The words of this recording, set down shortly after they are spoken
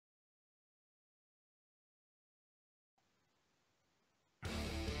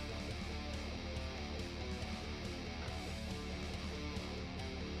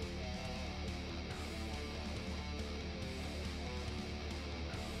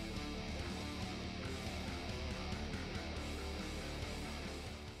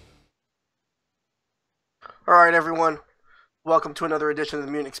All right, everyone. Welcome to another edition of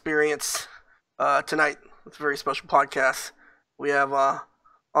the Mutant XPerience. Tonight, it's a very special podcast. We have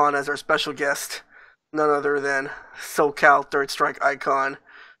on as our special guest none other than SoCal Third Strike icon,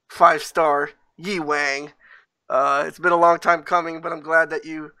 5-star Yi Wang. It's been a long time coming, but I'm glad that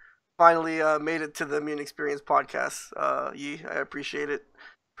you finally made it to the Mutant XPerience podcast. Yi, I appreciate it.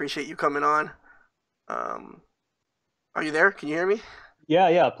 Appreciate you coming on. Um, are you there? Can you hear me?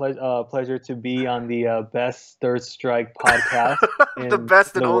 Yeah. Pleasure to be on the best Third Strike podcast the in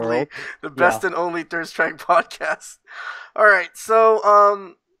best and the only, world. the Yeah. best and only Third Strike podcast. All right,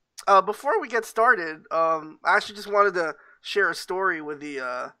 so before we get started, I actually just wanted to share a story with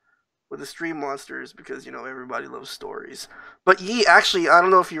the stream monsters because everybody loves stories. But Yi, actually, I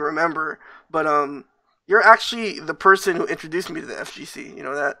don't know if you remember, but you're actually the person who introduced me to the FGC. You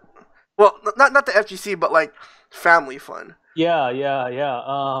know that? Well, not the FGC, but like Family Fun. Yeah.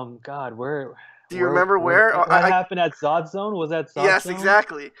 God, Do you remember where? that happened at Zod Zone? Was that Zod Yes, Zone?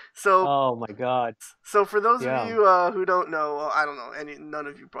 exactly. So Oh my God. So for those of Yeah. you who don't know, well, I don't know, none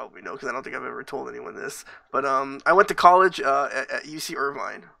of you probably know because I don't think I've ever told anyone this. But I went to college at UC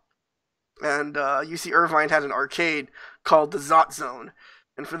Irvine, and UC Irvine had an arcade called the Zot Zone.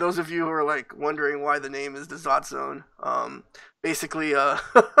 And for those of you who are like wondering why the name is the Zot Zone, basically,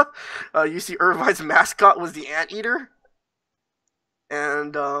 UC Irvine's mascot was the anteater,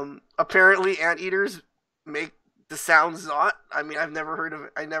 and apparently anteaters make the sound zot. I mean, I never heard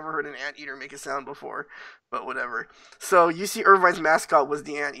an anteater make a sound before, but whatever. So UC Irvine's mascot was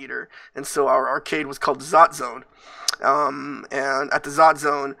the anteater, and so our arcade was called Zot Zone. And at the Zot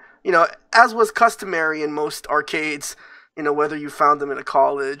Zone, as was customary in most arcades, whether you found them in a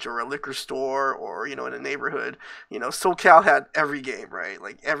college or a liquor store or in a neighborhood, SoCal had every game, right?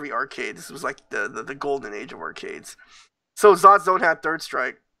 Like every arcade. This was like the golden age of arcades. So Zod Zone had Third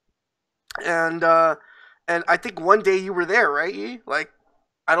Strike, and I think one day you were there, right? E? Like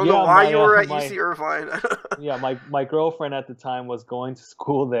I don't know Yeah, why my you were at my UC Irvine. yeah, my girlfriend at the time was going to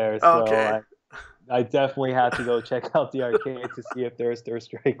school there, so Okay, I definitely had to go check out the arcade to see if there's Third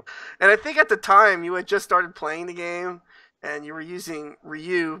Strike. and I think at the time you had just started playing the game, and you were using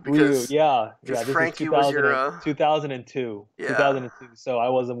Ryu Ryu, because yeah. This is Frankie was your 2002, yeah. 2002. So I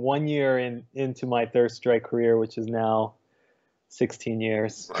was 1 year into my Third Strike career, which is now 16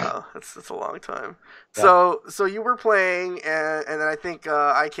 years. Wow, that's a long time. Yeah. So you were playing, and then I think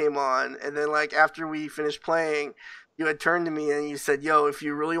I came on, and then like after we finished playing, you had turned to me and you said, "Yo, if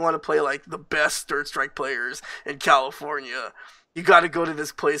you really want to play like the best Third Strike players in California, you got to go to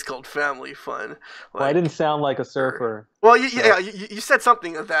this place called Family Fun." Well, I didn't Like, sound like a or, surfer, well, so you said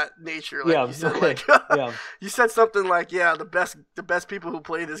something of that nature. Like yeah. you said, Okay. like Yeah. you said something like, "Yeah, the best people who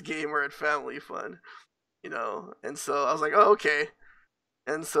play this game are at Family Fun." And so I was like, "Oh, okay."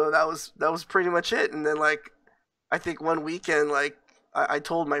 And so that was pretty much it. And then like I think one weekend, like I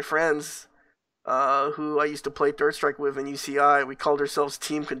told my friends who I used to play Third Strike with in UCI, we called ourselves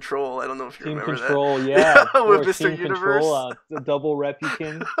Team Control. I don't know if you Team remember that. Control, yeah, Yeah, of with course. Mr. Team Control, Universe, the double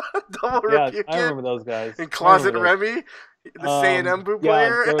Repukin. Double Yeah, I Rebukin, remember those guys. and I remember Closet those. Remy, the Saiyan Embu Yeah,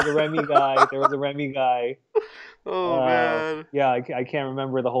 player. there was a Remy guy. There was a Remy guy. Oh man. Yeah, I can't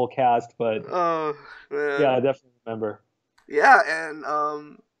remember the whole cast, but Oh yeah, man. I definitely remember. Yeah, and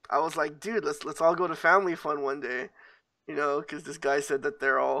I was like, dude, let's all go to Family Fun one day. Because this guy said that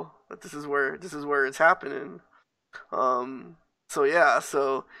this is where it's happening. Um, so yeah,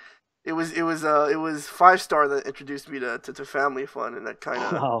 so it was 5-star that introduced me to Family Fun, and that kind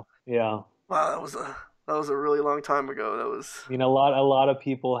of Wow, yeah. wow, that was a really long time ago. That was. I mean, a lot of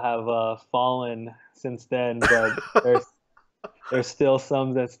people have fallen since then, but there's still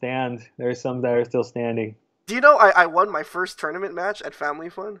some that stand. There's some that are still standing. Do you know I won my first tournament match at Family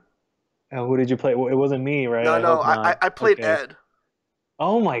Fun? Who did you play? Well, it wasn't me, right? No, I no, hope I not. I played Okay. Ed.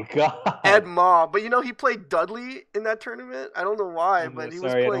 Oh my Ed God. Ma, but he played Dudley in that tournament. I don't know why, I'm but he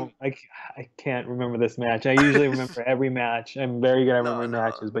was sorry. playing. I can't remember this match. I usually remember every match. I'm very good at No, remembering no.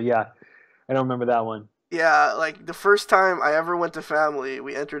 matches, but yeah, I don't remember that one. Yeah, like the first time I ever went to Family,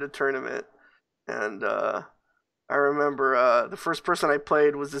 we entered a tournament, and I remember the first person I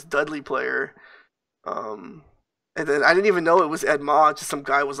played was this Dudley player. Um, and then I didn't even know it was Ed Ma. Just some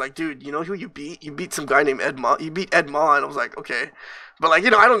guy was like, "Dude, you know who you beat? You beat some guy named Ed Ma. You beat Ed Ma." And I was like, "Okay," but like I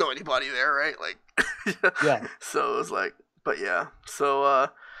don't know anybody there, right? Like, Yeah. so it was like, but yeah. So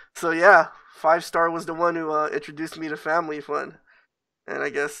yeah, 5-star was the one who introduced me to Family Fun, and I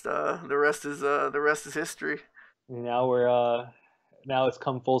guess the rest is history. Now now it's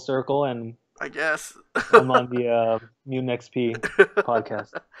come full circle, and I guess. I'm on the Mutant XP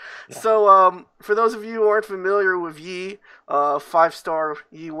podcast. Yeah. So, for those of you who aren't familiar with Yi, 5-star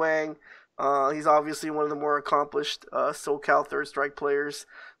Yi Wang, He's obviously one of the more accomplished SoCal Third Strike players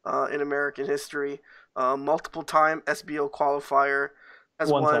in American history. Multiple time SBO qualifier. Has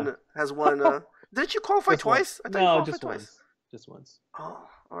One time. won. Has won. Didn't you qualify Just one. twice? I thought you No, qualified just twice. once. Just once. Oh,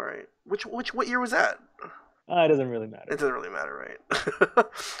 all right. Which what year was that? It doesn't really It matter. doesn't really matter, right?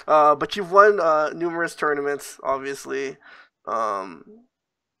 But you've won numerous tournaments, obviously. Um,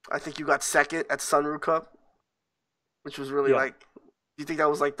 I think you got second at Sunroof Cup, which was really Yeah. like. Do you think that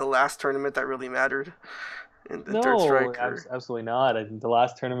was like the last tournament that really mattered in Third No, Strike? Or... absolutely not. The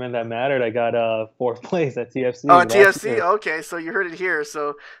last tournament that mattered, I got fourth place at Oh, TFC at last TFC. year. Okay, so you heard it here.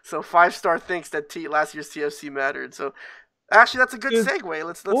 So 5 Star thinks that last year's TFC mattered. So actually, that's a good Dude, of segue.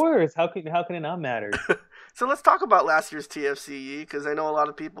 Let's course. How can it not matter? so let's talk about last year's TFC because I know a lot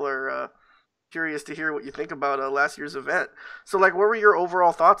of people are curious to hear what you think about last year's event. So, like, what were your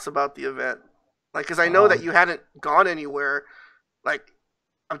overall thoughts about the event? Like, because I know that Um, you hadn't gone anywhere. Like,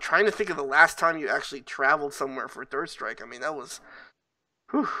 I'm trying to think of the last time you actually traveled somewhere for Third Strike. I mean, that was,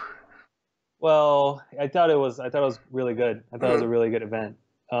 whew. well, I thought it was really good. I thought it was Mm-hmm, a really good event.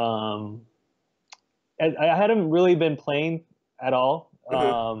 Um, I hadn't really been playing at all.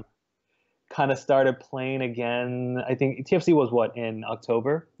 mm-hmm, Kind of started playing again. I think TFC was what in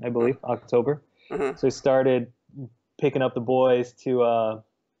October, I believe, October. mm-hmm. So I started picking up the boys to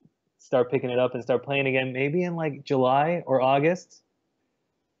start picking it up and start playing again, maybe in like July or August.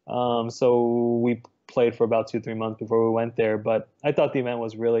 So we played for about 2, 3 months before we went there. But I thought the event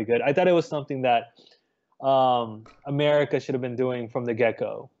was really good. I thought it was something that America should have been doing from the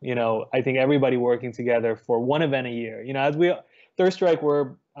get-go. I think everybody working together for one event a year. As we Third Strike,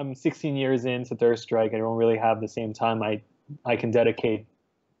 I'm 16 years into Third Strike. I don't really have the same time I can dedicate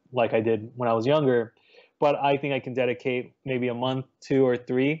like I did when I was younger, but I think I can dedicate maybe a month, 2 or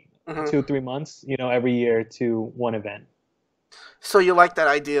 3, Mm-hmm. 2, 3 months, every year to one event. So you like that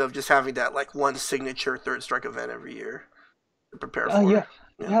idea of just having that like one signature Third Strike event every year to prepare for? Yeah,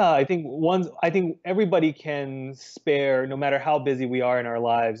 Yeah. yeah. I think everybody can spare, no matter how busy we are in our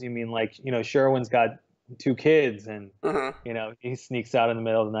lives. You mean like Sherwin's got 2 kids, and Mm-hmm. he sneaks out in the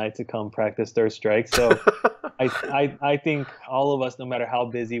middle of the night to come practice Third Strike. So I think all of us, no matter how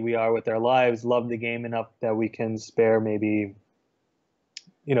busy we are with our lives, love the game enough that we can spare maybe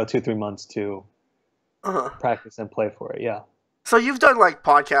 2, 3 months to Uh-huh. practice and play for it. Yeah. So you've done like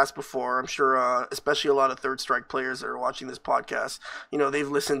podcasts before, I'm sure. Especially a lot of Third Strike players that are watching this podcast. They've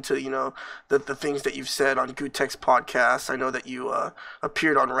listened to the things that you've said on Gutek's podcast. I know that you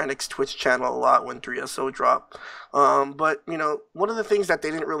appeared on Rennick's Twitch channel a lot when 3SO dropped. But one of the things that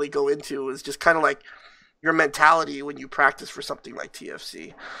they didn't really go into is just kind of like your mentality when you practice for something like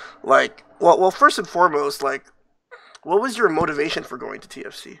TFC. Like, well, first and foremost, like, what was your motivation for going to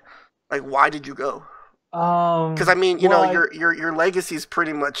TFC? Like, why did you go? Because I mean, Well, your legacy is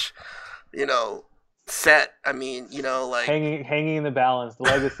pretty much, you know, set. I mean, like, hanging in the balance. The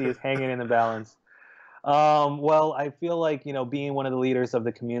legacy is hanging in the balance. Well, I feel like, being one of the leaders of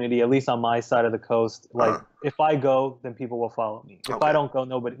the community, at least on my side of the coast, like uh, if I go, then people will follow me. If I okay, don't go,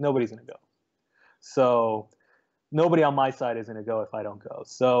 nobody's gonna go. So nobody on my side is gonna go if I don't go.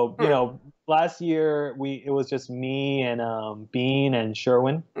 So, hmm, last year it was just me and Bean and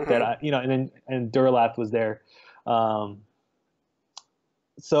Sherwin that mm-hmm, and Durlath was there. Um,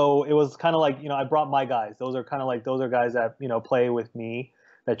 so it was kind of like, I brought my guys. Those are guys that play with me,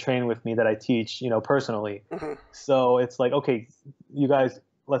 that train with me, that I teach personally. mm-hmm, So it's like, okay, you guys,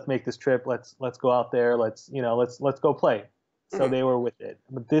 let's make this trip. Let's go out there. Let's go play. So mm-hmm, they were with it.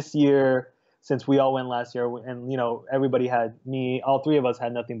 But this year, since we all went last year, and everybody had all 3 of us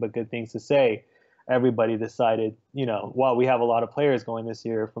had nothing but good things to say. Everybody decided, wow, we have a lot of players going this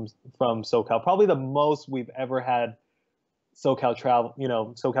year from SoCal. Probably the most we've ever had SoCal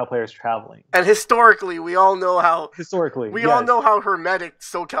players traveling. and historically, Historically, we all yes. know how hermetic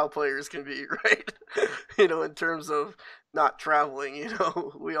SoCal players can be, right? In terms of not traveling.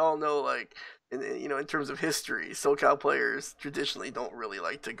 We all know, like, in terms of history, SoCal players traditionally don't really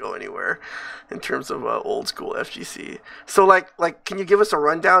like to go anywhere in terms of old school FGC. So, like, can you give us a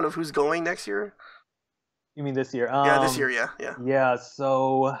rundown of who's going next year? You mean this year? Yeah, this year, yeah, yeah. Yeah.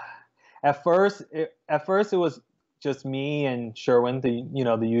 So at first it was just me and Sherwin, the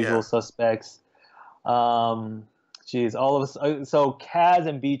Yeah. usual suspects. Um, Geez, all of us. So Kaz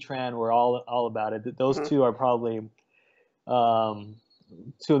and B-Tran were all about it. Those Mm-hmm. two are probably um,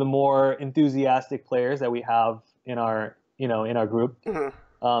 two of the more enthusiastic players that we have in our group.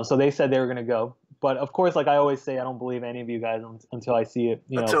 Mm-hmm. So they said they were going to go. But of course, like I always say, I don't believe any of you guys until I see it,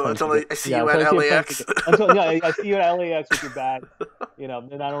 playing Until tickets. I see Yeah, you until at I see it playing LAX. tickets. Until yeah, I see you at LAX with your bag,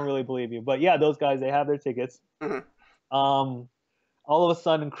 then I don't really believe you. But yeah, those guys, they have their tickets. Mm-hmm. Um, all of a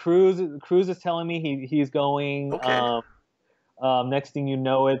sudden, Cruz is telling me he's going. Okay. Next thing you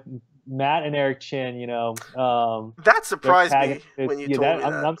know, Matt and Eric Chin, That they're surprised tagging. me when you Yeah, told me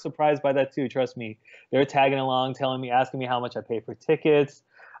I'm that. I'm surprised by that too. Trust me, they're tagging along, telling me, asking me how much I pay for tickets.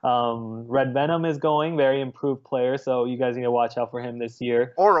 Red Venom is going, very improved player, so you guys need to watch out for him this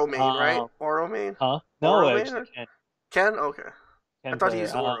year. Oro main, right? Um, Oro main? huh? No, Oro main? actually, Or Ken? Okay. I Ken thought he player.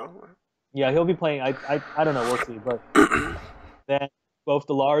 used Oro. Yeah, he'll be playing. I don't know. We'll see. But then both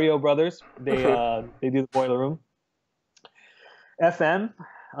the Lario brothers, they do the Boiler Room. FM,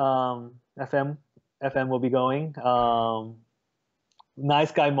 um, FM, FM will be going.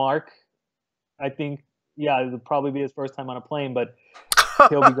 Nice guy Mark, I think. Yeah, it'll probably be his first time on a plane, but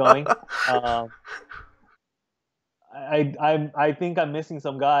he'll be going. Um, I think I'm missing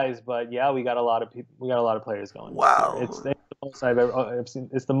some guys, but yeah, we got a lot of people. We got a lot of players going this year. It's Wow. the most I've seen.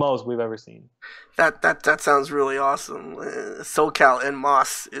 It's the most we've ever seen. That sounds really awesome. SoCal and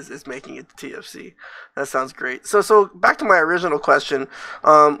Moss is making it to TFC. That sounds great. So back to my original question.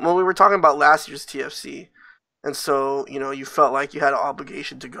 When we were talking about last year's TFC, and so you felt like you had an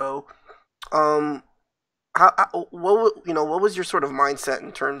obligation to go. Um, what was your sort of mindset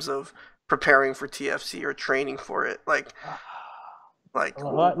in terms of preparing for TFC or training for it?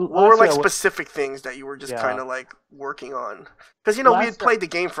 What were Last year, like specific things that you were just kind yeah, of like working on? Because we had last year, played the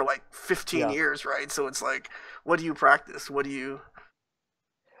game for like 15 yeah. years, right? So it's like, what do you practice? What do you?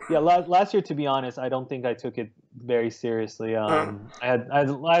 Yeah, last year, to be honest, I don't think I took it very seriously. Mm, I had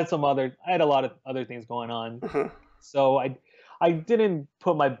a lot of other things going on, mhm, so I didn't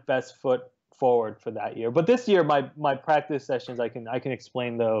put my best foot forward for that year. But this year, my practice sessions, I can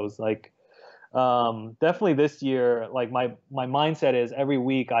explain those. Like, definitely this year, like my mindset is every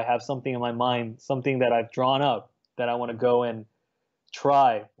week I have something in my mind, something that I've drawn up that I want to go and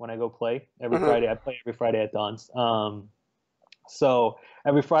try when I go play every mhm, Friday. I play every Friday at Don's. So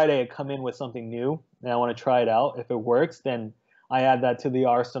every Friday I come in with something new and I want to try it out. If it works, then I add that to the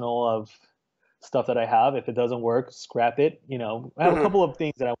arsenal of stuff that I have. If it doesn't work, scrap it. I have a mhm, couple of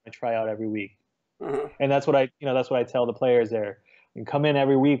things that I want to try out every week. mhm, And that's what I tell the players there. You come in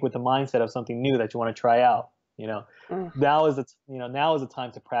every week with the mindset of something new that you want to try out. You know, mhm. now is the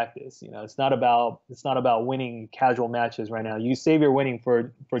time to practice. It's not about winning casual matches right now. You save your winning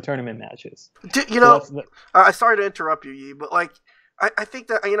for tournament matches. Do, you So know, that's the, I sorry to interrupt you, Yi, but like, I think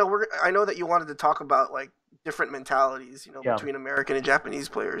that I know that you wanted to talk about like different mentalities, yeah. between American and Japanese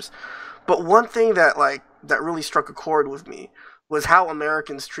players. But one thing that really struck a chord with me was how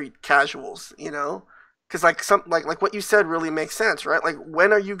Americans treat casuals, because like like what you said really makes sense, right? Like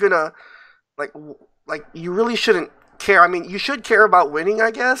when are you gonna like like you really shouldn't care. I mean, you should care about winning,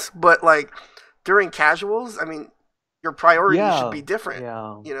 I guess, but like during casuals, I mean, your priorities should Yeah, be different,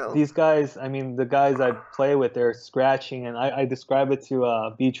 yeah. you know. These guys, I mean, the guys I play with, they're scratching, and I describe it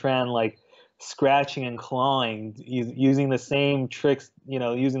to B-Tran like scratching and clawing, using the same tricks,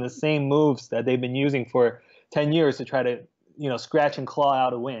 using the same moves that they've been using for 10 years to try to, scratch and claw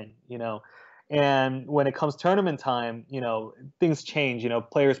out a win, And when it comes tournament time, things change.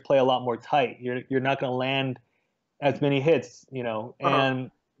 Players play a lot more tight. You're not going to land as many hits, Uh-huh.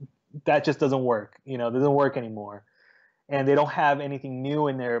 and that just doesn't work. Doesn't work anymore, and they don't have anything new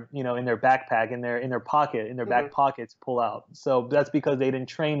in their backpack, in their pocket, in their Hmm. back pocket to pull out. So that's because they didn't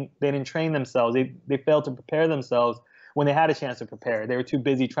train themselves. They failed to prepare themselves when they had a chance to prepare. They were too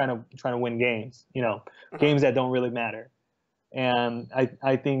busy trying to win games, Hmm. games that don't really matter. And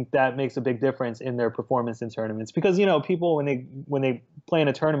I think that makes a big difference in their performance in tournaments, because people, when they play in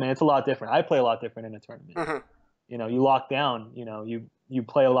a tournament, it's a lot different. I play a lot different in a tournament. Hmm. You lock down. You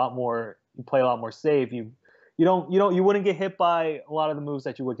play a lot more. You play a lot more safe. You wouldn't get hit by a lot of the moves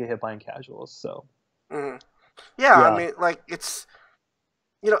that you would get hit by in casuals. So Hmm. Yeah, I yeah, mean, like it's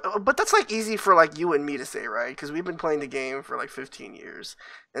but that's like easy for like you and me to say, right? Because we've been playing the game for like 15 years,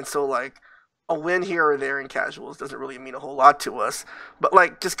 and so like a win here or there in casuals doesn't really mean a whole lot to us. But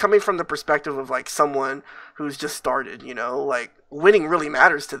like just coming from the perspective of like someone who's just started, like winning really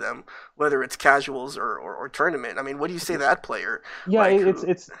matters to them, whether it's casuals or tournament. I mean, what do you say to that player yeah, like it's who?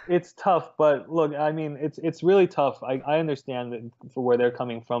 it's it's tough, but look, I mean, it's really tough. I understand that for where they're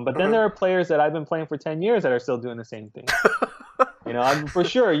coming from, but then Hmm. there are players that I've been playing for 10 years that are still doing the same thing. I'm for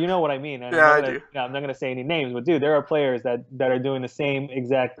sure. You know what I mean, and Yeah, I do. I'm not gonna say any names, but dude, there are players that are doing the same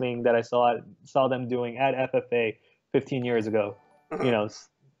exact thing that I saw them doing at FFA 15 years ago. You Hmm. know,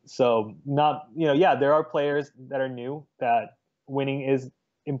 so not yeah, there are players that are new that winning is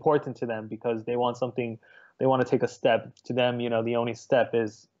important to them because they want something, they want to take a step. To them, the only step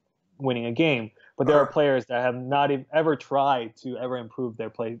is winning a game. But there are Uh-huh. players that have not ever tried to ever improve their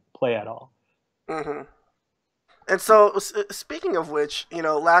play at all. Hmm. And so, speaking of which,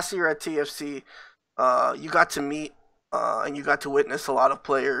 last year at TFC, you got to meet and you got to witness a lot of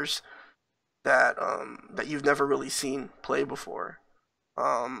players that you've never really seen play before.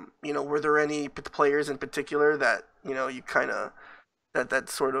 Were there any players in particular that you kind of that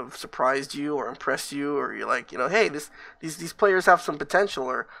sort of surprised you or impressed you, or you're like, hey, these players have some potential,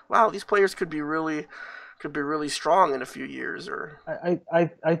 or wow, these players could be really strong in a few years, or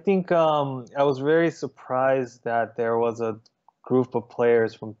I think I was very surprised that there was a group of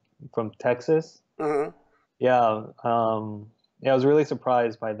players from Texas. hmm Yeah, yeah, I was really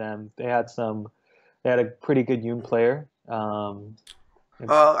surprised by them. They had a pretty good Yoon player.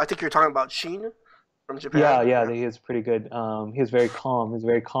 I think you're talking about Sheen from Yeah, Japan. yeah, Yeah. he is pretty good. He was very calm. He's a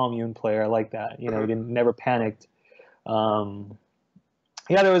very calm Yoon player. I like that. He hmm didn't never panicked. Um,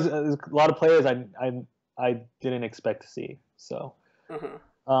 yeah, there was a lot of players I didn't expect to see. So hmm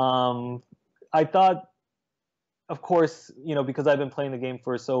um, I thought, of course, because I've been playing the game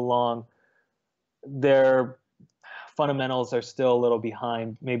for so long, their fundamentals are still a little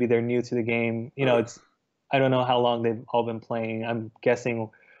behind. Maybe they're new to the game. hmm I don't know how long they've all been playing. I'm guessing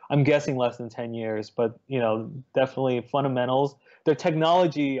less than 10 years, but definitely fundamentals. Their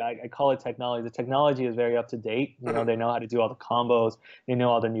technology, I call it technology. The technology is very up to date. hmm They know how to do all the combos. They know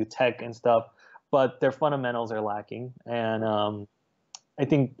all the new tech and stuff, but their fundamentals are lacking. And I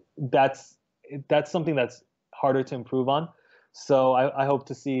think that's something that's harder to improve on. So I hope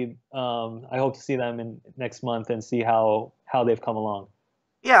to see them in next month and see how they've come along.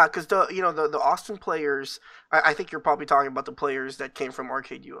 Yeah, because the Austin players, I think you're probably talking about the players that came from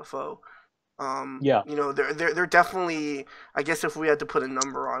Arcade UFO. Yeah, They're definitely, I guess if we had to put a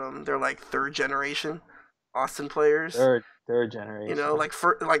number on them, they're like third generation Austin players. third generation.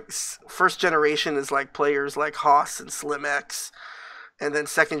 First generation is like players like Haas and Slim X, and then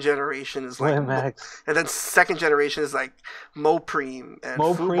second generation is like Slim X. and then second generation is like Mopreme and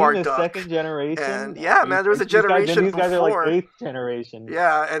Mopreme Fubar is Duck, second generation. and yeah, man, there was a generation These guys are like before. eighth generation.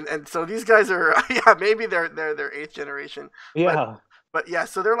 Yeah, and so these guys are yeah, maybe they're eighth generation, but Yeah, but yeah,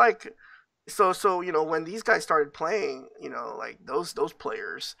 so they're like so when these guys started playing, like those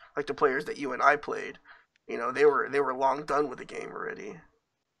players, like the players that you and I played, they were long done with the game already.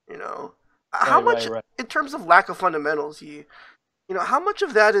 You know, how right, much right, right. in terms of lack of fundamentals, how much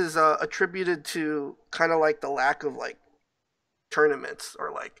of that is attributed to kind of like the lack of like tournaments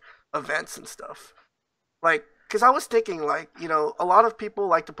or like events and stuff? Like, because I was thinking, like, a lot of people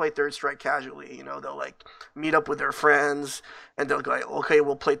like to play Third Strike casually. They'll like meet up with their friends and they'll go, like, okay,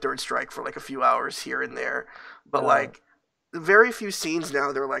 we'll play Third Strike for like a few hours here and there. But Yeah, like, very few scenes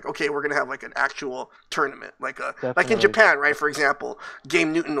now, they're like, okay, we're gonna have like an actual tournament, like in definitely. Japan, right? For example,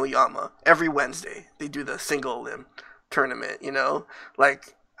 Game Newton Oyama every Wednesday they do the single limb tournament.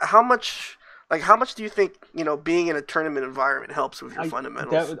 Like how much, how much do you think being in a tournament environment helps with your I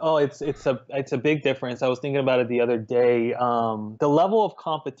fundamentals? that oh it's a big difference. I was thinking about it the other day. The level of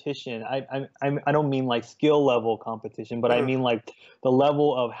competition. I don't mean like skill level competition, but I Mm-hmm. mean like the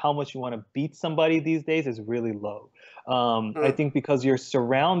level of how much you want to beat somebody these days is really low. I think because you're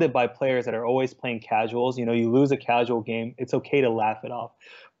surrounded by players that are always playing casuals. You lose a casual game, it's okay to laugh it off.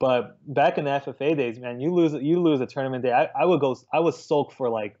 But back in the FFA days, man, you lose a tournament day. I would sulk for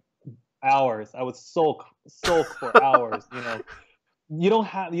like hours. I would sulk for hours. You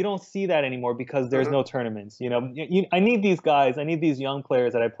don't see that anymore because there's mm-hmm. no tournaments. I need these guys. I need these young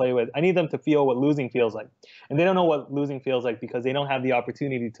players that I play with. I need them to feel what losing feels like, and they don't know what losing feels like because they don't have the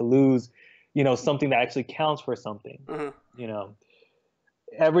opportunity to lose. Something that actually counts for something. Mm-hmm. You know,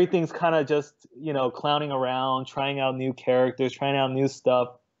 Everything's kind of just clowning around, trying out new characters, trying out new stuff,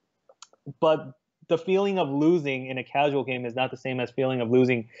 but the feeling of losing in a casual game is not the same as feeling of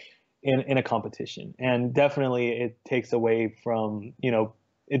losing in a competition, and definitely it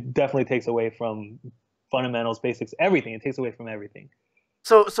definitely takes away from fundamentals, basics, everything. It takes away from everything.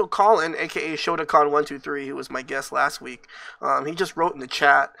 So Colin, aka Shotakon123, who was my guest last week, he just wrote in the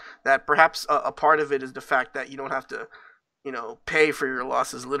chat that perhaps a part of it is the fact that you don't have to, pay for your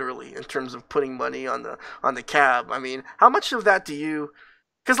losses literally in terms of putting money on the cab. I mean, how much of that do you?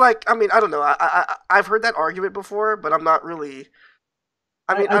 Because like, I mean, I don't know. I've heard that argument before, but I'm not really.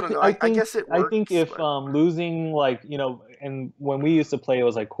 I I mean, I, I don't th- know. I I think guess it I think works, if but losing, like, and when we used to play, it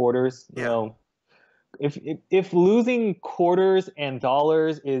was like quarters. yeah, If losing quarters and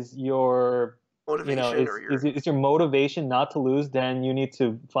dollars is your motivation or your. is your motivation not to lose, then you need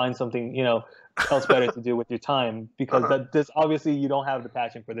to find something else better to do with your time, Uh because huh. that this obviously you don't have the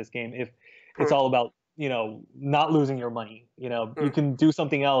passion for this game if it's all about not losing your money. You can do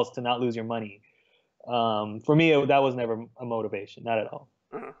something else to not lose your money. For me, that was never a motivation, not at all.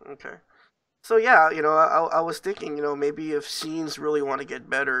 Okay. So yeah, I was thinking, maybe if scenes really want to get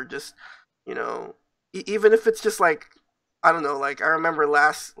better, just you know, even if it's just like, I don't know, like I remember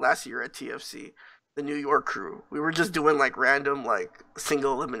last year at TFC, the New York crew, we were just doing like random like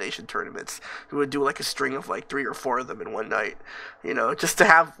single elimination tournaments. We would do like a string of like three or four of them in one night, just to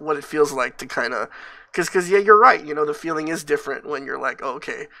have what it feels like to kind of, cause yeah, you're right, the feeling is different when you're like, oh,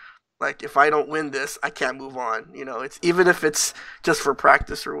 okay, like if I don't win this, I can't move on. It's even if it's just for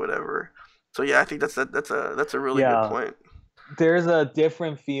practice or whatever. So yeah, I think that's a really good Yeah, point. there's a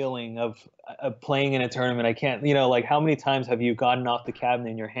different feeling of playing in a tournament. I can't, like how many times have you gotten off the cabinet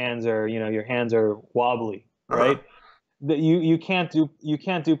and your hands are wobbly, Uh huh. right? That you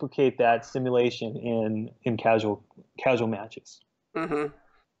can't duplicate that simulation in casual matches. Hmm.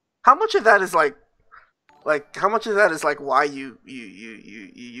 How much of that is like how much of that is like why you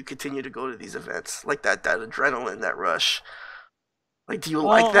continue to go to these events, like that adrenaline, that rush? Like, do you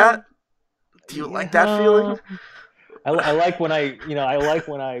like that? Um, Do you yeah, like that feeling? I like when I like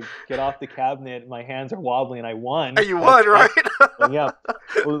when I get off the cabinet, my hands are wobbly and I won. You won, right? That's yeah.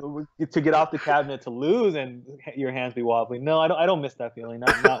 To get off the cabinet to lose and your hands be wobbly. No, I don't miss that feeling.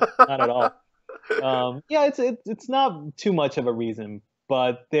 Not at all. Yeah, it's not too much of a reason,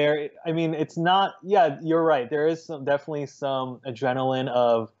 but I mean, it's not. Yeah, you're right. There is definitely some adrenaline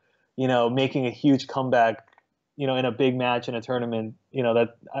of, making a huge comeback, in a big match in a tournament. That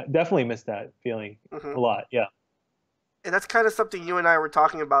I definitely miss that feeling Hmm. a lot. Yeah. And that's kind of something you and I were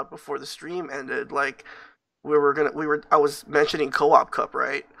talking about before the stream ended. Like, I was mentioning Co-op Cup,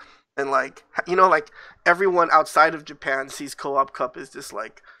 right? And like, like everyone outside of Japan sees Co-op Cup as this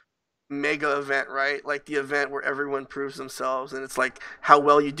like mega event, right? Like the event where everyone proves themselves, and it's like how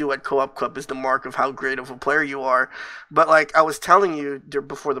well you do at Co-op Cup is the mark of how great of a player you are. But like I was telling you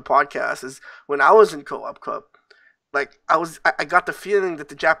before the podcast, is when I was in Co-op Cup, like I got the feeling that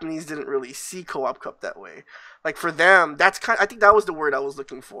the Japanese didn't really see Co-op Cup that way. Like for them, I think that was the word I was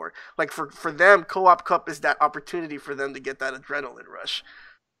looking for. Like for them, Co-op Cup is that opportunity for them to get that adrenaline rush.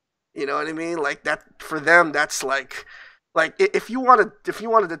 You know what I mean? Like that for them, that's like if you want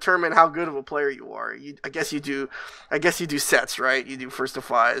to determine how good of a player you are, I guess you do sets, right? You do first to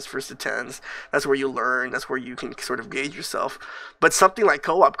fives, first to tens. That's where you learn. That's where you can sort of gauge yourself. But something like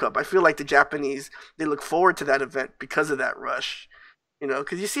Co-op Cup, I feel like the Japanese, they look forward to that event because of that rush.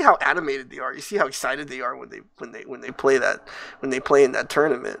 Because you see how animated they are. You see how excited they are when they play in that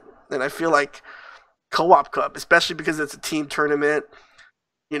tournament. And I feel like Co-op Cup, especially because it's a team tournament,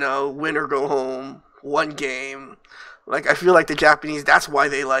 win or go home, one game. Like I feel like the Japanese, that's why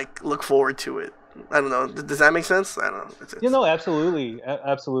they like look forward to it. I don't know. Does that make sense? I don't know. Absolutely,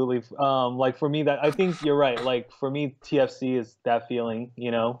 absolutely. Like for me, that I think you're right. Like for me, TFC is that feeling.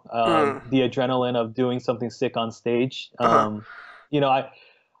 Mm, The adrenaline of doing something sick on stage. uh-huh. I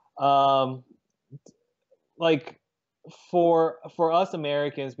um, like for us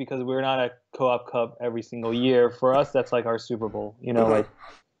Americans, because we're not at Co-op Cup every single year. For us, that's like our Super Bowl. Mhm. Like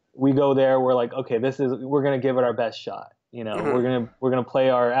we go there, we're like, okay, we're gonna give it our best shot. Mhm. We're gonna play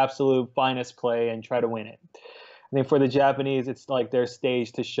our absolute finest play and try to win it. I think for the Japanese, it's like their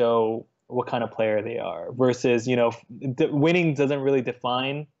stage to show what kind of player they are. Versus, winning doesn't really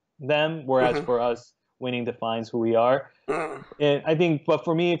define them, whereas Mhm. for us, winning defines who we are. Mhm. And I think, but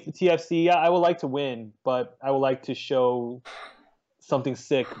for me, for TFC, yeah, I would like to win, but I would like to show something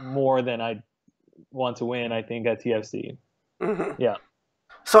sick more than I want to win. I think at TFC, Mhm. yeah.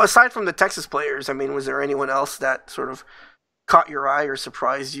 So aside from the Texas players, I mean, was there anyone else that sort of caught your eye or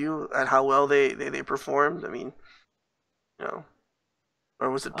surprised you at how well they performed? I mean, you know, or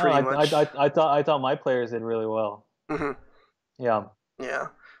was it Oh, pretty much? I thought my players did really well. Mhm. Yeah. Yeah.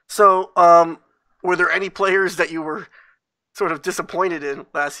 So, were there any players that you were sort of disappointed in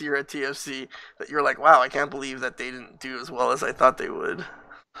last year at TFC that you're like, wow, I can't believe that they didn't do as well as I thought they would?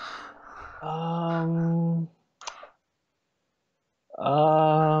 Um.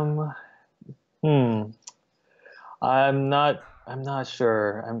 Um. Hmm. I'm not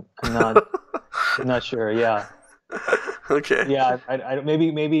sure. I'm not sure. Yeah. Okay. Yeah.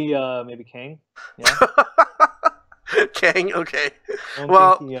 Maybe Kang. Yeah. Kang, okay. I don't think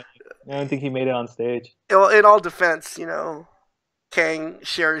Well, he. I don't think he made it on stage. in all defense, Kang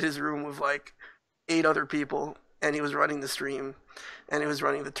shared his room with like 8 other people, and he was running the stream, and he was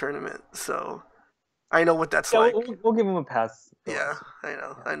running the tournament. So I know what that's Yeah, like. we'll give him a pass for Yeah, once. I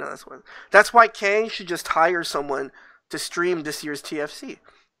know. Yeah. I know that's what. That's why Kang should just hire someone to stream this year's TFC.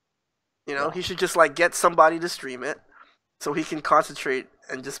 Yeah. He should just like get somebody to stream it so he can concentrate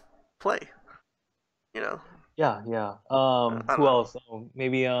and just play. You know, Yeah. Yeah. I don't Who know. else?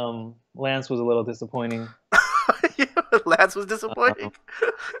 Maybe Lance was a little disappointing. Lance was disappointing.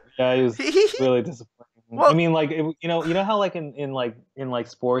 Yeah, he was He really disappointing. I well, mean, like you know how like in like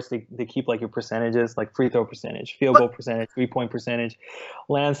sports they keep like your percentages, like free throw percentage, field but goal percentage, 3 point percentage.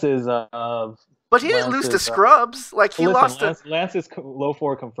 Lance's but he didn't lose to Lance's Scrubs. Like he listen, lost to. Lance's low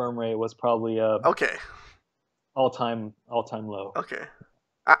four confirm rate was probably Okay, all time low. okay.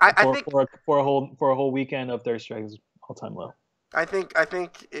 I think For a whole weekend of third strikes, all time low. I think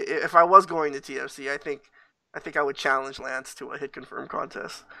if I was going to TFC, I think I would challenge Lance to a hit confirm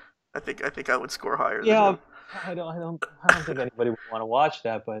contest. I think I would score higher than Yeah, him. I don't think anybody would want to watch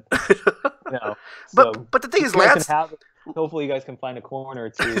that, but you know, but so but the thing if is, you guys can Lance have it, hopefully you guys can find a corner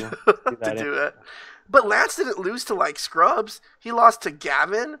to do to that in. do it. But Lance didn't lose to like Scrubs. He lost to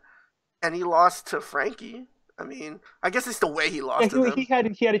Gavin, and he lost to Frankie. I mean, I guess it's the way he Yeah, lost to them. he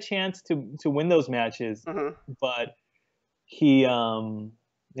had a chance to win those matches, Mm-hmm. but he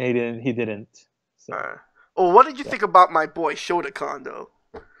didn't. So Well, what did you yeah, think about my boy Shota Khan though?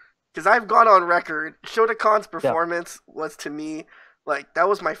 Because I've gone on record, Shota Khan's yeah. performance was to me like that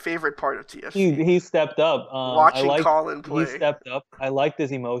was my favorite part of TFC. He stepped up. Watching Colin He play. stepped up. I liked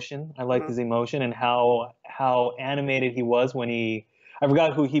his emotion. I liked Mm-hmm. his emotion and how animated he was when he. I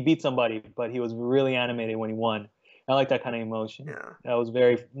forgot who he beat somebody, but he was really animated when he won. I like that kind of emotion. Yeah, That was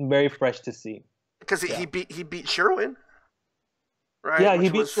very fresh to see. because Yeah. he beat Sherwin, right? Yeah, he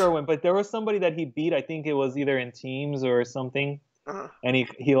Which beat was Sherwin, but there was somebody that he beat. I think it was either in teams or something, uh, and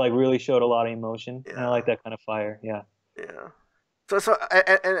he like really showed a lot of emotion, and I yeah, like that kind of fire. Yeah. yeah. So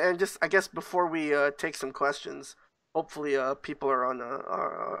and just I guess before we take some questions, hopefully people are on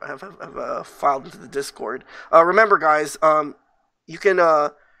have filed into the Discord. Remember guys, you can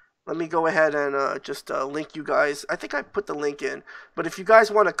let me go ahead and just link you guys. I think I put the link in, but if you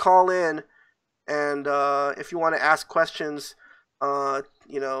guys want to call in and if you want to ask questions, and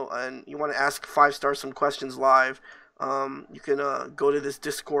you want to ask 5 Star some questions live, you can go to this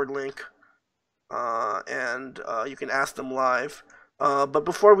Discord link and you can ask them live. But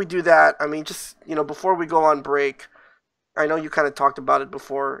before we do that, I mean, just before we go on break, I know you kind of talked about it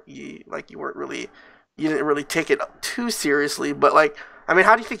before. You didn't really take it too seriously. But like, I mean,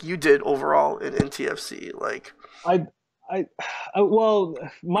 how do you think you did overall in TFC? Like, I, well,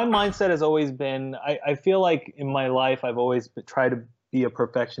 my mindset has always been. I feel like in my life I've always tried to be a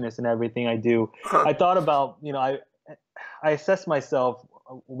perfectionist in everything I do. huh, I thought about I assessed myself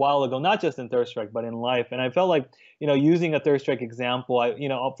a while ago, not just in Third Strike, but in life. And I felt like, using a Third Strike example,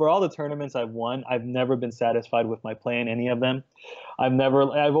 for all the tournaments I've won, I've never been satisfied with my play in any of them. I've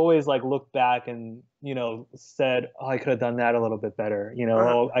always like looked back and, said, oh, I could have done that a little bit better.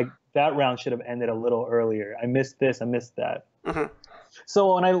 uh-huh, That round should have ended a little earlier. I missed this, I missed that. uh-huh,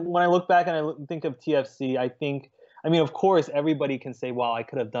 So when I look back and think of TFC, I mean, of course, everybody can say, "Wow, I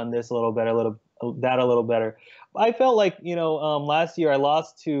could have done this a little better, a little better." I felt like last year I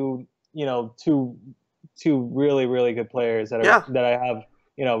lost to two really really good players yeah, that I have.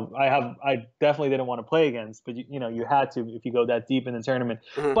 I definitely didn't want to play against, but you had to if you go that deep in the tournament.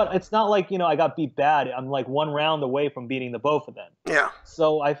 uh-huh, But it's not like I got beat bad. I'm like one round away from beating the both of them. yeah,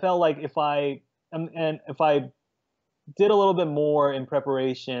 So I felt like if I did a little bit more in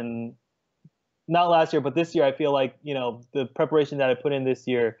preparation, not last year, but this year, I feel like the preparation that I put in this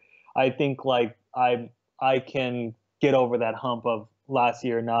year, I think like I can get over that hump of last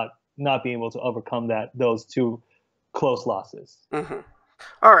year not being able to overcome those two close losses. uh-huh.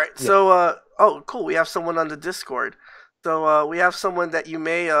 All right, Yeah, so oh, cool. We have someone on the Discord. So we have someone that you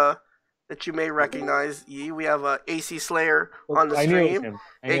may recognize. We have AC Slayer on the I knew it was stream, him.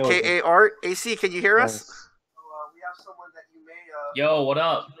 I knew it was him. aka Art. AC, can you hear us? Nice. We have someone that you may Yo, what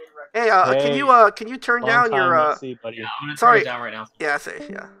up? Hey, Hey, can you turn long down your time no see, buddy. Yeah, I'm gonna turn sorry. it down right now. Yeah, say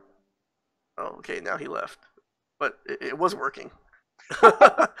yeah. Oh, okay, now he left. But it was working.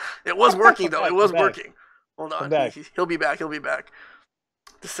 It was working though. It was Come back. working. Hold Come on. back. He'll be back. He'll be back.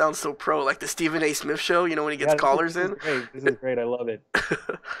 This sounds so pro, like the Stephen A. Smith show, when he gets Yeah, callers this is in. great. This is great. I love it.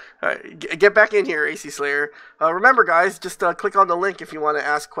 All right, get back in here, AC Slayer. Remember, guys, just click on the link if you want to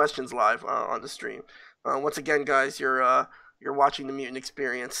ask questions live on the stream. Once again, guys, you're watching the Mutant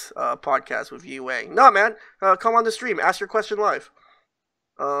XPerience podcast with Yi Wang. No, man, come on the stream, ask your question live.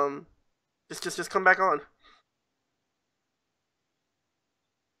 Just come back on.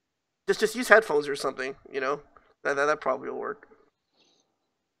 Just use headphones or something. That probably will work.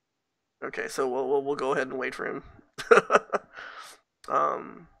 Okay, so we'll go ahead and wait for him.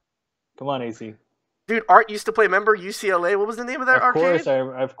 um, Come on, AC. dude, Art used to play. Remember UCLA? What was the name of that Of arcade? course,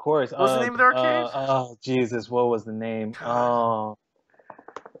 of course. What was the name of the arcade? Oh Jesus, what was the name? God.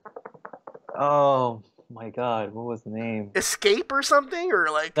 Oh, my God, what was the name? Escape or something, or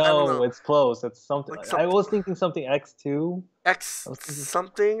like I don't No, know, it's close. It's something. like I something was thinking something X2. I X was thinking,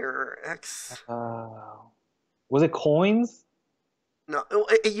 something or X. uh, was it coins? No,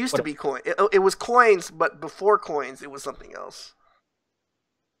 it used to What? be coin. It was coins, but before coins, it was something else.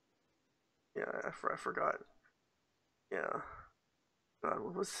 Yeah, I forgot. Yeah, God,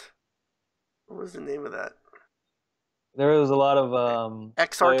 what was the name of that? There was a lot of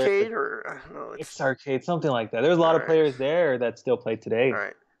X players. Arcade or I don't know. It's X Arcade, something like that. There's a all lot of right. players there that still play All today.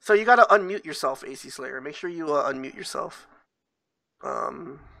 right. So you gotta unmute yourself, AC Slayer. Make sure you unmute yourself.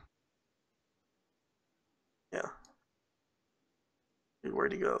 Um, yeah. Dude,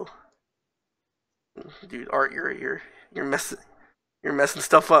 where'd he go? Dude, Art, you're messing you're messing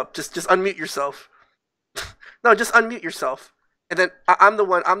stuff up. Just unmute yourself. No, just unmute yourself, and then I'm the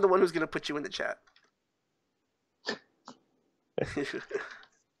one who's gonna put you in the chat.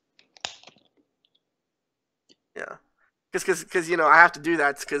 Yeah, because I have to do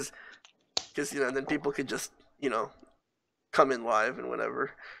that because then people could just come in live and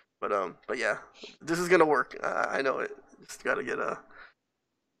whatever. But yeah, this is gonna work. I know it. Just gotta get a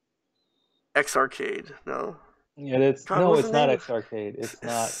X Arcade. No, Yeah, it's God, what no, was the it's not name? X Arcade. It's It's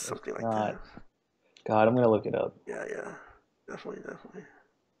not. It's something like that. not. God, I'm gonna look it up. Yeah, yeah, definitely.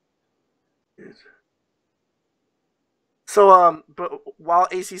 Dude. So but while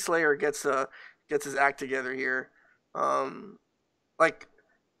AC Slayer gets his act together here, um, like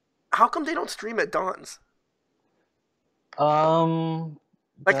how come they don't stream at Dawn's? Um,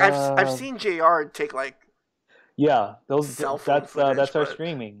 Like I've the seen JR take like yeah, those cell phone footage, that's our but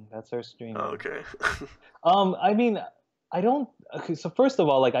streaming. That's our oh, streaming. okay. I mean, I don't. Okay, so first of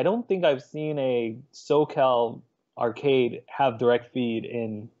all, like, I don't think I've seen a SoCal arcade have direct feed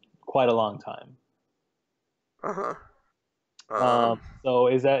in quite a long time. Uh huh. Um, So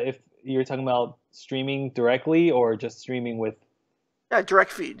is that if you're talking about streaming directly or just streaming with? yeah,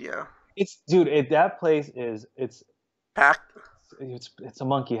 direct feed. Yeah, It's dude, that place is packed. it's a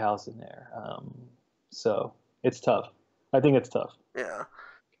monkey house in there. So it's tough. I think it's tough. Yeah.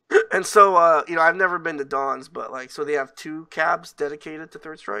 And so, I've never been to Dawn's, but like, so they have two cabs dedicated to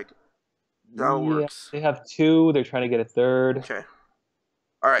Third Strike. Is that how it Yeah, works? they have two. They're trying to get a third. Okay.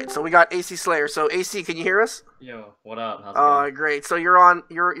 All right. So we got AC Slayer. So AC, can you hear us? Yo, what up? How's it going? Great. So you're on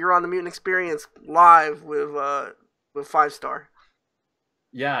the Mutant Experience live with 5 Star.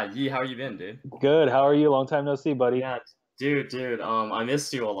 Yeah, Yee, how you been, dude? Good. How are you? Long time no see, buddy. Yeah, dude, I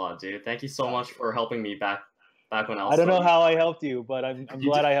missed you a lot, dude. Thank you so much for helping me back when I was I don't know studying. how I helped you, but I'm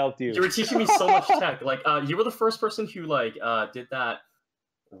glad I helped you. You were teaching me so much tech. Like, you were the first person who did that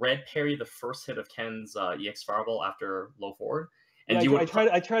red parry the first hit of Ken's EX Fireball after low forward. And Yeah, you would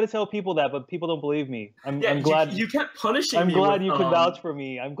I try to tell people that, but people don't believe me. yeah, I'm glad you kept punishing I'm me glad with, you could vouch for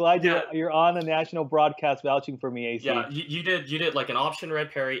me. I'm glad yeah. you're on a national broadcast vouching for me, AC. Yeah, you did like an option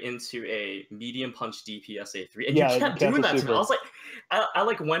red parry into a medium punch DPSA3, and Yeah, you kept cancel doing that to me. super. I was like, I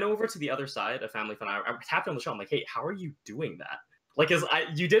like went over to the other side of Family Fun. I tapped on the show. I'm like, hey, how are you doing that? Like,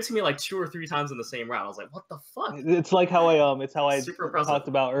 you did to me like 2 or 3 times in the same round. I was like, what the fuck? It's like how I Super impressive. talked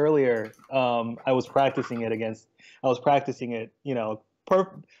about earlier. I was practicing it,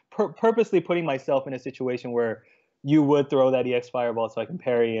 purposely putting myself in a situation where you would throw that EX fireball so I can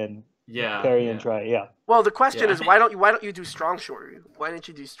parry and try. Yeah. Well, the question is, why don't you do strong shoryu? Why didn't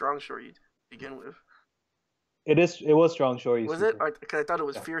you do strong shoryu to begin with? It was strong shoryu. Was super. it? Because I thought it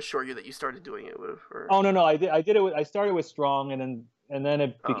was fierce shoryu that you started doing it with. Or... Oh no, I did it. I started with strong, and then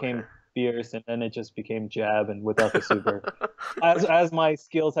it became fierce, and then it just became jab and without the super. as my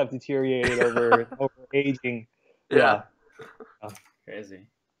skills have deteriorated over aging. Yeah. Crazy.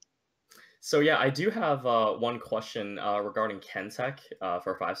 So yeah, I do have one question regarding Kentech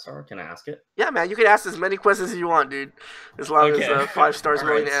for 5 Star. Can I ask it? Yeah, man, you can ask as many questions as you want, dude. As long as 5 Star's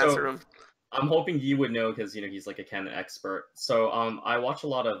willing to answer them. I'm hoping you would know because he's like a Ken expert. So I watch a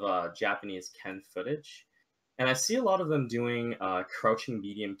lot of Japanese Ken footage, and I see a lot of them doing crouching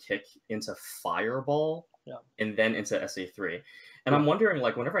medium kick into Fireball, and then into SA3. And I'm wondering,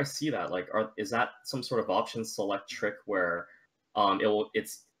 like, whenever I see that, like, is that some sort of option select trick where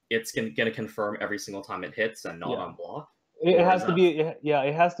it's gonna confirm every single time it hits and not on block? It has to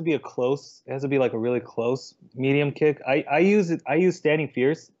be a close. It has to be like a really close medium kick. I use standing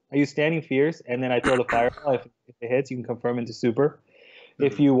fierce. And then I throw the fireball. If it hits, you can confirm into super. Mm-hmm.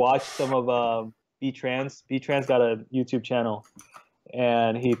 If you watch some of B-Trans got a YouTube channel,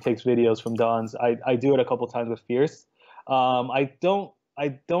 and he takes videos from Don's. I do it a couple times with fierce. I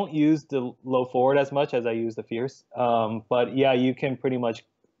don't use the low forward as much as I use the fierce. But yeah, you can pretty much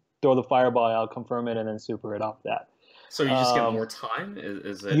throw the fireball out, confirm it, and then super it off that. So you just get more time?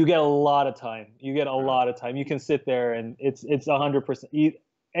 Is it? You get a lot of time. You get a lot of time. You can sit there and it's 100%.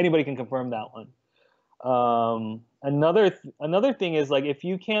 Anybody can confirm that one. Another thing is like if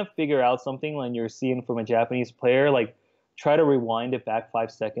you can't figure out something when you're seeing from a Japanese player, like try to rewind it back 5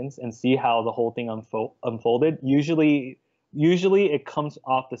 seconds and see how the whole thing unfolded. Usually it comes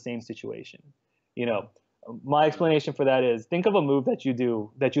off the same situation. You know, my explanation for that is think of a move that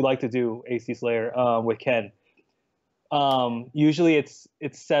you like to do, AC Slayer, with Ken. Usually it's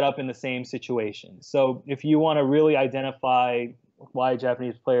set up in the same situation. So if you want to really identify why a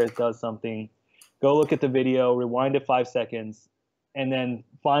Japanese player does something, go look at the video, rewind it 5 seconds, and then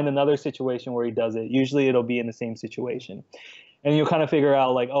find another situation where he does it. Usually it'll be in the same situation. And you'll kind of figure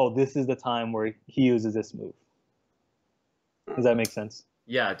out like, oh, this is the time where he uses this move. Does that make sense?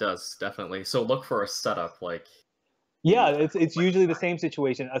 Yeah, it does, definitely. So look for a setup, like yeah, it's usually the same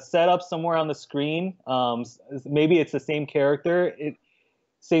situation. A setup somewhere on the screen. Maybe it's the same character.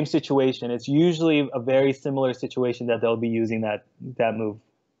 Same situation. It's usually a very similar situation that they'll be using that move.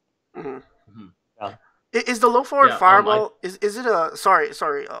 Mm-hmm. Mm-hmm. Yeah. Is the low forward fireball is it a sorry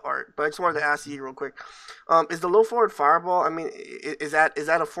Art, but I just wanted to ask you real quick. Is the low forward fireball? I mean, is that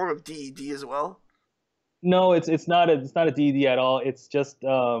a form of DED as well? No, it's not a DED at all. It's just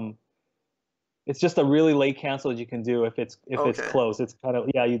a really late cancel that you can do if it's close. It's kind of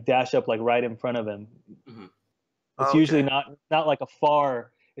you dash up like right in front of him. Mm-hmm. It's usually not like a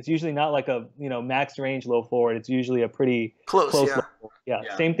far. It's usually not like a max range low forward. It's usually a pretty close level. Yeah.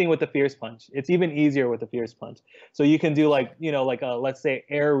 Same thing with the fierce punch. It's even easier with the fierce punch. So you can do like like a let's say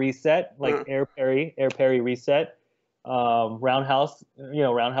air reset, like air parry reset, roundhouse.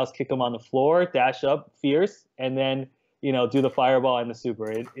 Roundhouse kick him on the floor, dash up fierce, and then do the fireball and the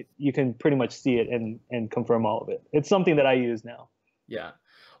super. You can pretty much see it and confirm all of it. It's something that I use now. Yeah.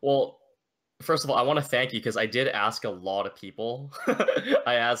 Well, first of all, I want to thank you because I did ask a lot of people.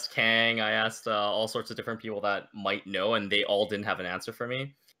 I asked Kang, I asked all sorts of different people that might know, and they all didn't have an answer for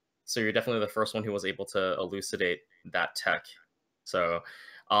me. So you're definitely the first one who was able to elucidate that tech. So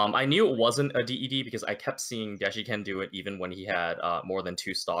I knew it wasn't a DED because I kept seeing Deshiken do it even when he had more than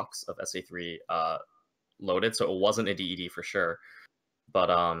 2 stocks of SA3 loaded, so it wasn't a DED for sure. But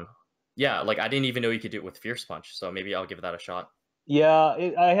yeah, like I didn't even know you could do it with Fierce Punch, so maybe I'll give that a shot. Yeah,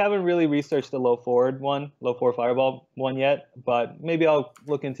 I haven't really researched the low forward fireball one yet, but maybe I'll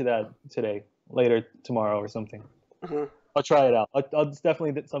look into that later tomorrow or something. Mm-hmm. I'll try it out. It's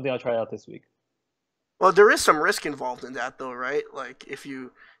definitely something I'll try out this week. Well, there is some risk involved in that, though, right? Like if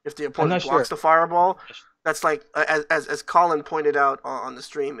the opponent blocks the fireball, that's like as Colin pointed out on the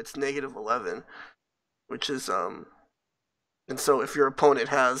stream, it's -11, which is and so if your opponent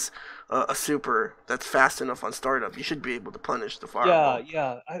has a super that's fast enough on startup, you should be able to punish the fireball.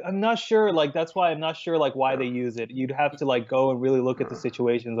 Yeah. I'm not sure. Like that's why I'm not sure like why they use it. You'd have to like go and really look at the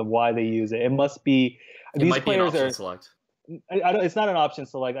situations of why they use it. It must be these players are. Select. It's not an option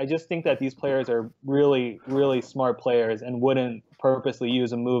select. I just think that these players are really, really smart players and wouldn't purposely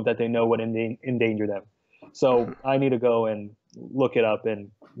use a move that they know would endanger them. So I need to go and look it up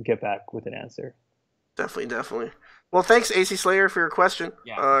and get back with an answer. Definitely. Well, thanks, AC Slayer, for your question.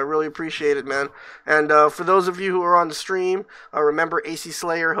 Yeah. I really appreciate it, man. And for those of you who are on the stream, remember AC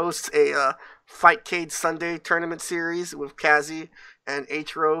Slayer hosts a Fightcade Sunday tournament series with Kazi and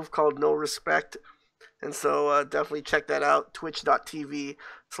H Rove called No Respect. And so definitely check that out, twitch.tv/AC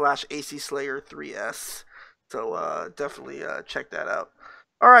Slayer3S. So definitely check that out.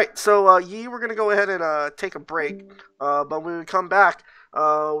 All right, so Yi, we're going to go ahead and take a break. But when we come back,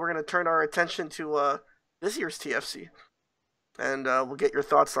 we're going to turn our attention to this year's TFC. And we'll get your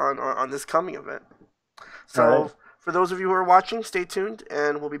thoughts on this coming event. So for those of you who are watching, stay tuned,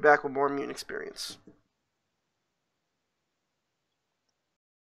 and we'll be back with more Mutant XPerience.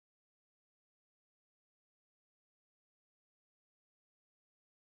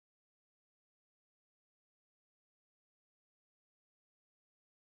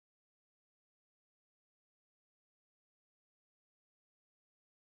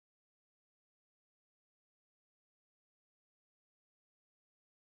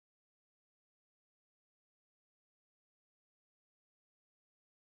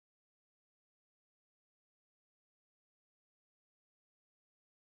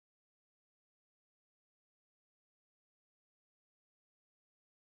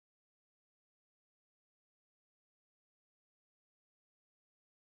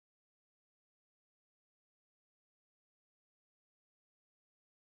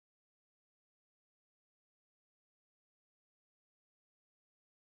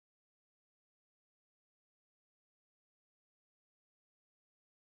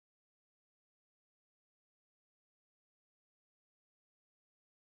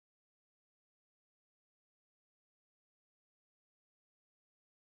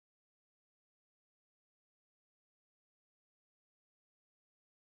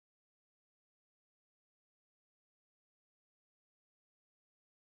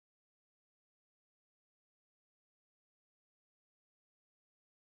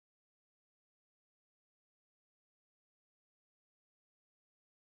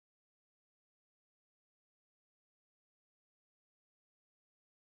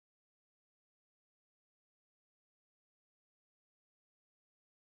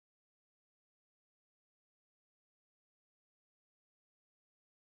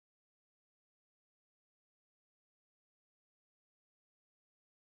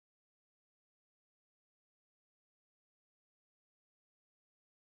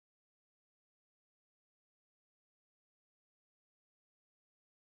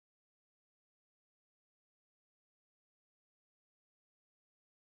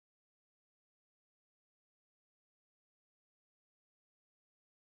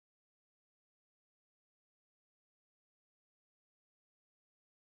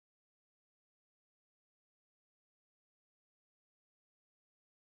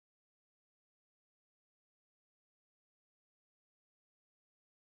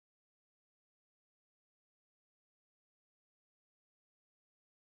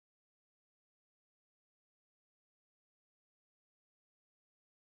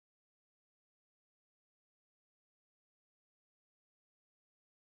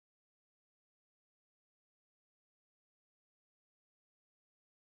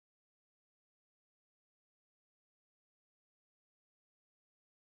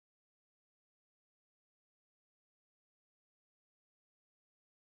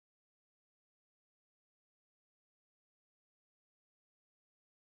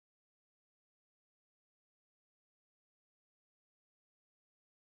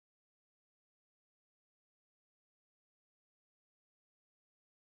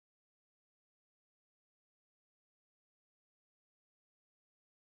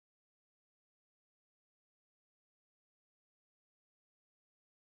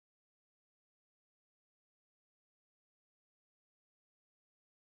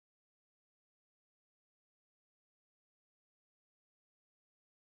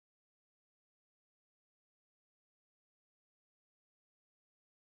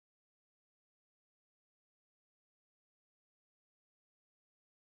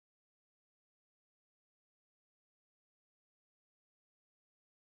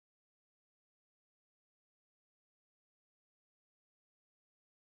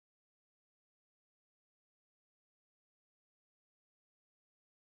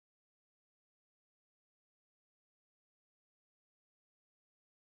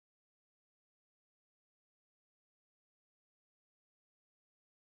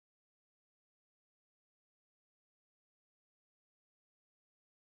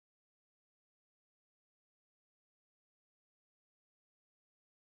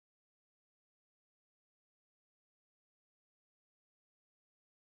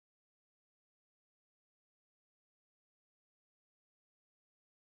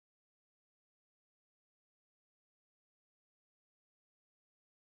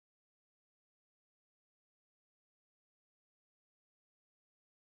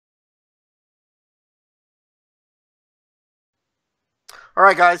 All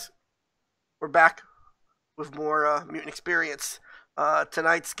right, guys, we're back with more Mutant Experience.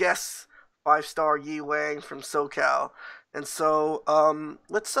 Tonight's guest, 5-star Yi Wang from SoCal, and so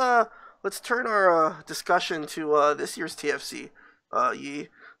let's turn our discussion to this year's TFC, Yi.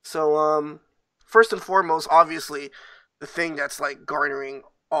 So first and foremost, obviously, the thing that's like garnering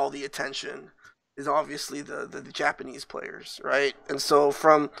all the attention is obviously the Japanese players, right? And so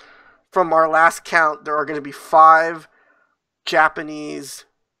from our last count, there are going to be 5 Japanese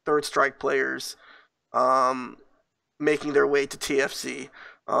third strike players um, making their way to TFC.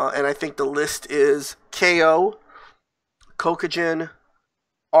 And I think the list is KO, Kokujin,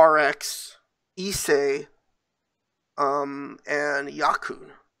 RX, Issei, and Yakun.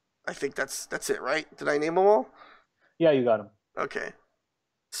 I think that's it, right? Did I name them all? Yeah, you got him. Okay.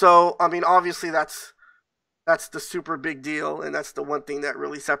 So I mean, obviously that's the super big deal, and that's the one thing that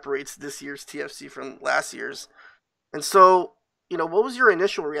really separates this year's TFC from last year's. And so, what was your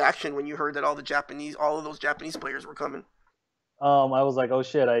initial reaction when you heard that all of those Japanese players were coming? I was like, oh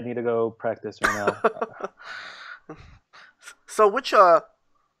shit, I need to go practice right now. So which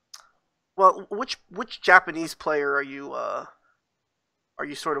Japanese player are you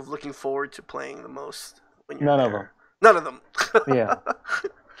sort of looking forward to playing the most when you're None there? of them. None of them. Yeah.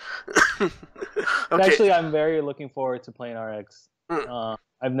 Okay. Actually, I'm very looking forward to playing RX. Mm.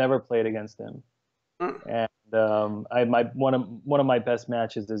 I've never played against him, Mm. and one of my best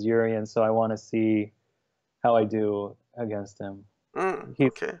matches is Urian, so I want to see how I do against him.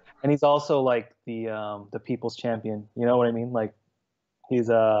 Okay. And he's also like the people's champion. You know what I mean? Like he's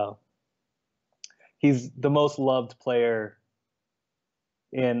he's the most loved player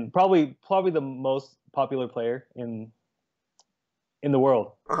in probably the most popular player in the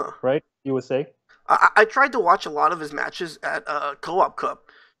world, Uh-huh. right? You would say? I tried to watch a lot of his matches at Co-op Cup,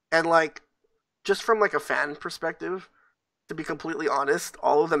 and like just from like a fan perspective, to be completely honest,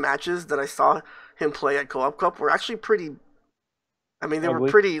 all of the matches that I saw him play at Co-op Cup were actually pretty. I mean, they were Ugly.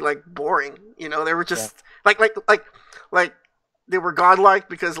 pretty like boring. They were Yeah. just like they were godlike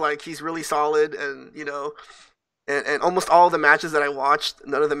because like he's really solid, and and almost all the matches that I watched,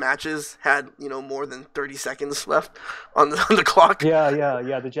 none of the matches had more than 30 seconds left on the clock. Yeah.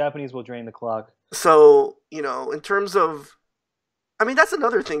 The Japanese will drain the clock. So in terms of, I mean, that's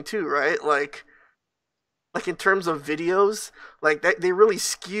another thing too, right? Like in terms of videos, like they really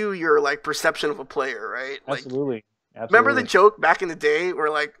skew your like perception of a player, right? Like, Absolutely. remember the Absolutely. joke back in the day where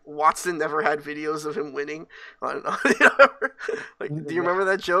like Watson never had videos of him winning? Like, do you remember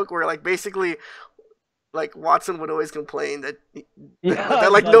that joke where like basically like Watson would always complain that Yeah,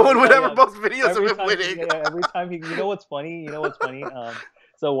 like no one would ever post videos of every him time, winning. every time you know what's funny? You know what's funny?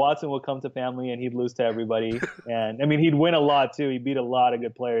 So Watson would come to family and he'd lose to everybody, and I mean he'd win a lot too. He beat a lot of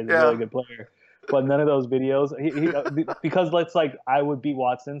good players. He's a Yeah. really good player, but none of those videos. Because let's like I would beat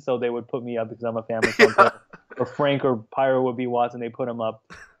Watson, so they would put me up because I'm a family friend. Yeah. Or Frank or Pyro would beat Watson, they put him up.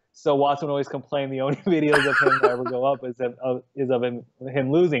 So Watson would always complain the only videos of him that ever go up is of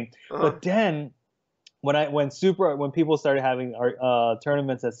him losing. Uh-huh. But then when people started having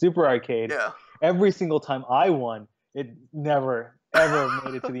tournaments at Super Arcade, Yeah. every single time I won, it never ever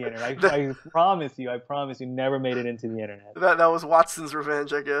made it to the internet. I promise you, never made it into the internet. That was Watson's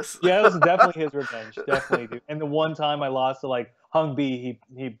revenge, I guess. Yeah, it was definitely his revenge, definitely, dude. And the one time I lost to like Hung B,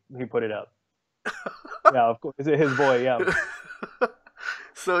 he put it up. Yeah, of course, his boy. Yeah.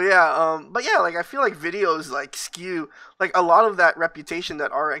 So yeah, but yeah, like I feel like videos like skew like a lot of that reputation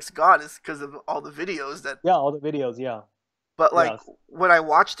that RX got is because of all the videos that. Yeah, all the videos. Yeah. But like Yes. when I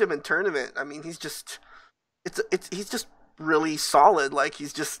watched him in tournament, I mean, he's just he's just really solid. Like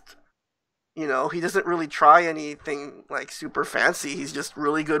he's just he doesn't really try anything like super fancy. He's just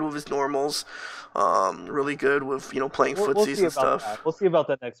really good with his normals, really good with playing We'll footsies see and about stuff. that. We'll see about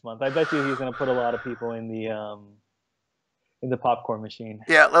that next month. I bet you he's gonna put a lot of people in the popcorn machine.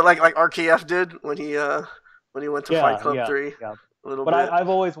 Yeah, like RKF did when he went to Fight Club 3 yeah. a little But bit. I've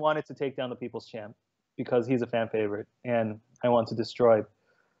always wanted to take down the People's Champ because he's a fan favorite, and I want to destroy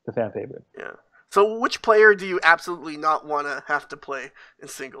the fan favorite. Yeah. So which player do you absolutely not want to have to play in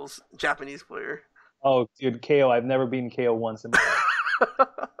singles? Japanese player. Oh, dude, KO. I've never beaten KO once in my life.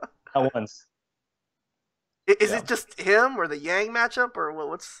 Not once. Is Yeah. it just him or the Yang matchup or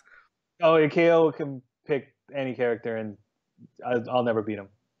what's? Oh, yeah, KO can pick any character, and I'll never beat him.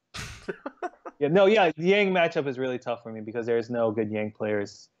 Yeah, no, yeah, the Yang matchup is really tough for me because there's no good Yang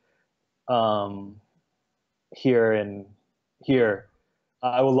players here and here.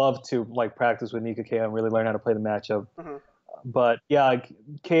 I would love to like practice with Nika KO and really learn how to play the matchup. Mm-hmm. But yeah,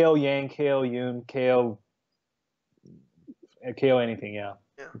 KO Yang, KO Yoon, KO anything. Yeah.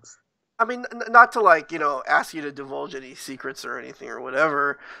 Yeah. I mean, not to like ask you to divulge any secrets or anything or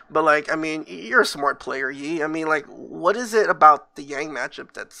whatever, but like I mean, you're a smart player, Yi. I mean, like, what is it about the Yang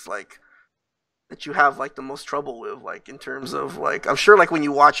matchup that's like that you have like the most trouble with, like in terms of like I'm sure like when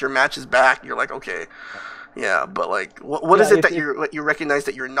you watch your matches back, you're like, okay, yeah, but like what Yeah, is it that it's you recognize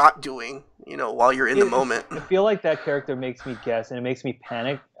that you're not doing, while you're in the moment? I feel like that character makes me guess and it makes me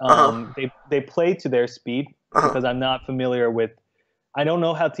panic. Uh huh. They play to their speed Uh huh. because I'm not familiar with. I don't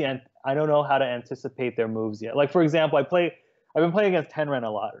know how to I don't know how to anticipate their moves yet. Like for example, I've been playing against Tenren a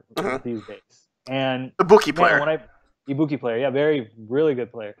lot Uh-huh. these days, and The Buki man, player. when I Ibuki player, yeah, very really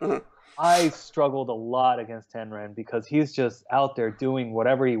good player. Uh-huh. I struggled a lot against Tenren because he's just out there doing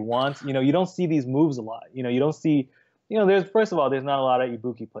whatever he wants. You don't see these moves a lot. You don't see, there's first of all, there's not a lot of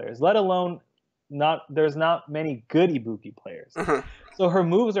Ibuki players, let alone there's not many good Ibuki players. Uh-huh. So her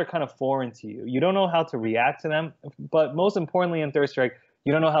moves are kind of foreign to you. You don't know how to react to them, but most importantly in Third Strike,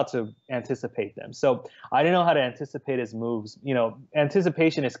 you don't know how to anticipate them. So I didn't know how to anticipate his moves.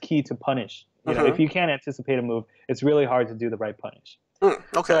 Anticipation is key to punish. Uh-huh. If you can't anticipate a move, it's really hard to do the right punish. So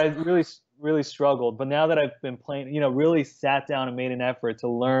Okay. I really, really struggled. But now that I've been playing, really sat down and made an effort to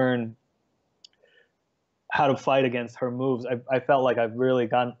learn how to fight against her moves, I felt like I've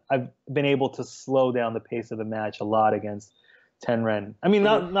been able to slow down the pace of the match a lot against Tenren. I mean,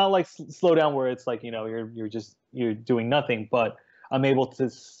 Uh-huh. not like slow down where it's like, you're doing nothing, but I'm able to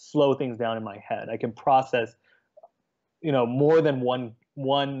slow things down in my head. I can process, more than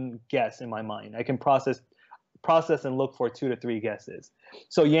one guess in my mind. I can process and look for 2 to 3 guesses.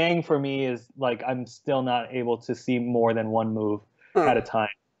 So Yang for me is like I'm still not able to see more than one move Uh-huh. at a time.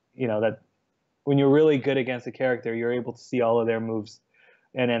 That when you're really good against a character, you're able to see all of their moves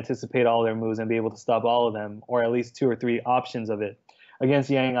and anticipate all their moves and be able to stop all of them, or at least 2 or 3 options of it. Against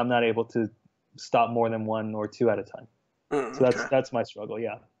Yang, I'm not able to stop more than 1 or 2 at a time. So Okay. that's my struggle.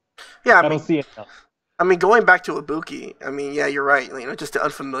 Yeah, Yeah, I don't see it enough. going back to Ibuki, I mean, yeah, you're right. Just the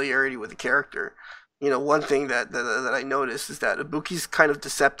unfamiliarity with the character. One thing that I noticed is that Ibuki's kind of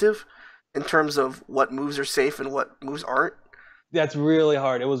deceptive in terms of what moves are safe and what moves aren't. That's really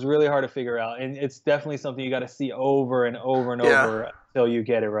hard. It was really hard to figure out, and it's definitely something you got to see over and over and Yeah, over until you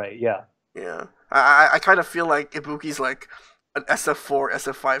get it right. Yeah. yeah. I kind of feel like Ibuki's like an SF4,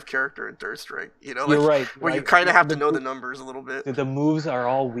 SF5 character in Third Strike. Like You're right. where you Right. kind of have to know the numbers a little bit. The moves are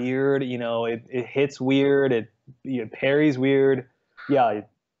all weird. It hits weird. It parries weird. Yeah, I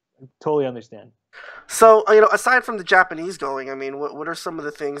totally understand. So, aside from the Japanese going, I mean, what are some of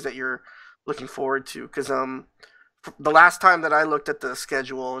the things that you're looking forward to? Because the last time that I looked at the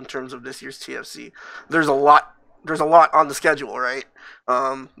schedule in terms of this year's TFC, there's a lot. There's a lot on the schedule, right?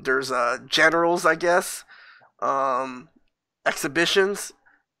 There's generals, I guess. Um, exhibitions.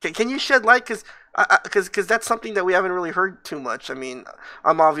 Can you shed light? Because that's something that we haven't really heard too much. I mean,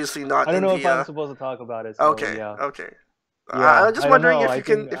 I'm obviously I not don't in know if the. I'm supposed to talk about it. So Okay, yeah, okay. yeah. I'm just I don't wondering know. if you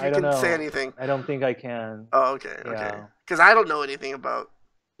can I don't say know. anything. I don't think I can. Oh, okay, okay. Yeah. Because I don't know anything about.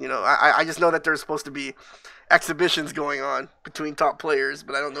 I just know that there's supposed to be exhibitions going on between top players,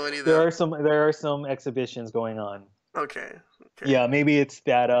 but I don't know any of There the. are some exhibitions going on. Okay, okay. Yeah, maybe it's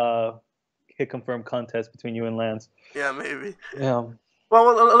that hit confirmed contest between you and Lance. Yeah, maybe. Yeah.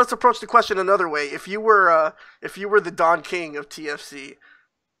 Well, let's approach the question another way. If you were the Don King of TFC,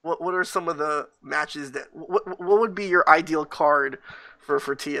 what are some of the matches that what would be your ideal card for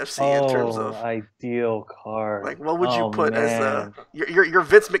TFC in terms Oh, of ideal like card. what would you Oh put as man. you're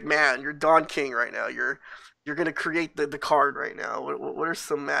Vince McMahon, you're Don King right now. You're gonna create the card right now. What are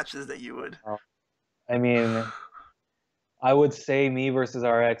some matches that you would? Oh, I mean, I would say me versus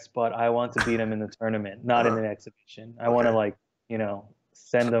RX, but I want to beat him in the tournament, not in Uh, an exhibition. I want to okay. like,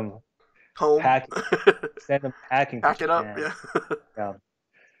 send him Home. pack, send him packing to Pack it up. Japan. Yeah.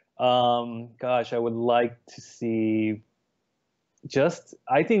 Yeah. Gosh, I would like to see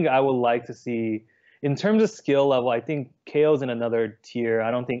I think I would like to see, in terms of skill level, I think KO's in another tier. I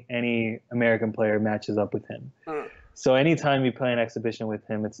don't think any American player matches up with him. Mm, So anytime you play an exhibition with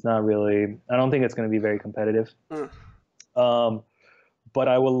him, it's not really, I don't think it's going to be very competitive. mm. Um, but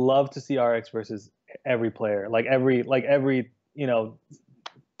I would love to see RX versus every player, like every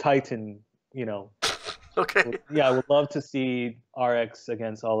Titan, you know. Okay. Yeah, I would love to see RX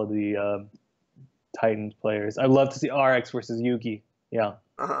against all of the Titans players. I'd love to see RX versus Yuki. Yeah,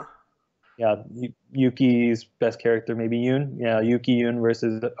 Uh huh. yeah. Yuki's best character, maybe Yoon. Yeah, Yuki Yoon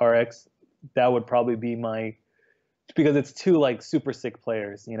versus RX. That would probably be my, because it's two like super sick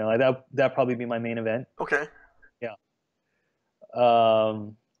players. That probably be my main event. Okay. Yeah.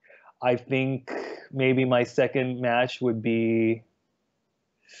 Um, I think maybe my second match would be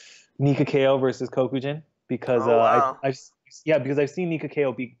Nika KO versus Kokujin, because Oh wow. I've Yeah, because I've seen Nika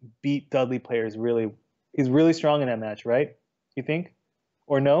KO beat Dudley players really. He's really strong in that match, right? You think?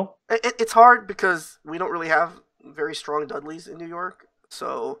 Or no? It's hard because we don't really have very strong Dudleys in New York.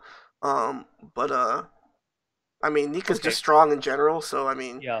 So, um, but I mean, Nika's just Okay. strong in general. So I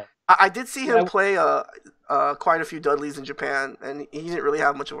mean, Yeah. I did see him Yeah. play quite a few Dudleys in Japan, and he didn't really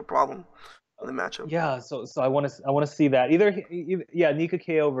have much of a problem in the matchup. Yeah. So I want to see that either yeah, Nika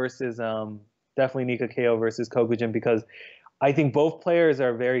KO versus definitely Nika KO versus Kokujin, because I think both players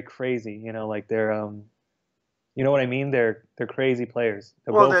are very crazy. Like they're you know what I mean? They're crazy players.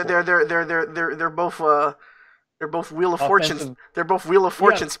 They're Well, both they're both Wheel of Fortune. offensive. They're both Wheel of Yeah,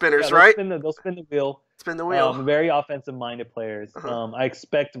 Fortune yeah. spinners, They'll right? spin the wheel. Spin the wheel. Very offensive minded players. Uh-huh. I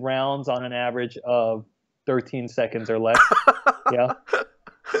expect rounds on an average of 13 seconds or less. Yeah.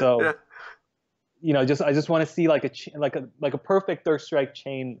 So Yeah. I just want to see like a perfect third strike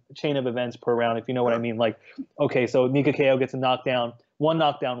chain of events per round, if you know what I mean. Like, okay, so Nika KO gets a knockdown, one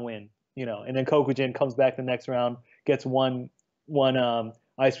knockdown win, and then Kokujin comes back the next round, gets one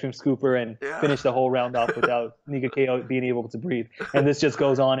ice cream scooper, and finish the whole round off without Nika KO being able to breathe. And this just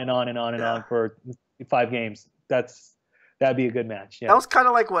goes on and on and on and on for 5 games. That'd be a good match. Yeah. That was kind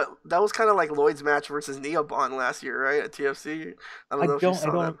of like Lloyd's match versus Neobon last year, right, at TFC. I don't know if you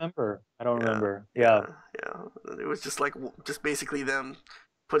saw that. I don't remember. Yeah. It was just basically them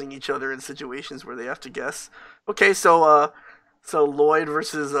putting each other in situations where they have to guess. Okay, so Lloyd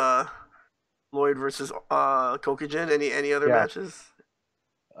versus Kokujin. Any other matches?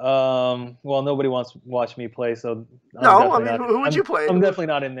 Well, nobody wants to watch me play, so who would you play? I'm definitely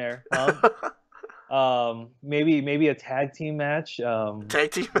not in there. Maybe a tag team match.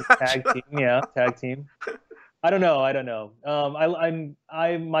 Tag team match. Tag team. I don't know.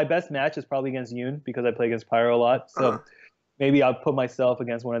 My best match is probably against Yoon, because I play against Pyro a lot. So maybe I'll put myself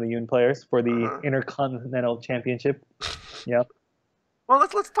against one of the Yoon players for the Intercontinental Championship. Yeah. Well,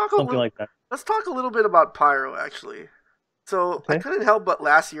 let's talk something like that. Let's talk a little bit about Pyro, actually. So I couldn't help but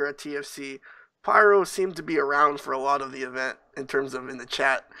last year at TFC, Pyro seemed to be around for a lot of the event in terms of in the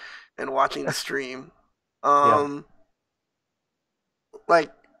chat and watching the stream.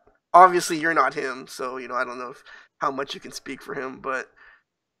 Like, obviously you're not him, so I don't know how much you can speak for him, but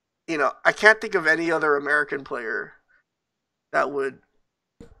I can't think of any other American player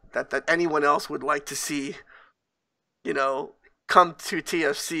that anyone else would like to see, come to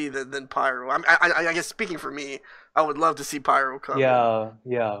TFC than Pyro. I guess speaking for me, I would love to see Pyro come. Yeah.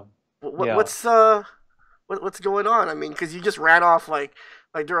 What's going on? I mean, because you just ran off like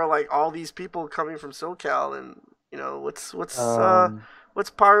there are like all these people coming from SoCal, and what's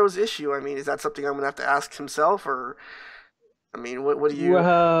Pyro's issue? I mean, is that something I'm gonna have to ask himself, or I mean, what do you?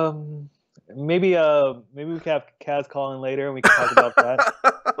 Maybe we can have Kaz call in later and we can talk about that.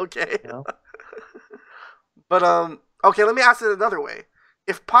 Okay. But okay, let me ask it another way.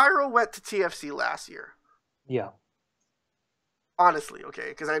 If Pyro went to TFC last year, honestly, okay,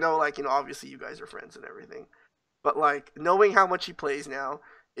 because I know obviously you guys are friends and everything, but knowing how much he plays now,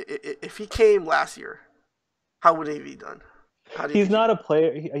 if he came last year, how would he be done? He's not a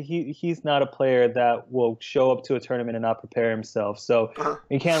player. He's not a player that will show up to a tournament and not prepare himself. So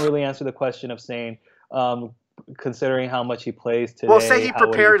you can't really answer the question of saying, considering how much he plays today. Well, say he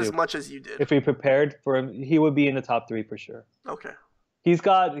prepared as much as you did. If he prepared for him, he would be in the top 3 for sure. Okay. He's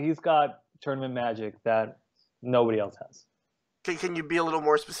got tournament magic that nobody else has. Can you be a little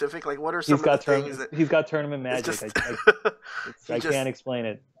more specific? Like, what are some of the things that he's got tournament magic? I can't explain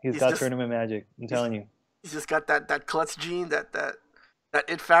it. He's got tournament magic. I'm telling you. He's just got that clutch gene, that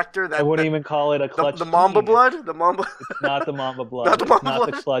it factor. I wouldn't even call it a clutch. The Mamba blood. The Mamba. It's not the Mamba blood. Not the Mamba blood.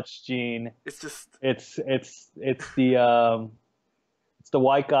 Not the clutch gene. It's just. It's the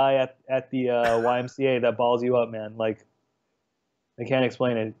white guy at the YMCA that balls you up, man. Like, I can't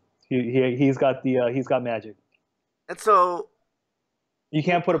explain it. He's got magic. And so. You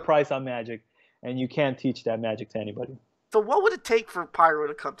can't put a price on magic, and you can't teach that magic to anybody. So what would it take for Pyro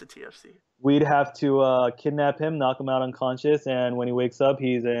to come to TFC? We'd have to kidnap him, knock him out unconscious, and when he wakes up,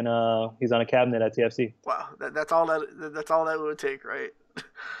 he's on a cabinet at TFC. Wow, that's all that would take, right?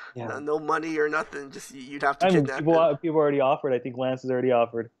 Yeah. No money or nothing. Just you'd have to kidnap him. People already offered. I think Lance has already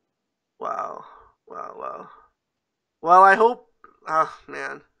offered. Wow. Well, I hope. Oh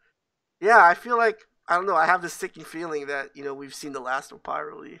man. Yeah, I feel like. I don't know. I have this sticking feeling that we've seen the last of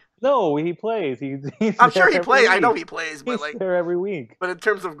Pyro Lee. No, he plays. I'm sure he plays. I know he plays, but he's there every week. But in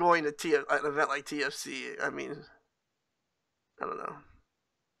terms of going to an event like TFC, I mean, I don't know.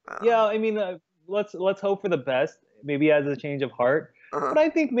 Yeah, I mean, let's hope for the best. Maybe he has a change of heart. But I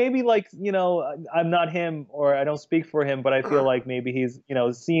think maybe I'm not him, or I don't speak for him, but I feel like maybe he's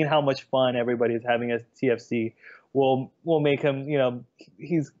seeing how much fun everybody is having at TFC, will make him,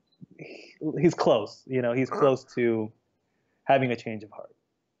 he's he's close. He's Uh-huh. close to having a change of heart.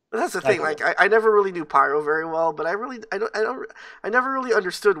 But that's the I thing. Like feel. I never really knew Pyro very well, but I never really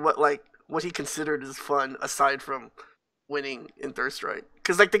understood what he considered as fun aside from winning in Third Strike.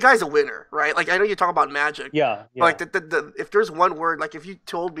 Because like the guy's a winner, right? Like I know you talk about magic, Yeah, but like yeah, if there's one word, like if you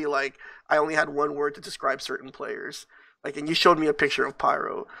told me like I only had one word to describe certain players, like and you showed me a picture of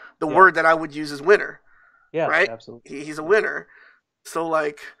Pyro, the yeah, word that I would use is winner, yeah, right? absolutely. He's a Yeah. winner. So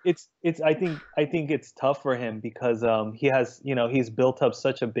like, It's I think it's tough for him because he has, he's built up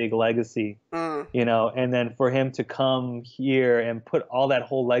such a big legacy, mm, and then for him to come here and put all that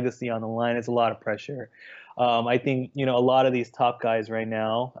whole legacy on the line is a lot of pressure. I think, a lot of these top guys right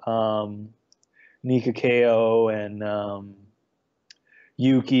now, Nika KO and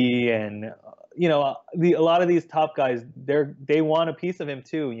Yuki, and a lot of these top guys, they want a piece of him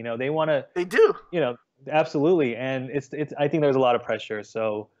too. They want to, they do. you know absolutely, and it's I think there's a lot of pressure.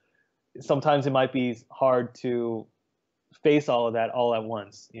 So sometimes it might be hard to face all of that all at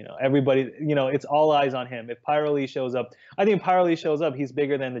once. Everybody, it's all eyes on him. If Pyro shows up, I think Pyro shows up, he's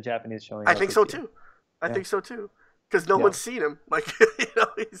bigger than the Japanese showing I up think this so year. too. I Yeah, think so too. Because no yeah, one's seen him. Like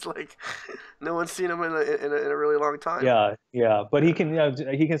he's like no one's seen him in a really long time. yeah, yeah. But he Yeah,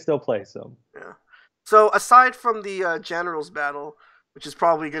 can, he can still play. So yeah. So aside from the generals battle, which is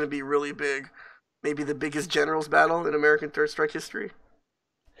probably going to be really big, maybe the biggest generals battle in American Third Strike history.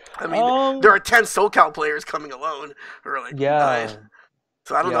 I mean, there um are 10 SoCal players coming alone, or like nine. yeah,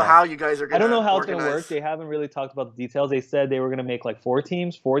 So I don't know yeah. how you guys are I don't know gonna how it's going to work. organize. They haven't really talked about the details. They said they were going to make like four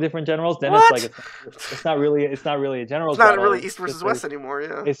teams, four different generals. Then it's like What? it's not really a It's generals not battle. really It's East versus just a West anymore.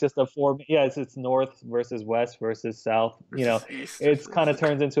 Yeah, it's just a four. Yeah, it's north versus west versus south. versus East. It's kind of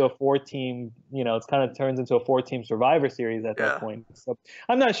turns into a four team. It's kind of turns into a four-team Survivor Series at that Yeah. point. So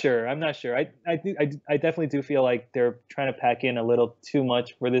I'm not sure. I'm not sure. I definitely do feel like they're trying to pack in a little too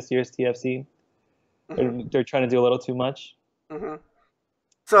much for this year's TFC. Hmm. They're trying to do a little too much. Hmm.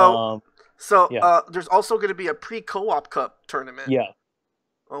 So Um, so yeah, there's also going to be a pre-co-op cup tournament. yeah,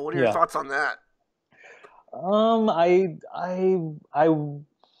 Well, what are your yeah. thoughts on that? Um, I, I, I,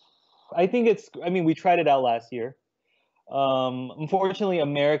 I think it's. I mean, we tried it out last year. Unfortunately,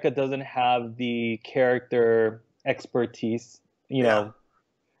 America doesn't have the character expertise. Yeah.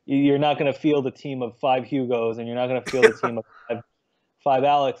 You're not going to field a team of five Hugos, and you're not going to field a team of five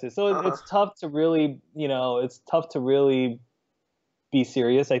Alexes. So Uh-huh. it's tough to really, be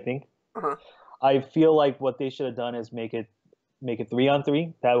serious. I think. Uh-huh. I feel like what they should have done is make it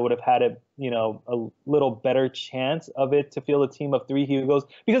 3-on-3. That would have had a little better chance of it to field a team of three Hugos.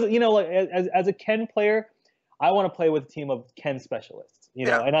 Because like, as a Ken player, I want to play with a team of Ken specialists.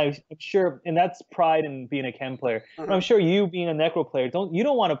 Yeah. And I'm sure, and that's pride in being a Ken player. And Hmm. I'm sure you being a Necro player, don't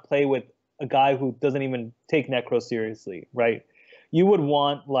want to play with a guy who doesn't even take Necro seriously, right? You would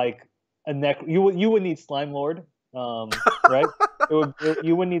want like a Necro. You would need Slime Lord, right?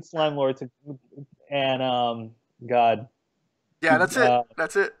 You would need Slime Lord to, and God, Yeah, that's it. uh,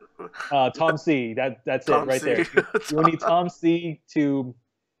 That's it. Tom C. That's it Tom right C. there. You would need Tom C. to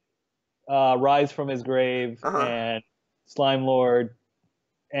rise from his grave, Uh-huh. and Slime Lord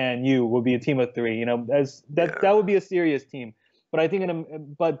and you would be a team of three. As that Yeah. that would be a serious team. But I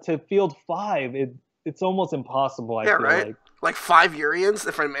think but to field five, it's almost impossible. I Yeah, feel right? like Like 5 Urians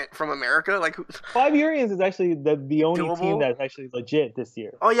from America, like five Urians is actually the only team doable. that's actually legit this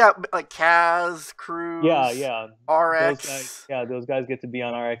year. Oh yeah, like Kaz, Yeah, Cruz, yeah. Those guys, RX. yeah, those guys get to be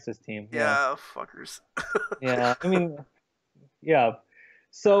on RX's team. Yeah, Yeah, fuckers. yeah. I mean, yeah.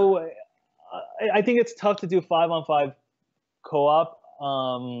 So I think it's tough to do 5-on-5 co-op.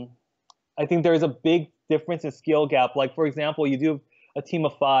 I think there's a big difference in skill gap. Like for example, you do a team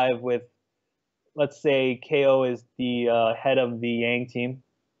of five with, let's say, KO is the head of the Yang team,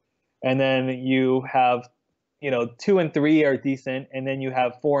 and then you have, 2 and 3 are decent, and then you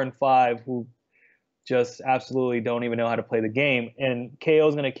have 4 and 5 who just absolutely don't even know how to play the game, and KO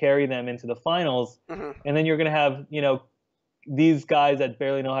is going to carry them into the finals, Hmm. and then you're going to have, these guys that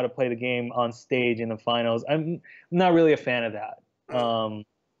barely know how to play the game on stage in the finals. I'm not really a fan of that.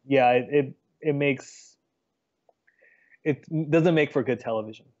 Yeah, it makes it doesn't make for good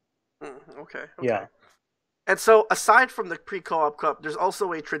television. Okay, okay. Yeah, And so, aside from the pre-co-op cup, there's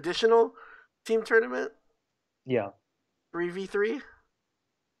also a traditional team tournament, yeah, 3v3,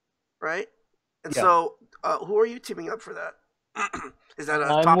 right? And yeah. so, who are you teaming up for that? Is that a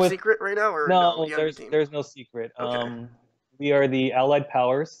I'm top with secret right now, or no? No, You have your there's team. there's no secret. Okay. We are the Allied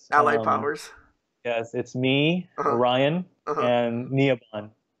Powers. Allied powers. Yes, it's me, Uh huh. Orion, Uh huh. and Neobon.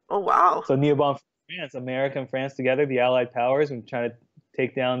 Oh wow. So Neobon from France, America and France together, the Allied Powers, and trying to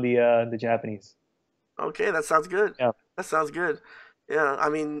take down the Japanese. Okay, that sounds good. Yeah, That sounds good. Yeah, I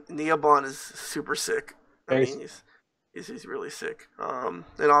mean, Neobon is super sick. I very mean, he's really sick. And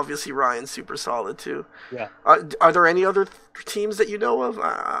obviously Ryan's super solid too. yeah. Are there any other teams that you know of?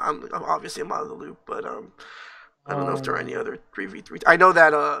 I'm obviously I'm out of the loop, but I don't know if there are any Um, other 3v3. I know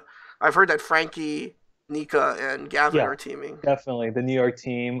that I've heard that Frankie, Nika, and Gavin yeah, are teaming. definitely the New York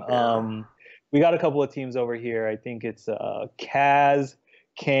team. Yeah. We got a couple of teams over here. I think it's Kaz,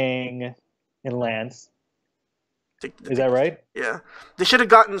 King, and Lance. Is that right? Yeah, they should have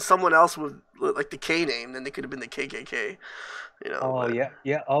gotten someone else with like the K name, then they could have been the KKK. You know, Oh but yeah,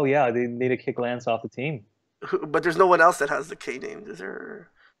 yeah. Oh yeah, they need to kick Lance off the team. but there's no one else that has the K name. Is there?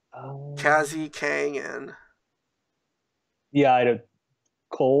 Um, Kazi, Kang, and yeah, I don't.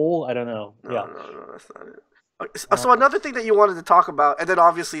 Cole. I don't know. no, Yeah. no, no, that's not it. Uh, So another thing that you wanted to talk about, and then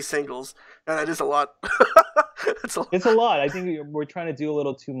obviously singles, and that is a lot. It's a it's a lot. I think we're trying to do a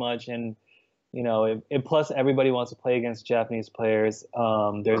little too much, and plus everybody wants to play against Japanese players. There's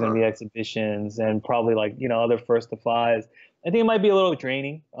going to uh-huh, be exhibitions and probably like other first to fives. I think it might be a little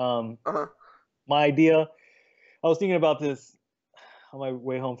draining. uh-huh. My idea. I was thinking about this on my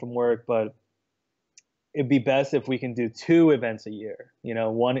way home from work, but it'd be best if we can do two events a year.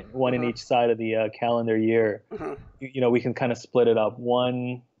 One in Uh-huh. each side of the calendar year. Uh-huh. We can kind of split it up.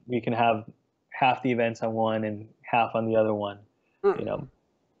 One, we can have half the events on one and half on the other one. Hmm. You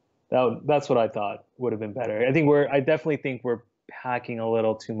know, that's what I thought would have been better. I definitely think we're packing a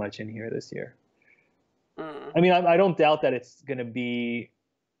little too much in here this year. Hmm. I mean, I don't doubt that it's going to be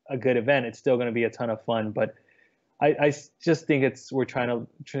a good event. It's still going to be a ton of fun, but I just think we're trying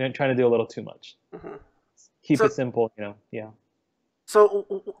to do a little too much. Hmm. Keep So it simple, Yeah.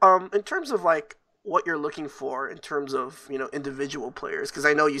 in terms of like what you're looking for in terms of individual players, because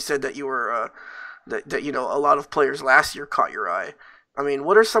I know you said that you were that a lot of players last year caught your eye. I mean,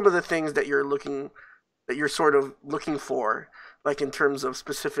 what are some of the things that you're sort of looking for, like in terms of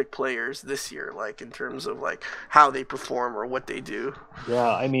specific players this year, like in terms of like how they perform or what they do? Yeah,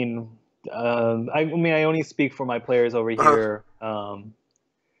 I mean, I only speak for my players over Uh-huh. here.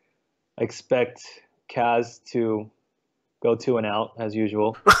 I expect Kaz to go 2-0 as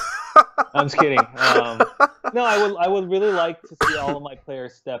usual. I'm just kidding. No, I would really like to see all of my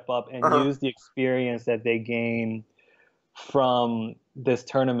players step up and Uh-huh. use the experience that they gain from this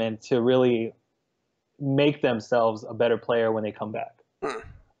tournament to really make themselves a better player when they come back. Hmm.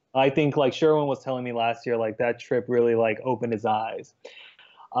 I think like Sherwin was telling me last year, like that trip really like opened his eyes.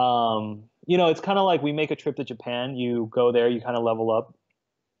 It's kind of like we make a trip to Japan. You go there, you kind of level up.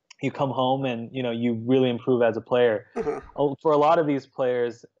 You come home, and you really improve as a player. Mhm. For a lot of these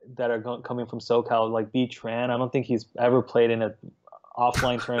players that are coming from SoCal, like B Tran, I don't think he's ever played in an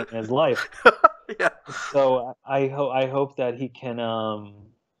offline tournament in his life. Yeah. So I hope that he can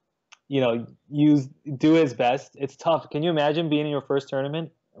use do his best. It's tough. Can you imagine being in your first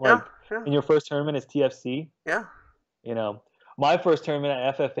tournament? Yeah. Like Yeah. in your first tournament is TFC. Yeah. You know, my first tournament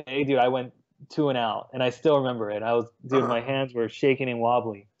at FFA, dude, I went 2-0, and I still remember it. Dude, Uh-huh. my hands were shaking and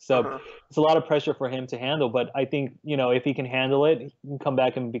wobbly. So Uh-huh. it's a lot of pressure for him to handle. But I think if he can handle it, he can come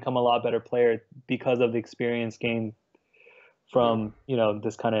back and become a lot better player because of the experience gained Mhm. from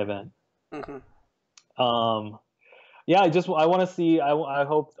this kind of event. Mhm. Um, yeah, I want to see. I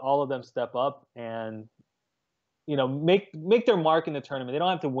hope all of them step up and make their mark in the tournament. They don't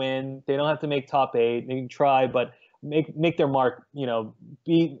have to win. They don't have to make top 8. They can try, but make their mark.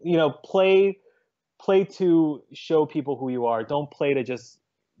 Be play to show people who you are. Don't play to just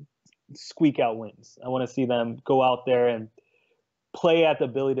squeak out wins. I want to see them go out there and play at the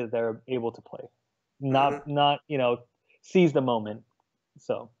ability that they're able to play. Mhm. Not seize the moment.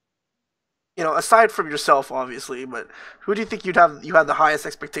 So Aside from yourself, obviously, but who do you think you have the highest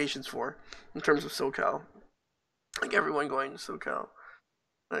expectations for in terms of SoCal? Like everyone going to SoCal.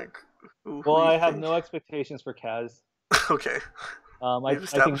 Like who well, do you I have think? no expectations for Kaz. Okay, I we've think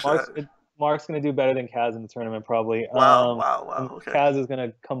established that. Mark's going to do better than Kaz in the tournament probably. Wow, wow, wow. And Okay. Kaz is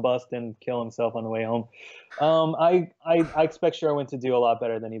going to combust and kill himself on the way home. I expect Sherwin to do a lot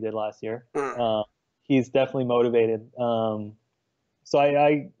better than he did last year. Mm. He's definitely motivated. So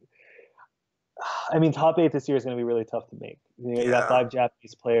I mean, top 8 this year is going to be really tough to make. You got Yeah. 5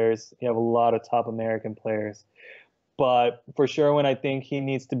 Japanese players. You have a lot of top American players. But for Sherwin, I think he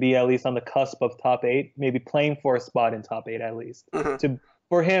needs to be at least on the cusp of top 8, maybe playing for a spot in top 8 at least. Hmm.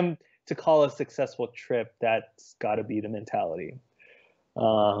 For him to call a successful trip, that's got to be the mentality.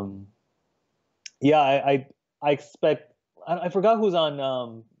 Um, yeah, I expect. I forgot who's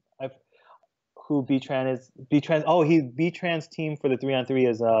on. Who B-Tran is. B-Tran. Oh, B-Tran's team for the 3-on-3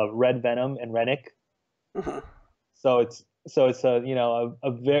 is Red Venom and Rennick. Hmm. So So it's a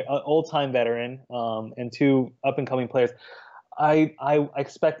very old time veteran, and two up and coming players. I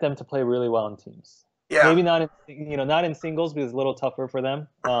expect them to play really well in teams. Yeah. Maybe not not in singles because it's a little tougher for them.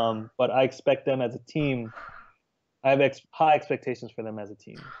 But I expect them as a team. I have high expectations for them as a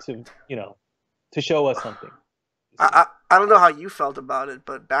team to show us something. I don't know how you felt about it,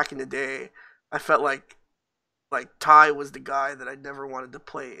 but back in the day, I felt like Ty was the guy that I never wanted to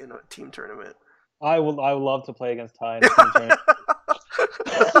play in a team tournament. I would love to play against Ty in a team tournament.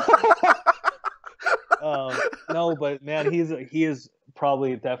 No, but man, he is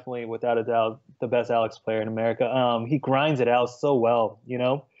probably definitely without a doubt the best Alex player in America. He grinds it out so well. It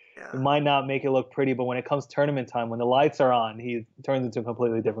Yeah, might not make it look pretty, but when it comes tournament time, when the lights are on, he turns into a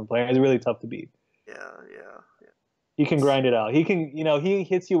completely different player. It's really tough to beat. yeah, yeah. He can grind it out. He can, he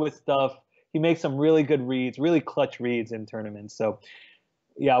hits you with stuff. He makes some really good reads, really clutch reads in tournaments. So,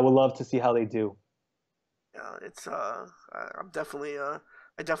 yeah, I would love to see how they do. Yeah, it's I'm definitely I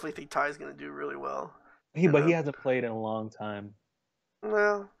definitely think Ty's gonna do really well. And But he hasn't played in a long time.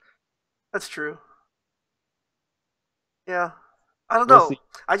 well, that's true. Yeah, I don't We'll know. see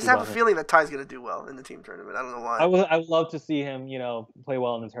I just have a about him. feeling that Ty's gonna do well in the team tournament. I don't know why. I would love to see him, play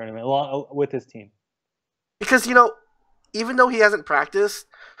well in the tournament along with his team. Because even though he hasn't practiced,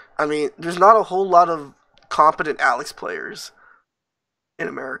 I mean, there's not a whole lot of competent Alex players in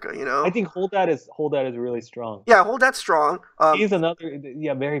America. I think Hold that is really strong. Yeah, hold that strong. He's another,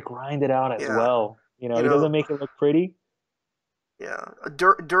 yeah, very grinded out as Yeah, well. you He doesn't know, make it look pretty. yeah.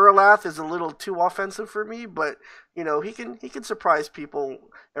 Duralath is a little too offensive for me, but he can surprise people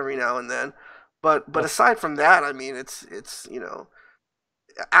every now and then. But Yep. aside from that, I mean, it's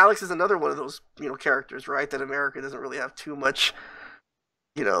Alex is another one of those characters, right? That America doesn't really have too much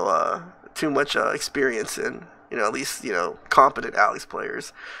experience in. At least competent Alex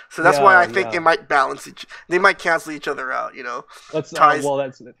players. So that's why Yeah, I think yeah. it might balance each. They might cancel each other out. That's Ties well,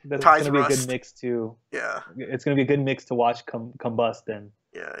 that's ties gonna be a good rust. mix to. Yeah, It's gonna be a good mix to watch combust then.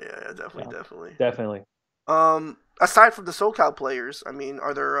 yeah, yeah, yeah. Definitely, Yeah, definitely. definitely. Aside from the SoCal players, I mean,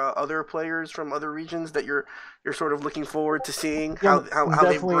 are there other players from other regions that you're sort of looking forward to seeing Yeah, how they've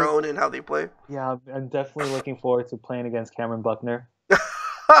definitely. grown and how they play? Yeah, I'm definitely looking forward to playing against Cameron Buckner.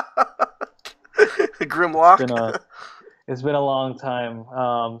 It's been Grimlock. a it's been a long time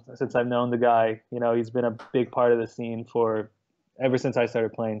since I've known the guy. He's been a big part of the scene for ever since I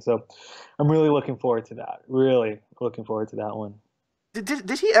started playing. So I'm really looking forward to that. Really looking forward to that one.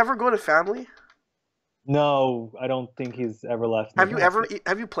 Did he ever go to family? No, I don't think he's ever left Have you ever Nebraska.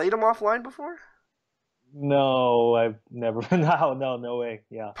 have you played him offline before? No, I've never. No, no, no way.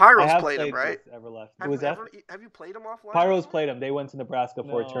 Yeah, I Pyro's have played him, played right? with Everleft. Who Have was you that? ever have you played him offline Pyro's before? played him. They went to Nebraska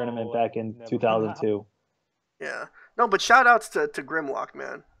for a tournament No, back I've in never been out. 2002. Yeah. No, but shout outs to Grimlock,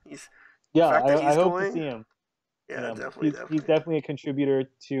 man. He's the Yeah, fact that I he's hope to going. see him. Yeah, definitely, He's definitely. definitely a contributor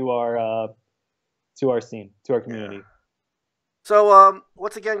to our scene, to our Yeah. community. So,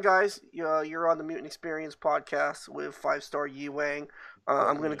 once again, guys, you're on the Mutant Experience podcast with 5-star Yi Wang.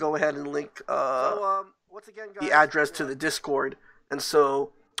 I'm going to go ahead and link once again, guys, the address to the Discord. And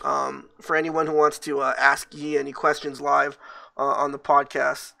so, for anyone who wants to ask Yi any questions live on the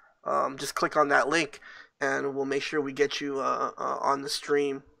podcast, just click on that link and we'll make sure we get you on the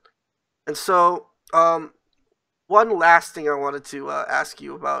stream. And so, one last thing I wanted to ask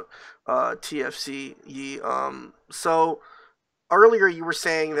you about TFC, Yi. So, earlier you were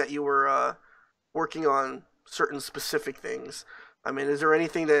saying that you were working on certain specific things. I mean, is there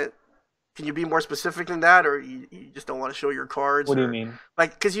anything that can you be more specific than that, or you just don't want to show your cards, What do you or mean?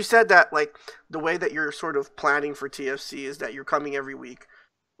 like because you said that like the way that you're sort of planning for TFC is that you're coming every week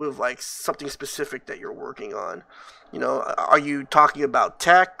with like something specific that you're working on. Are you talking about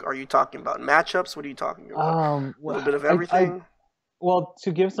tech? Are you talking about matchups? What are you talking about? A little bit Well, of everything. well,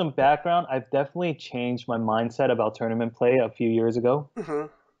 to give some background, I've definitely changed my mindset about tournament play a few years ago.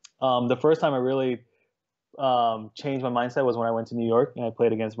 Mm-hmm. The first time I really changed my mindset was when I went to New York and I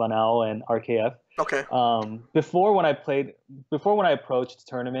played against Van Al and RKF. Okay. Before when I approached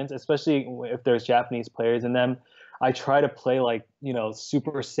tournaments, especially if there's Japanese players in them, I try to play like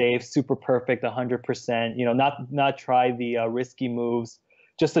super safe, super perfect, 100%. Not try the risky moves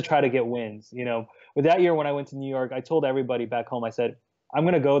just to try to get wins. With that year when I went to New York, I told everybody back home, I said, I'm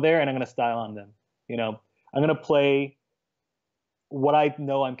gonna go there and I'm gonna style on them. I'm gonna play what I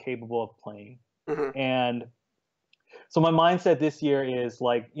know I'm capable of playing. Mm-hmm. And so my mindset this year is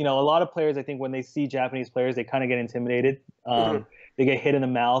like, a lot of players, I think when they see Japanese players, they kind of get intimidated. Mm-hmm. They get hit in the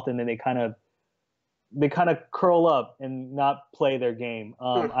mouth and then they kind of curl up and not play their game.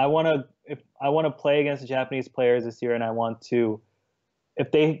 If I want to play against the Japanese players this year, and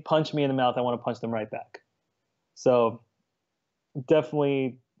if they punch me in the mouth, I want to punch them right back. So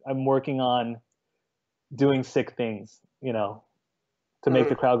definitely I'm working on doing sick things, to make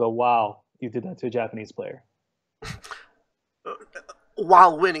the Mhm. crowd go, "Wow, you did that to a Japanese player."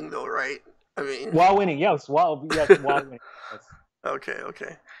 While winning, though, right? I mean, While winning, yes, while winning. Yes. okay,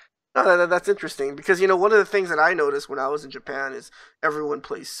 okay. No, that's interesting because one of the things that I noticed when I was in Japan is everyone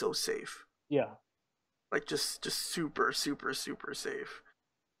plays so safe, Yeah, like just super, super, super safe,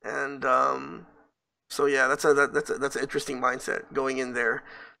 and so yeah, that's an interesting mindset going in there,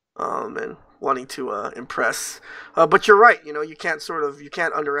 and wanting to impress. But you're right, you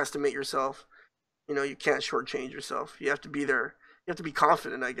can't underestimate yourself. You can't shortchange yourself. You have to be there. You have to be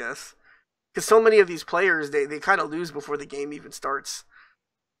confident, I guess, because so many of these players they kind of lose before the game even starts.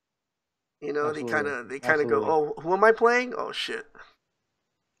 absolutely, They kind of go, absolutely. "Oh, who am I playing? Oh shit!"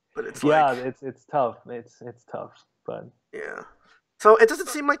 But it's like, Yeah, it's tough. It's tough, but yeah. So it doesn't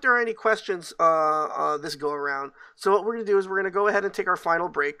seem like there are any questions this go around. So what we're gonna do is we're gonna go ahead and take our final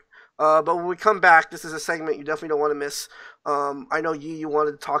break. But when we come back, this is a segment you definitely don't want to miss. I know you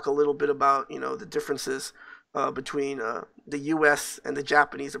wanted to talk a little bit about the differences between the U.S. and the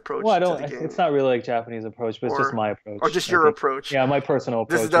Japanese well, I approach to the don't. It's game, not really like Japanese approach, but it's just or my or approach. just I your think. approach. Yeah, my personal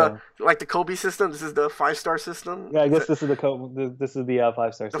This is approach. the Yeah, like the Kobe system. This is the 5-star system. yeah. I Is guess it this is the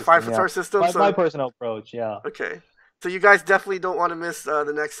 5-star the system. Yeah, 5-star system? my So personal approach. Yeah. okay. So you guys definitely don't want to miss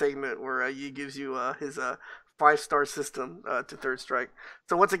the next segment where Yi gives you his 5-star system to Third Strike.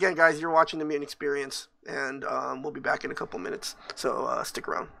 So once again, guys, you're watching the Mutant Experience, and we'll be back in a couple minutes. So stick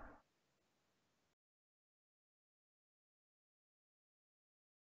around.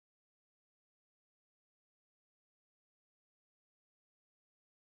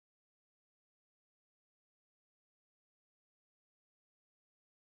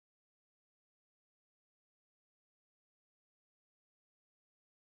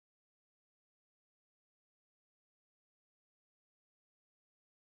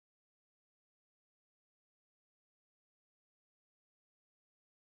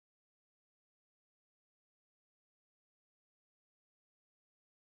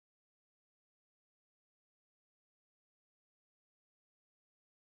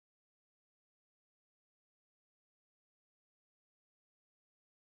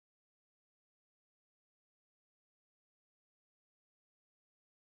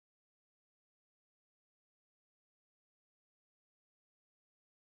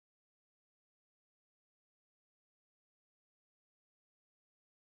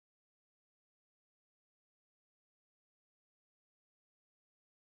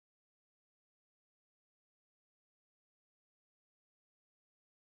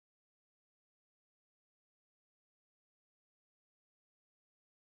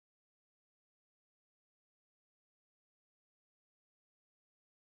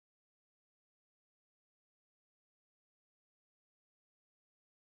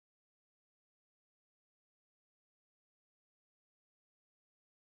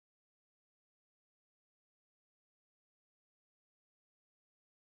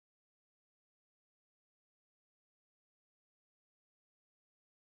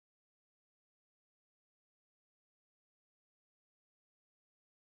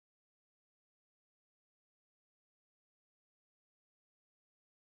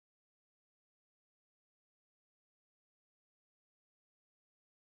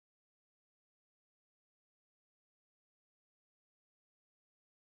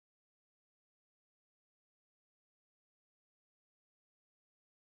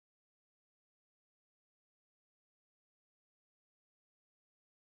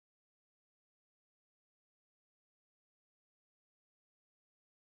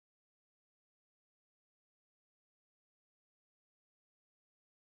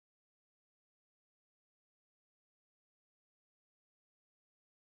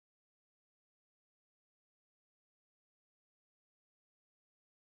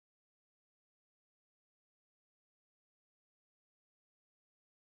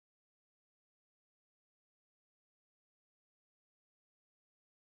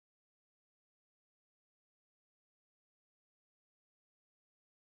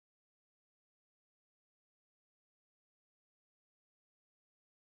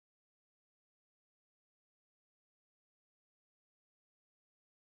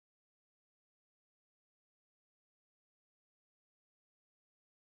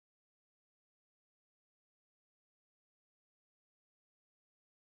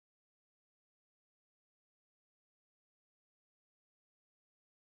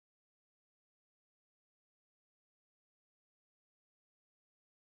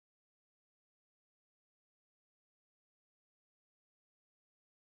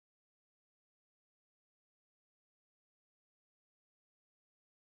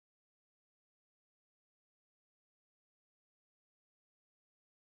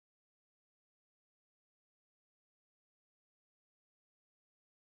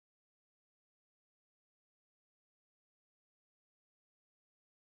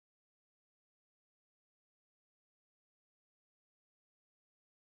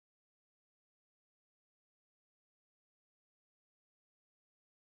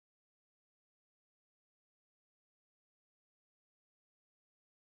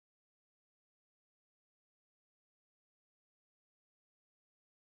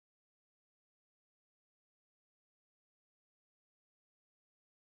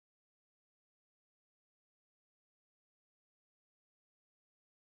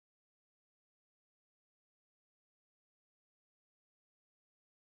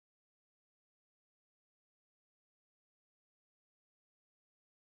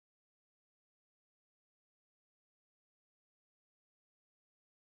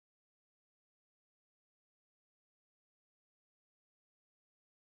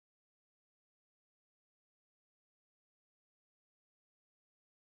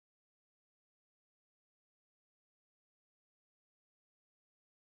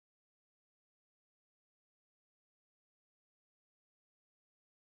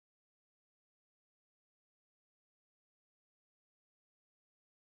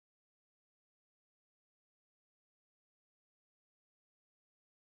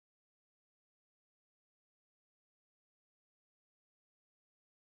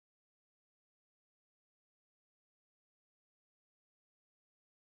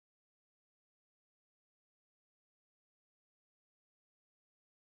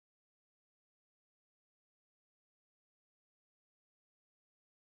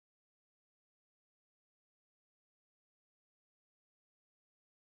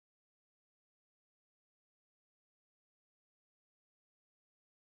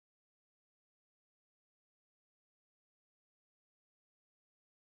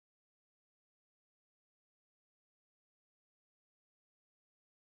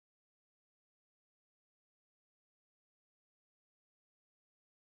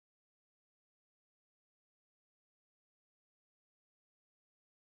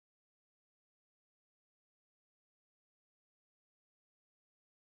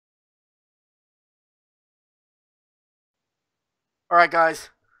 All right, guys.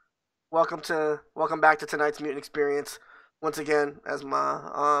 Welcome back to tonight's Mutant Experience. Once again, as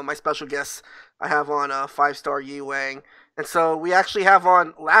my special guest, I have on 5 star Yi Wang, and so we actually have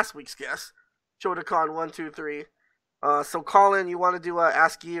on last week's guest, Shotokan 123. So Colin, you want to do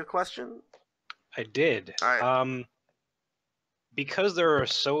ask Yi a question? I did. All right. Because there are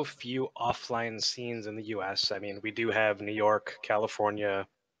so few offline scenes in the US, I mean, we do have New York, California,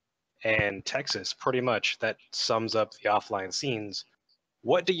 and Texas, pretty much. That sums up the offline scenes.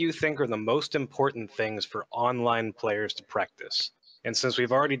 What do you think are the most important things for online players to practice? And since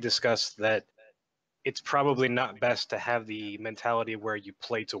we've already discussed that it's probably not best to have the mentality where you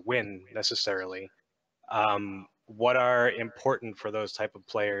play to win necessarily, what are important for those type of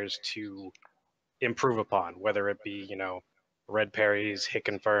players to improve upon, whether it be, red parries, hit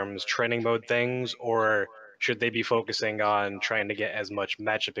confirms, training mode things, or should they be focusing on trying to get as much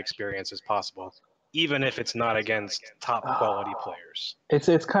matchup experience as possible, even if it's not against top quality players?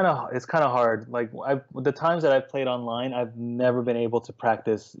 It's kind of hard. Like the times that I've played online, I've never been able to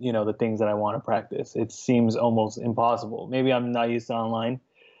practice, the things that I want to practice. It seems almost impossible. Maybe I'm not used to online,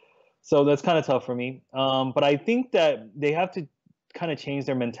 so that's kind of tough for me. But I think that they have to kind of change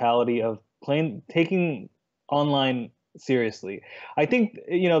their mentality of taking online seriously. I think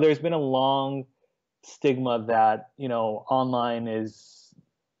there's been a long stigma that online is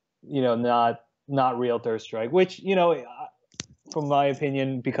not real Third Strike, which from my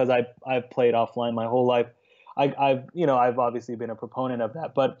opinion, because I've played offline my whole life, I've obviously been a proponent of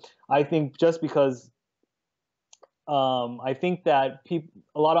that. But I think just because I think that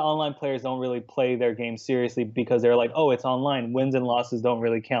a lot of online players don't really play their game seriously because they're like, oh, it's online. Wins and losses don't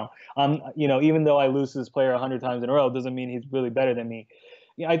really count. Even though I lose to this player 100 times in a row, it doesn't mean he's really better than me.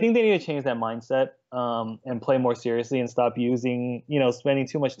 I think they need to change that mindset and play more seriously and stop spending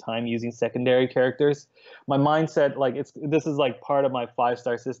too much time using secondary characters. My mindset, this is like part of my 5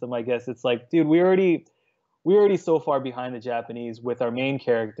 star system, I guess. It's like, dude, we're already so far behind the Japanese with our main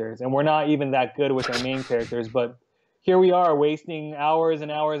characters, and we're not even that good with our main characters, but here we are wasting hours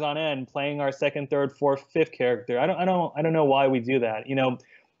and hours on end playing our second, third, fourth, fifth character. I don't know why we do that.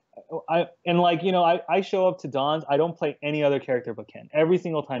 I show up to Dawn's. I don't play any other character but Ken. Every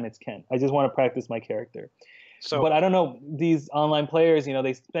single time it's Ken. I just want to practice my character. But I don't know, these online players,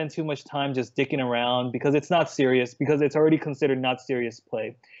 they spend too much time just dicking around because it's not serious, because it's already considered not serious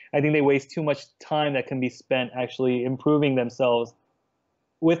play. I think they waste too much time that can be spent actually improving themselves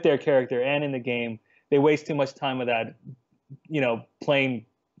with their character and in the game. They waste too much time with that, playing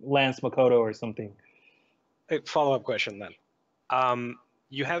Lance Makoto or something. Follow-up question then.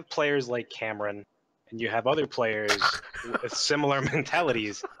 You have players like Cameron, and you have other players with similar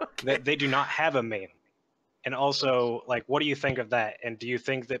mentalities that they do not have a main. And also, what do you think of that? And do you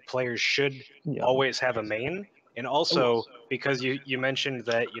think that players should always have a main? And also, because you mentioned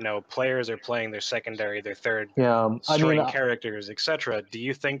that, players are playing their secondary, their third string characters, etc. Do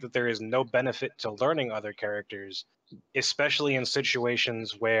you think that there is no benefit to learning other characters, especially in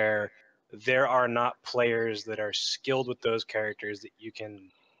situations where there are not players that are skilled with those characters that you can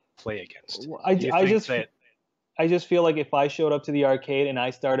play against? I just feel like if I showed up to the arcade and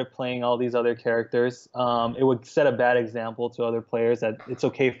I started playing all these other characters, it would set a bad example to other players that it's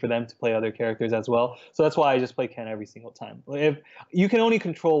okay for them to play other characters as well. So that's why I just play Ken every single time. If you can only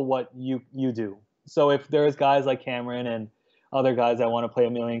control what you do. So if there's guys like Cameron and other guys that want to play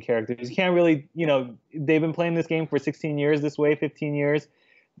a million characters, you can't really, they've been playing this game for 16 years this way, 15 years.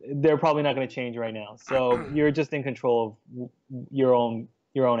 They're probably not going to change right now. So you're just in control of your own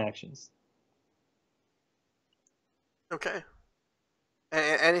actions. Okay.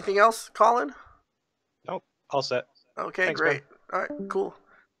 Anything else, Colin? Nope. All set. Okay, Thanks, great. man. All right, cool.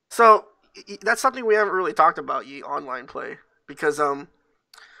 So that's something we haven't really talked about, online play, because the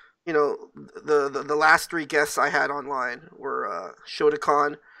last 3 guests I had online were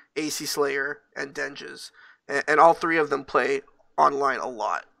Shotokan, AC Slayer, and Denges, and all 3 of them play online a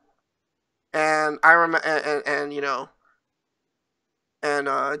lot. And I remember,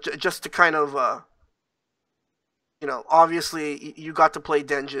 just to kind of obviously you got to play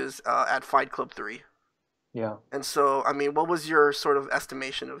Denges at Fight Club 3. Yeah. And so, I mean, what was your sort of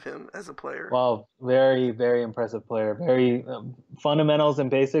estimation of him as a player? Wow, very, very impressive player. Very fundamentals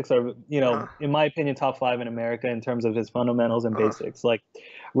and basics are, in my opinion, top 5 in America in terms of his fundamentals and basics. Like,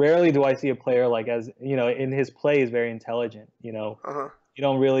 rarely do I see a player in his play is very intelligent. You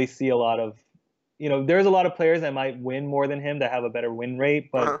don't really see a lot of, there's a lot of players that might win more than him that have a better win rate,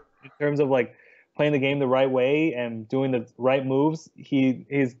 but in terms of playing the game the right way and doing the right moves,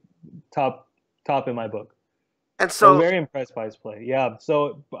 he's top in my book. And so I was very impressed by his play. Yeah.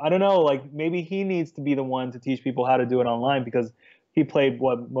 So I don't know, maybe he needs to be the one to teach people how to do it online, because he played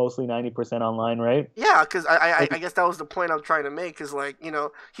what mostly 90% online, right? Yeah, because I guess that was the point I'm trying to make. Is like,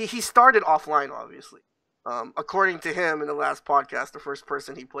 he started offline, obviously. According to him in the last podcast, the first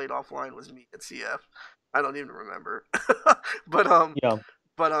person he played offline was me at CF. I don't even remember. but Yeah,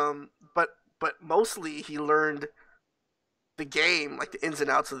 but but mostly he learned the game, like the ins and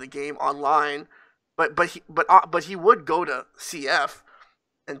outs of the game online. But he would go to CF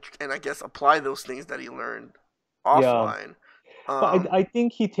and I guess apply those things that he learned yeah. offline. But I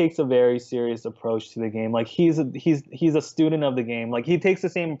think he takes a very serious approach to the game. Like he's a student of the game. Like he takes the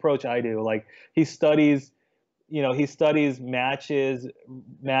same approach I do. Like he studies, he studies matches,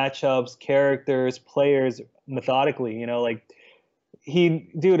 matchups, characters, players methodically. Like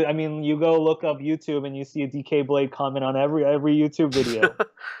dude. I mean, you go look up YouTube and you see a DK Blade comment on every YouTube video,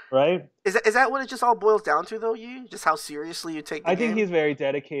 right? Is that what it just all boils down to, though? Just how seriously you take the I think game? he's very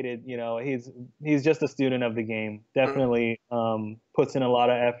dedicated. He's just a student of the game. Definitely puts in a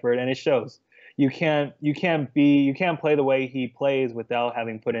lot of effort, and it shows. You can't play the way he plays without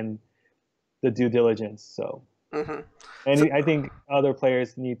having put in the due diligence. So, and I think other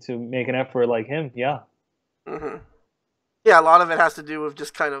players need to make an effort like him. Yeah. Yeah, a lot of it has to do with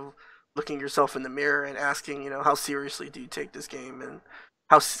just kind of looking yourself in the mirror and asking, how seriously do you take this game, and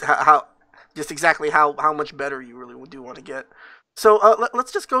how just exactly how much better you really do want to get. So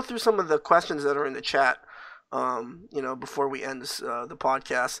let's just go through some of the questions that are in the chat. Before we end the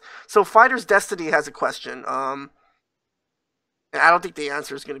podcast. So Fighter's Destiny has a question. And I don't think the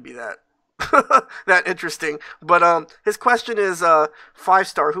answer is going to be that that interesting. But his question is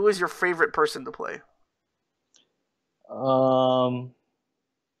 5-star. Who is your favorite person to play?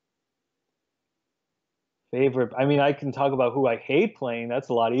 Favorite. I mean, I can talk about who I hate playing. That's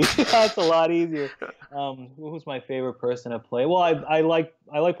a lot easier. That's a lot easier. Who's my favorite person to play? Well, I like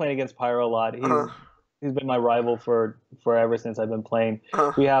playing against Pyro a lot. He's been my rival for forever since I've been playing.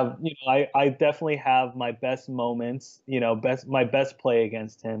 We have, I definitely have my best moments. My best play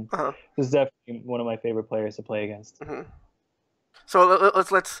against him. This is definitely one of my favorite players to play against. So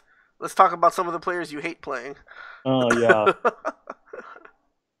let's talk about some of the players you hate playing. Oh yeah.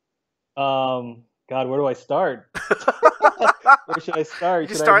 God, where do I start? Where should I start?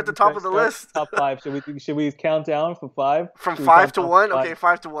 You start at the top of the list. Top 5. Should we count down from 5? From 5 to 1? Okay,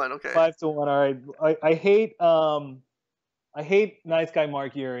 5 to 1. Okay. 5 to 1. All right. I hate nice guy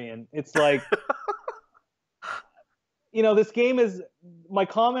Mark Urian. It's like this game is, my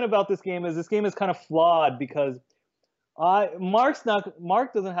comment about this game is kind of flawed because Mark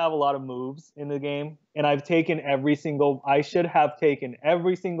doesn't have a lot of moves in the game, and I should have taken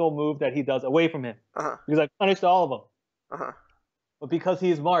every single move that he does away from him because I punished all of them. But because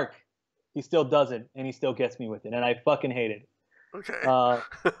he's Mark, he still does it, and he still gets me with it, and I fucking hate it. Okay.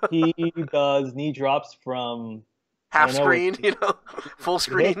 He does knee drops from half screen, full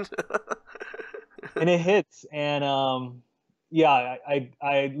screen, and it hits. And yeah,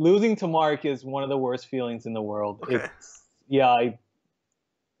 I losing to Mark is one of the worst feelings in the world. Okay.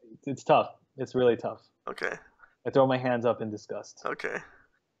 It's tough. It's really tough. Okay. I throw my hands up in disgust. Okay.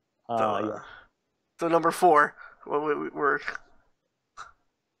 Yeah. So number 4, we're.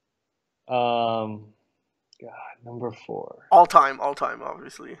 God, number 4. All time,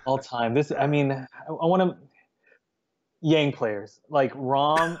 obviously. All time. I mean, I want to. Yang players like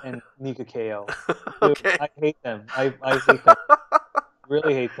Rom and Nika KO. Okay. I hate them. I hate them.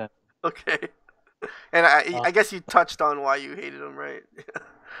 Really hate them. Okay. And I guess you touched on why you hated them, right?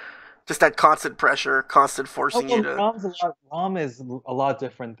 Just that constant pressure, constant forcing you to. Rom is a lot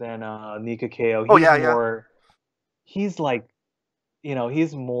different than Nika KO. He's like,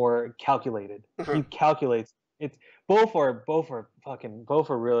 he's more calculated. He calculates. It's both are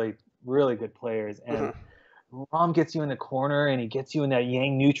really, really good players, and Rom gets you in the corner and he gets you in that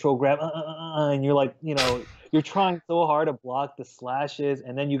Yang neutral grab, and you're like, you're trying so hard to block the slashes,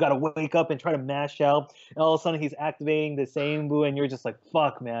 and then you got to wake up and try to mash out, and all of a sudden he's activating the Seibu, and you're just like,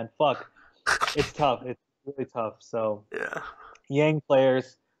 fuck, man, fuck. It's tough. It's really tough. So yeah, Yang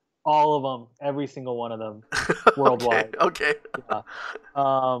players, all of them, every single one of them, worldwide. Okay.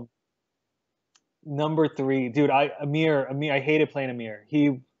 Yeah. Number 3, dude, Amir, I hated playing Amir.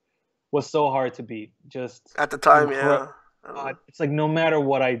 He was so hard to beat. Just at the time, yeah. It's like no matter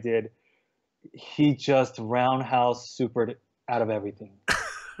what I did, he just roundhouse supered out of everything.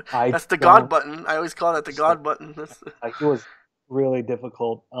 That's the God button. I always call that the God button. He was really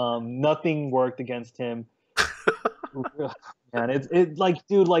difficult. Nothing worked against him. Man, it's like,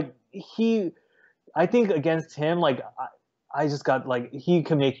 dude, like I think against him, like I just got like, he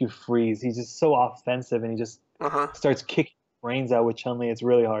can make you freeze. He's just so offensive, and he just starts kicking brains out with Chun-Li. It's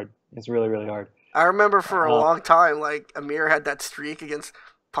really hard. It's really, really hard. I remember for a Uh, long time, like Amir had that streak against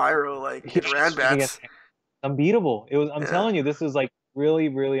Pyro, like he in had a streak Ranbats. against unbeatable. It was. I'm Yeah, telling you, this is like really,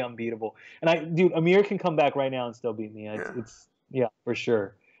 really unbeatable. And dude, Amir can come back right now and still beat me. yeah. It's yeah, for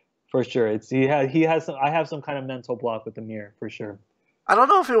sure, for sure. It's he has some. I have some kind of mental block with Amir for sure. I don't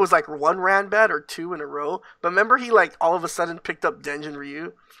know if it was like one Ranbat or two in a row, but remember he like all of a sudden picked up Denjin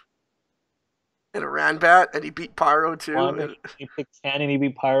Ryu in a Ranbat and he beat Pyro too. One, he picked Ken and he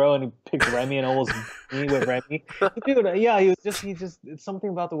beat Pyro and he picked Remy and almost beat me with Remy. Dude, yeah, he just it's something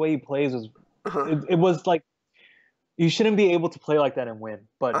about the way he plays was uh-huh. it was like you shouldn't be able to play like that and win.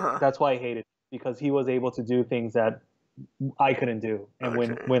 But Uh-huh. that's why I hate it because he was able to do things that I couldn't do and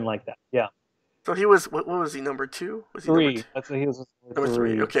Okay. win like that. Yeah, So he was what was he number two? Was he number two? three. That's he was Number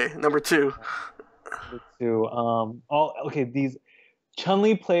three. three. Okay, number two. Number two. All okay. These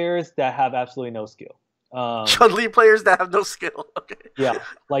Chun-Li players that have absolutely no skill. Chun Li players that have no skill. Okay. Yeah,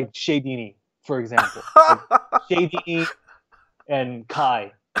 like Shadini, for example. Like Shadini and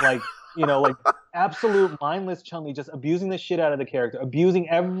Kai. Like, like absolute mindless Chun-Li just abusing the shit out of the character, abusing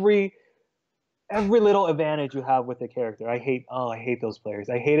every little advantage you have with the character. I hate those players.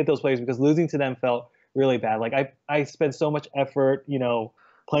 I hated those players because losing to them felt really bad. Like I spent so much effort,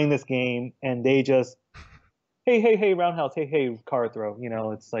 playing this game and they just hey, roundhouse, hey, card throw.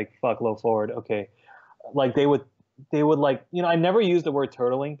 It's like fuck low forward. Okay. Like they would like, I never use the word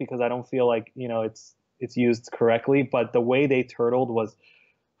turtling because I don't feel like, it's used correctly, but the way they turtled was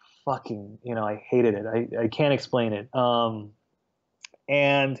fucking, I hated it. I can't explain it.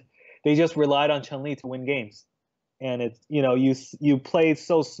 And they just relied on Chun-Li to win games. And it's, you play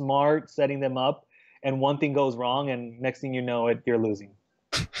so smart setting them up and one thing goes wrong and next thing you know it, you're losing.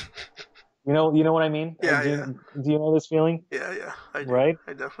 You know what I mean? Yeah, do, yeah. do you know this feeling? Yeah. I do. Right?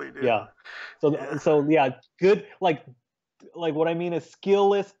 I definitely do. Yeah. So Yeah. so yeah, good like what I mean is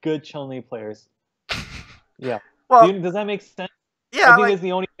skillless good Chun-Li players. Yeah. Well, Does that make sense? I yeah, think like it's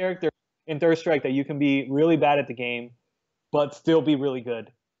the only character in Third Strike that you can be really bad at the game, but still be really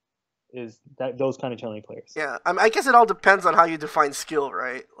good. Is that those kind of Chun-Li players? yeah. I guess it all depends on how you define skill,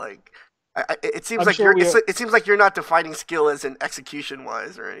 right? Like, it seems I'm like sure it seems like you're not defining skill as in execution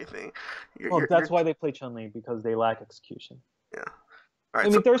wise or anything. Well, that's why they play Chun-Li because they lack execution. Yeah. All I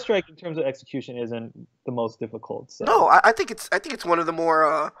right. mean, Third Strike in terms of execution isn't the most difficult. So No, I think it's one of the more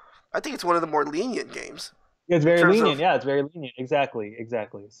I think it's one of the more lenient games yeah, it's in very terms lenient. of Yeah, it's very lenient. Exactly.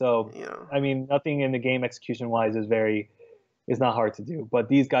 So you know. I mean, nothing in the game execution wise is not hard to do. But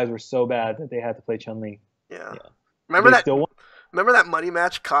these guys were so bad that they had to play Chun-Li. Yeah. Yeah. Remember They that? still won. Remember that money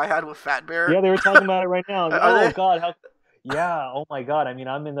match Kai had with Fat Bear? Yeah, they were talking about it right now. Are Oh they? God, how? Yeah. Oh my God. I mean,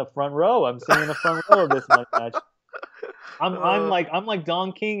 I'm in the front row. I'm sitting in the front row of this money match. I'm like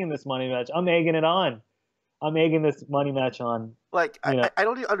Don King in this money match. I'm egging it on. I'm egging this money match on. Like You know, I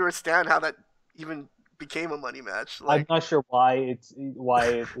don't even understand how that even became a money match. I'm Like not sure why it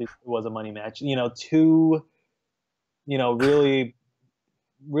was a money match. Two, really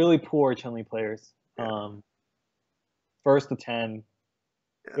really poor Chun-Li players. yeah, First to 10,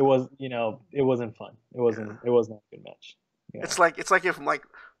 yeah. it wasn't fun. Yeah. It was not a good match. Yeah. It's like if like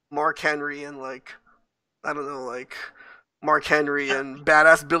Mark Henry and like I don't know like Mark Henry and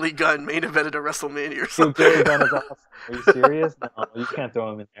badass Billy Gunn main evented a WrestleMania or Dude, something. Billy Gunn is awesome. Are you serious? No, you can't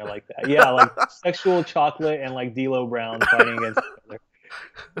throw him in there like that. Yeah, like sexual chocolate and like D'Lo Brown fighting against each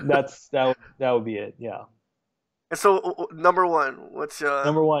other. That would be it. Yeah. And so number one, what's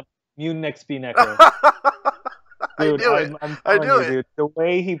Number one, Mutant XP I Dude, knew it. I'm I telling knew you, it. dude, the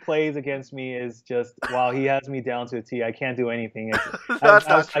way he plays against me is just wow. He has me down to a T. I can't do anything. That's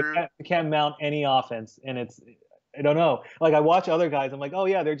not true. I can't mount any offense, and I don't know. Like I watch other guys, I'm like, oh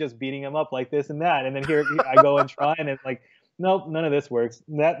yeah, they're just beating him up like this and that, and then here I go and try, and it's like, nope, none of this works.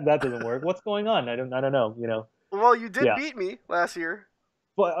 That doesn't work. What's going on? I don't know. Well, you did Yeah. beat me last year.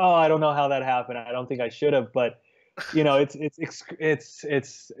 But I don't know how that happened. I don't think I should have, but. It's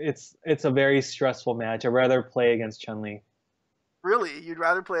a very stressful match. I'd rather play against Chun-Li. Really, you'd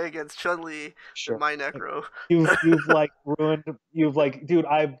rather play against Chun Li than Sure. my Necro. You've like ruined. You've like, dude.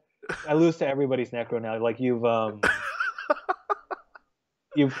 I lose to everybody's Necro now. Like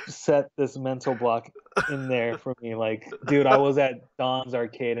you've set this mental block in there for me. Like, dude, I was at Dom's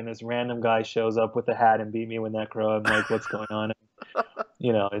arcade and this random guy shows up with a hat and beat me with Necro. I'm like, what's going on?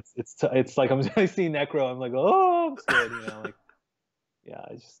 It's like I see Necro. I'm like, oh, I'm scared. Like, yeah.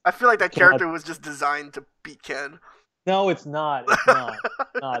 I feel like that cannot- character was just designed to beat Ken. No, it's not. It's not.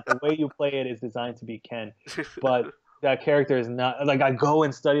 It's not. The way you play it is designed to be Ken, but that character is not. Like I go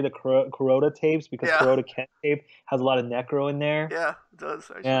and study the Kuroda tapes because Yeah. Kuroda Ken tape has a lot of Necro in there, Yeah, it does.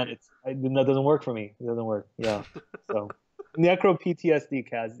 Actually. and that doesn't work for me. It doesn't work. Yeah. So Necro PTSD,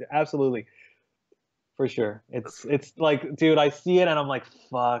 Kaz, absolutely. for sure. It's like, dude, I see it and I'm like,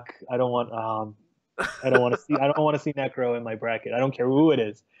 fuck, I don't want to see Necro in my bracket. I don't care who it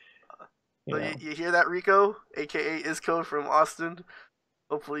is. You So know. you hear that, Rico, aka Isco from Austin?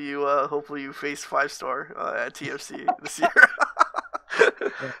 Hopefully you face 5-star at TFC this year.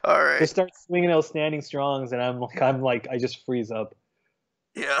 Yeah. All right. Just start swinging those standing strongs, and I'm like, I just freeze up.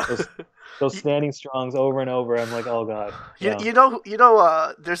 Yeah. Those standing strongs over and over. I'm like, oh god. You, Yeah. you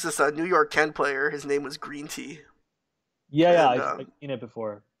know, there's this New York Ken player. His name was Green Tea, Yeah, yeah. and I've seen it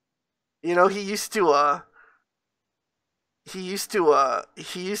before. you know, he used to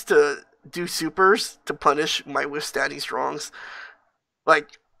do supers to punish my withstanding strongs.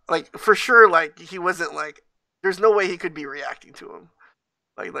 Like, for sure, like he wasn't like. There's no way he could be reacting to him.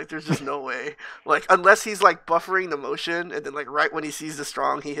 Like there's just no way. Like unless he's like buffering the motion, and then like right when he sees the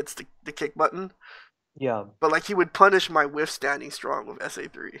strong, he hits the kick button. Yeah. But like he would punish my withstanding strong with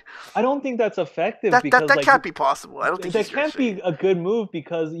SA3. I don't think that's effective That because like can't be possible. I don't think that can't be a good move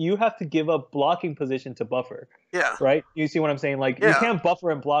because you have to give up blocking position to buffer. Yeah. Right? You see what I'm saying? Like you Yeah. can't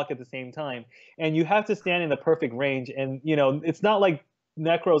buffer and block at the same time, and you have to stand in the perfect range. And you know, it's not like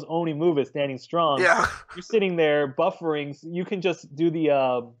Necro's only move is standing strong. Yeah. You're sitting there buffering. So you can just do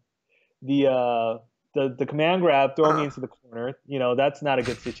the command grab, throw me into the corner. You know, that's not a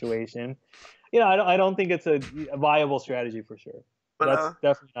good situation. You know, I don't think it's a viable strategy for sure. But That's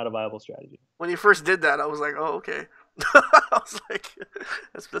definitely not a viable strategy. when he first did that, I was like, oh, okay. I was like,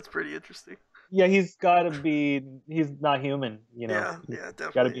 that's pretty interesting. Yeah, he's got to be. He's not human. You know. Yeah, yeah,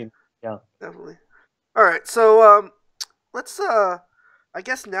 definitely. Got to be. Yeah. Definitely. All right, so let's I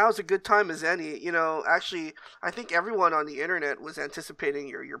guess now's a good time as any. You know, actually, I think everyone on the internet was anticipating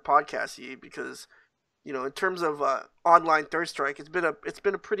your podcast, Yi, because you know, in terms of online Third Strike, it's been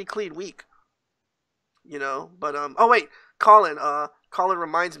a pretty clean week. You know, but oh wait, Colin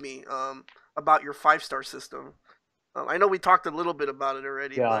reminds me about your 5-star system. I know we talked a little bit about it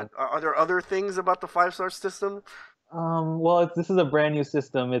already, Yeah. but are there other things about the 5-star system? Well, this is a brand new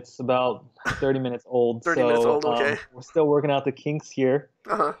system. It's about 30 minutes old. 30 minutes old, okay. We're still working out the kinks here.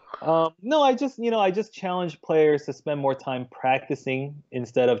 Uh-huh. No, I just challenge players to spend more time practicing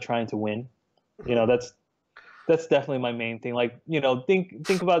instead of trying to win. You know, that's definitely my main thing. Like, you know, think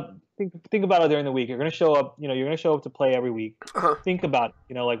about it during the week. You're gonna show up. You know, you're gonna show up to play every week. Uh-huh. Think about it.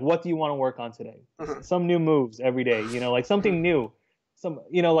 You know, like what do you want to work on today? Uh-huh. Some new moves every day. You know, like something new.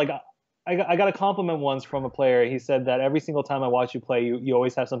 You know, like I got a compliment once from a player. He said that every single time I watch you play, you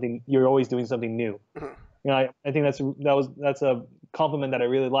always have something. You're always doing something new. Uh-huh. You know, I think that's a compliment that I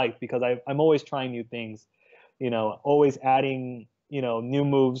really like because I'm always trying new things. You know, always adding new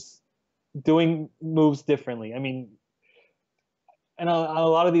moves, doing moves differently. I mean, and a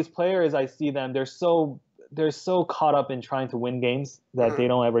lot of these players, I see them. They're so caught up in trying to win games that they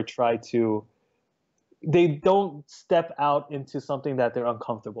don't ever try to. They don't step out into something that they're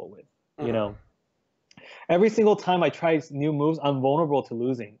uncomfortable with. You know, every single time I try new moves, I'm vulnerable to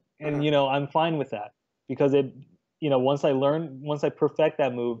losing, and you know, I'm fine with that because once I perfect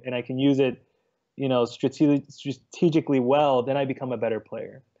that move and I can use it, you know, strategically well, then I become a better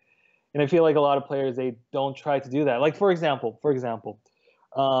player. And I feel like a lot of players, they don't try to do that. Like for example,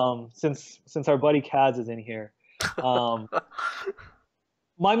 since our buddy Kaz is in here,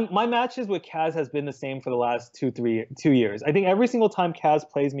 my matches with Kaz has been the same for the last 2 years. I think every single time Kaz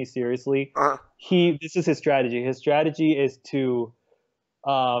plays me seriously, this is his strategy. His strategy is to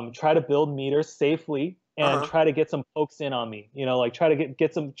try to build meters safely and try to get some pokes in on me. You know, like try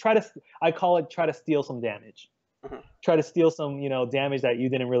to steal some damage. Try to steal some, you know, damage that you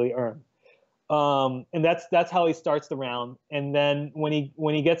didn't really earn. And that's how he starts the round. And then when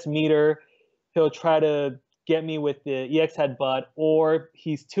he gets meter, he'll try to get me with the EX headbutt, or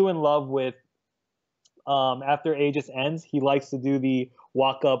he's too in love with after Aegis ends, he likes to do the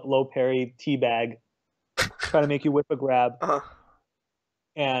walk up low parry teabag, try to make you whip a grab,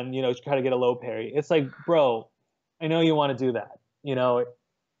 and you know, try to get a low parry. It's like, bro, I know you want to do that. You know,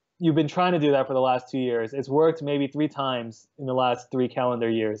 you've been trying to do that for the last 2 years. It's worked maybe 3 times in the last 3 calendar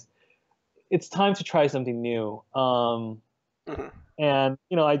years. It's time to try something new. And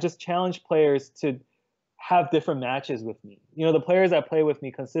you know, I just challenge players to have different matches with me. You know, the players that play with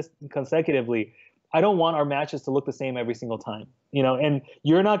me consecutively, I don't want our matches to look the same every single time. You know, and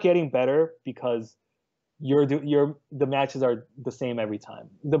you're not getting better because the matches are the same every time.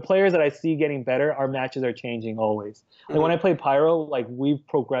 The players that I see getting better, our matches are changing always. Like when I play Pyro, like we've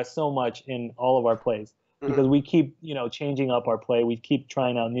progressed so much in all of our plays because we keep, you know, changing up our play. We keep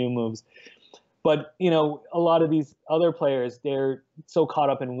trying out new moves. But, you know, a lot of these other players, they're so caught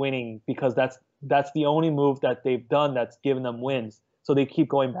up in winning because that's the only move that they've done that's given them wins. So they keep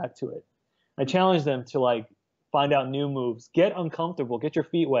going back to it. I challenge them to like find out new moves, get uncomfortable, get your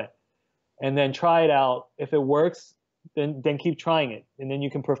feet wet, and then try it out. If it works, then keep trying it, and then you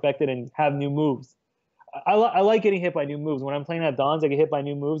can perfect it and have new moves. I like getting hit by new moves. When I'm playing at Dons, I get hit by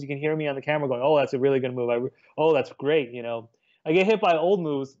new moves. You can hear me on the camera going, "Oh, that's a really good move." Oh, that's great. You know, I get hit by old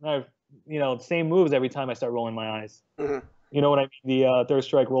moves. You know, same moves every time I start rolling my eyes. Mm-hmm. You know what I mean? The third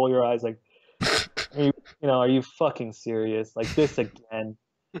strike, roll your eyes. Like, are you fucking serious? Like this again?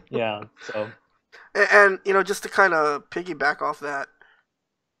 Yeah. So. And you know, just to kind of piggyback off that,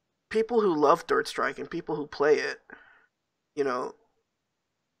 people who love Third Strike and people who play it, you know,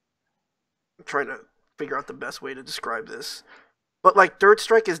 I'm trying to figure out the best way to describe this. But like Third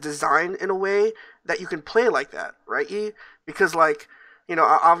Strike is designed in a way that you can play like that, right? E? Because like, you know,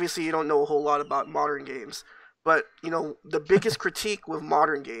 obviously you don't know a whole lot about modern games, but you know, the biggest critique with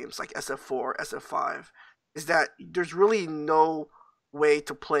modern games like SF4, SF5 is that there's really no way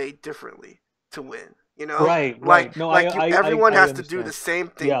to play differently to win. You know, Right. No, everyone I has to do the understand. same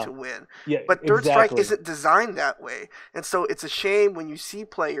thing Yeah. to win. Yeah, But Third Strike exactly. isn't designed that way, and so it's a shame when you see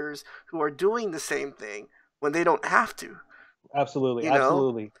players who are doing the same thing when they don't have to. Absolutely. You know,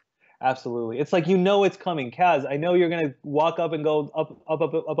 Absolutely. Absolutely. It's like it's coming. Kaz, I know you're gonna walk up and go up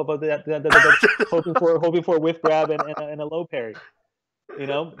hoping for a whiff grab and a low parry. You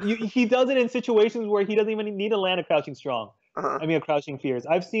know? He does it in situations where he doesn't even need to land a crouching strong. uh-huh, I mean a crouching fears.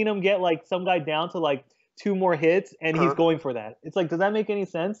 I've seen him get like some guy down to like 2 more hits and he's uh-huh. going for that. It's like, does that make any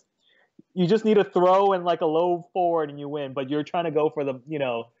sense? You just need a throw and like a low forward and you win, but you're trying to go for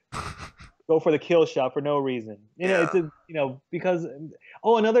go for the kill shot for no reason. It's Yeah. because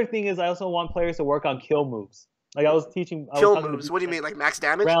another thing is I also want players to work on kill moves. Like I was Kill talking to moves. What do you mean, like max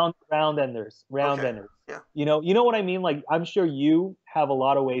damage? round enders, round Okay. enders. Yeah. You know what I mean? Like I'm sure you have a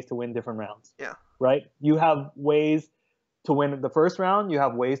lot of ways to win different rounds. Yeah. Right? You have ways to win the first round. You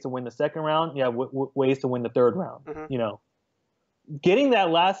have ways to win the second round. You have ways to win the third round. Mm-hmm. Getting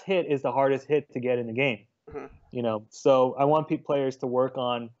that last hit is the hardest hit to get in the game. Mm-hmm. So I want players to work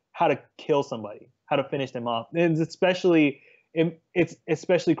on how to kill somebody, how to finish them off. And it's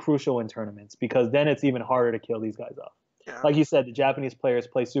especially crucial in tournaments because then it's even harder to kill these guys off. Yeah. Like you said, the Japanese players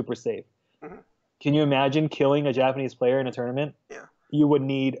play super safe. Mm-hmm. Can you imagine killing a Japanese player in a tournament? Yeah. You would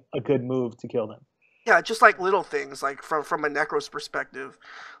need a good move to kill them. Yeah, just like little things, like from a Necro's perspective,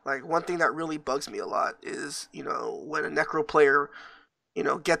 like one thing that really bugs me a lot is, you know, when a Necro player, you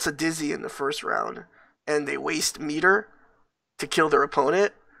know, gets a dizzy in the first round and they waste meter to kill their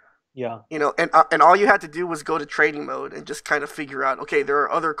opponent. Yeah. You know, and all you had to do was go to training mode and just kind of figure out, okay, there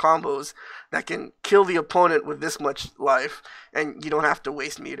are other combos that can kill the opponent with this much life, and you don't have to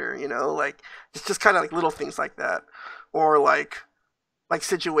waste meter. You know, like it's just kind of like little things like that, or like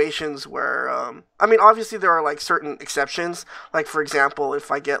situations where I mean, obviously there are like certain exceptions. Like for example, if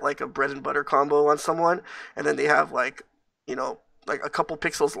I get like a bread and butter combo on someone, and then they have like, you know, like a couple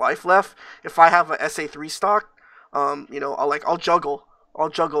pixels life left. If I have a SA3 stock, you know, I'll juggle. I'll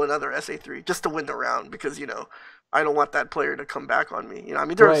juggle another SA3 just to win the round because, you know, I don't want that player to come back on me. You know, I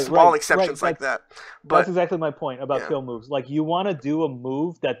mean, there are small exceptions like that. But that's exactly my point about kill moves. Like you want to do a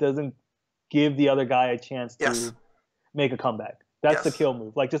move that doesn't give the other guy a chance to make a comeback. That's the kill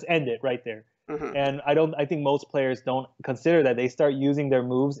move. Like just end it right there. Mm-hmm. And I think most players don't consider that. They start using their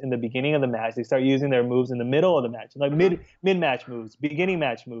moves in the beginning of the match. They start using their moves in the middle of the match. Like mid match moves, beginning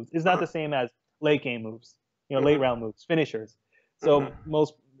match moves. It's not the same as late game moves. You know, late round moves, finishers. So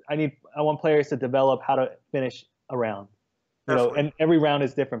I want players to develop how to finish a round. You know, and every round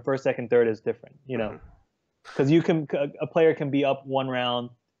is different. First, second, third is different. You know, because a player can be up one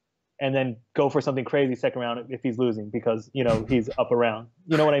round and then go for something crazy second round if he's losing because, you know, he's up a round.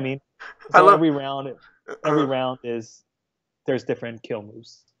 You know what I mean? So every round there's different kill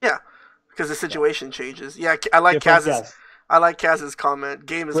moves. Yeah, because the situation changes. Yeah, I like Kaz's comment.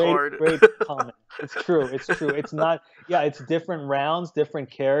 Game is hard. Great comment. It's true. It's not. Yeah, it's different rounds, different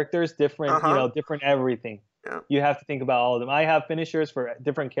characters, different different everything. Yeah. You have to think about all of them. I have finishers for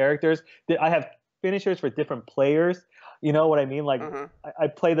different characters. I have finishers for different players. You know what I mean? Like I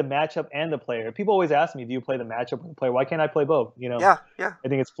play the matchup and the player. People always ask me, "Do you play the matchup or the player?" Why can't I play both? You know? Yeah. I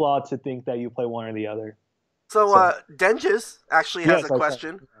think it's flawed to think that you play one or the other. So Denges actually has a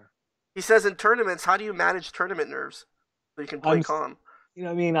question. He says, in tournaments, how do you manage tournament nerves so you can play calm? You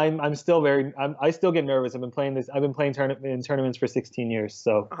know, I mean, I still get nervous. I've been playing in tournaments for 16 years.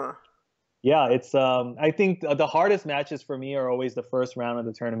 So, yeah, it's I think the hardest matches for me are always the first round of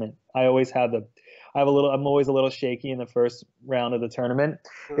the tournament. I'm always a little shaky in the first round of the tournament.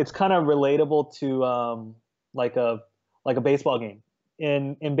 It's kind of relatable to like a baseball game.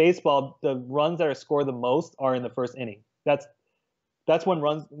 In baseball, the runs that are scored the most are in the first inning. That's when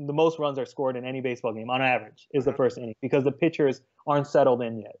the most runs are scored in any baseball game on average is the Mhm. first inning because the pitchers aren't settled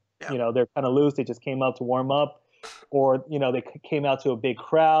in yet. Yeah. You know, they're kind of loose. They just came out to warm up, or you know, they came out to a big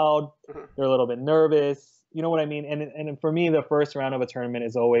crowd. Mhm. They're a little bit nervous. You know what I mean? And for me, the first round of a tournament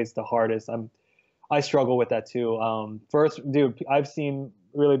is always the hardest. I struggle with that too. First, dude, I've seen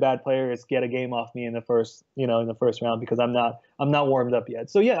really bad players get a game off me in the first, in the first round because I'm not warmed up yet.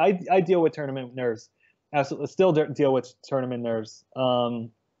 So yeah, I deal with tournament nerves. Absolutely, still deal with tournament nerves.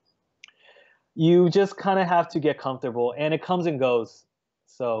 You just kind of have to get comfortable, and it comes and goes.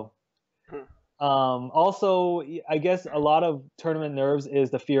 So, Mhm. also, I guess a lot of tournament nerves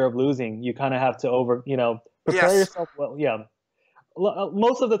is the fear of losing. You kind of have to prepare Yes. yourself well. Yeah,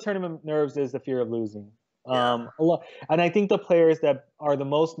 most of the tournament nerves is the fear of losing. Yeah. A lot, and I think the players that are the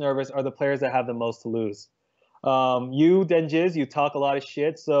most nervous are the players that have the most to lose. You, Denjiz, you talk a lot of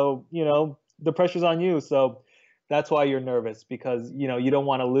shit, so the pressure's on you. So that's why you're nervous because you don't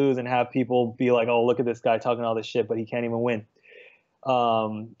want to lose and have people be like, "Oh, look at this guy talking all this shit, but he can't even win."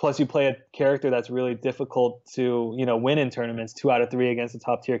 Plus, you play a character that's really difficult to win in tournaments, 2 out of 3 against a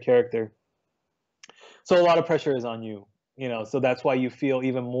top tier character. So a lot of pressure is on you. So that's why you feel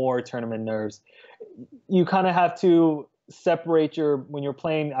even more tournament nerves. You kind of have to separate when you're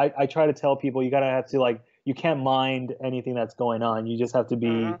playing. I try to tell people you gotta have to you can't mind anything that's going on. You just have to be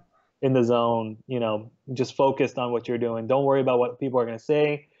Mhm. in the zone, just focused on what you're doing. Don't worry about what people are going to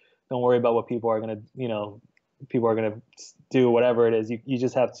say. Don't worry about what people are going to do, whatever it is. You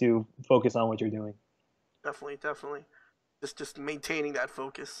just have to focus on what you're doing. Definitely, definitely. Just maintaining that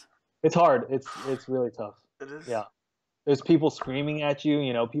focus. It's hard. It's really tough. It is. Yeah. There's people screaming at you,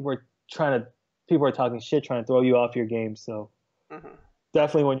 people are talking shit, trying to throw you off your game. So Mhm.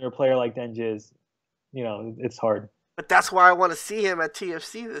 definitely when you're a player like Denjiz, it's hard. But that's why I want to see him at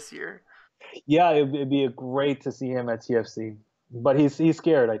TFC this year. Yeah, it'd be great to see him at TFC, but he's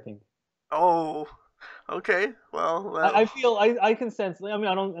scared. I think. Oh, okay. Well, I feel I can sense. I mean,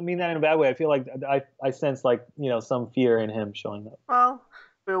 I don't mean that in a bad way. I feel like I sense some fear in him showing up.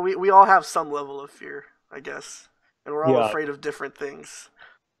 well, we all have some level of fear, I guess, and we're all Yeah. afraid of different things.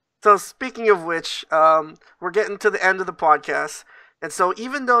 So speaking of which, we're getting to the end of the podcast, and so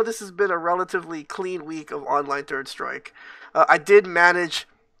even though this has been a relatively clean week of online Third Strike, I did manage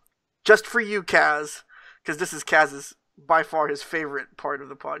just for you, Kaz, because this is Kaz's by far his favorite part of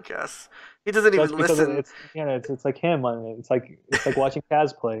the podcast. He doesn't That's even because listen. it's like him. It's like watching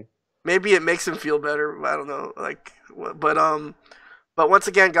Kaz play. Maybe it makes him feel better. I don't know. But once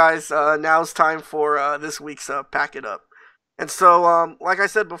again, guys, now's time for this week's Pack It Up. And so, like I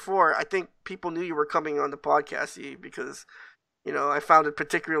said before, I think people knew you were coming on the podcast, because I found it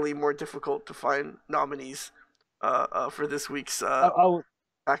particularly more difficult to find nominees for this week's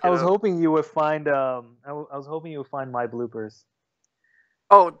Pack It I was Up. hoping you would find I was hoping you would find my bloopers.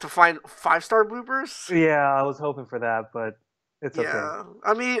 Oh, to find 5-star bloopers? Yeah, I was hoping for that, but it's okay. Yeah,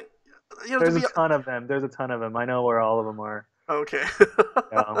 I mean, There's a ton of them. There's a ton of them. I know where all of them are. Okay.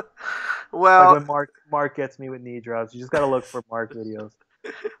 Yeah. Well, Like when Mark gets me with knee drops, you just gotta look for Mark videos.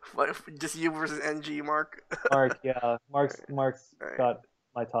 just you versus NG, Mark. Mark, yeah, Mark's Right. got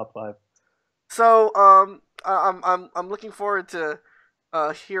my top 5. So, I'm looking forward to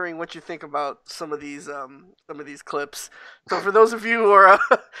hearing what you think about some of these clips. So for those of you who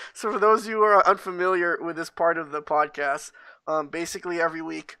are unfamiliar with this part of the podcast, basically every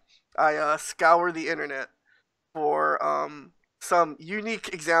week I scour the internet for some unique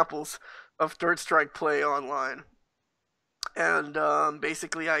examples of Third Strike play online, and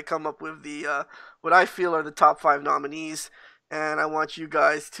basically I come up with the what I feel are the top 5 nominees, and I want you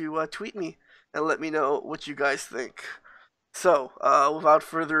guys to tweet me and let me know what you guys think. So, without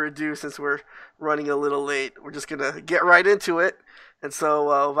further ado, since we're running a little late, we're just gonna get right into it. And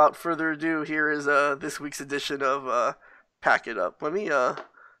so, without further ado, here is this week's edition of Pack It Up. Let me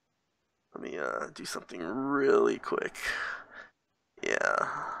do something really quick. Yeah.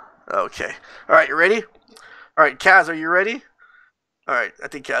 Okay. All right. You ready? All right, Kaz, are you ready? All right. I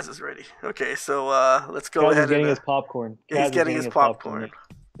think Kaz is ready. Okay. So let's go Kaz ahead. is getting his popcorn. Yeah, Kaz he's is getting his popcorn.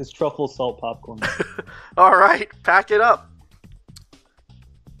 His truffle salt popcorn. All right. Pack it up.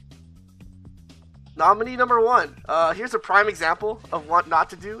 Nominee number 1. Here's a prime example of what not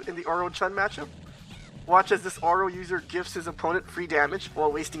to do in the Oro-Chun matchup. Watch as this Oro user gifts his opponent free damage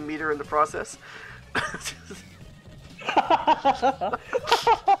while wasting meter in the process. I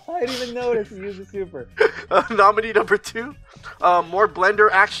didn't even notice he used a super. Nominee number 2. More blender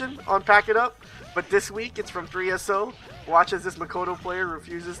action on Pack It Up, but this week it's from 3SO. Watch as this Makoto player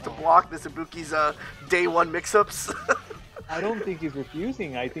refuses to block this Ibuki's day 1 mix-ups. I don't think he's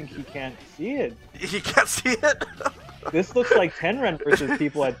refusing. I think he can't see it. He can't see it? This looks like Tenren versus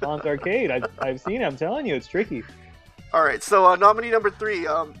people at Don's Arcade. I've seen it. I'm telling you, it's tricky. All right, so nominee number 3.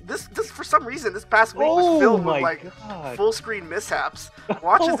 This for some reason this past week was filled with like full screen mishaps.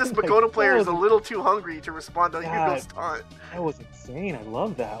 Watches this Makoto player is a little too hungry to respond to Hugo's taunt. That was insane. I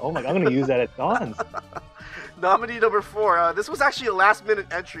love that. Oh my god, I'm gonna use that at Don's. Nominee number 4. This was actually a last minute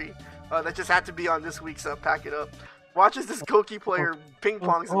entry that just had to be on this week's Pack It Up. Watches this Koki player ping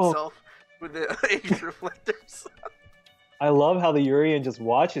pongs himself with the Aegis reflectors. I love how the Urian just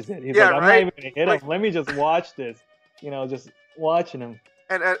watches it. He's like, I'm not even gonna hit him. Let me just watch this. Just watching him.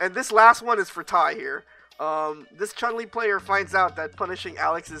 And this last one is for Ty here. This Chun-Li player finds out that punishing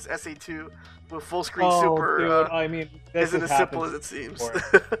Alex's SA2 with full screen super dude, I mean, isn't as simple as it seems.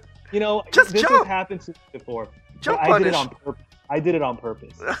 Just this has happened to me before. Jump I did it on purpose. I did it on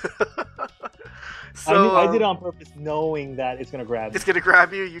purpose. So I did it on purpose, knowing that it's gonna grab you. It's gonna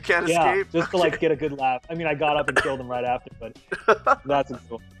grab you. You can't escape. Just to get a good laugh. I mean, I got up and killed him right after, but that's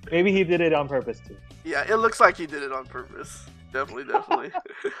cool. Maybe he did it on purpose too. Yeah, it looks like he did it on purpose. Definitely.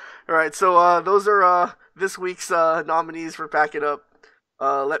 All right, so those are this week's nominees for Pack It Up.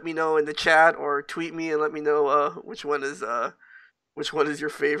 Let me know in the chat or tweet me and let me know which one is your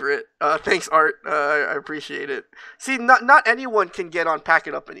favorite. Thanks, Art. I appreciate it. See, not anyone can get on Pack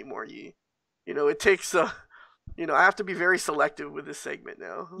It Up anymore. It takes I have to be very selective with this segment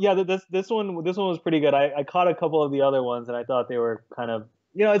now. Yeah, this one was pretty good. I caught a couple of the other ones and I thought they were kind of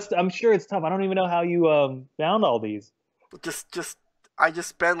I'm sure it's tough. I don't even know how you found all these. I just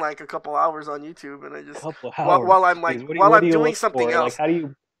spend like a couple hours on YouTube and I just while I'm doing something else. Like,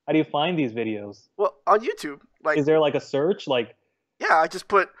 how do you find these videos? Well, on YouTube. Like, is there like a search? Like, yeah, I just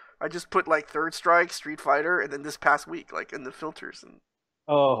put like Third Strike, Street Fighter, and then this past week, like in the filters and.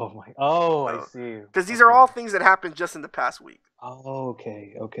 I see. Because these are all things that happened just in the past week. Oh,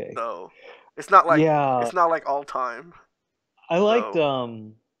 okay. So it's not like all time. I liked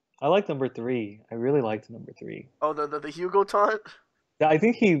number 3. I really liked number 3. Oh, the Hugo taunt? Yeah, I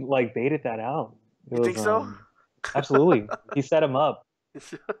think he baited that out. You think so? Absolutely. He set him up.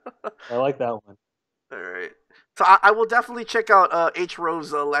 I like that one. All right. So I will definitely check out H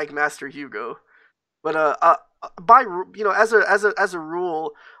Rose Lagmaster Hugo. But as a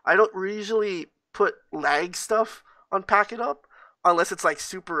rule, I don't usually put lag stuff on Pack It Up unless it's like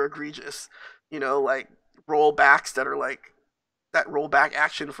super egregious. Like rollbacks that are like that rollback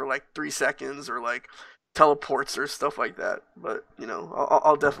action for like 3 seconds or like teleports or stuff like that. But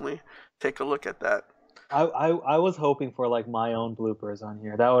I'll definitely take a look at that. I was hoping for like my own bloopers on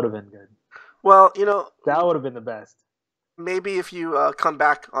here. That would have been good. Well, that would have been the best. Maybe if you come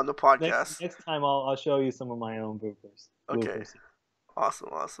back on the podcast next time, I'll show you some of my own bloopers. Okay,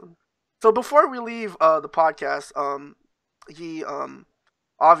 awesome. So before we leave the podcast, he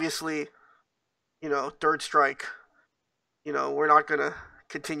obviously, Third Strike. We're not gonna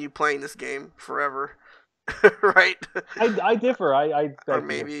continue playing this game forever, right? I differ. or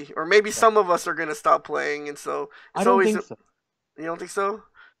maybe some of us are gonna stop playing, and so I don't think so. You don't think so?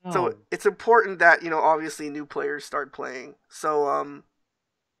 No. So it's important that obviously new players start playing. So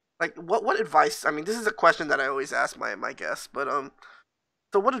like what advice? I mean, this is a question that I always ask my guests, but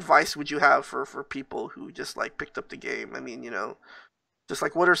so what advice would you have for people who just like picked up the game? I mean, just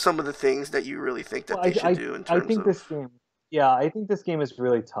like what are some of the things that you really think that they should do in terms of this game? Yeah, I think this game is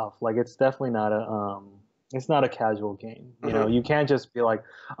really tough. Like it's definitely not a casual game. You can't just be like,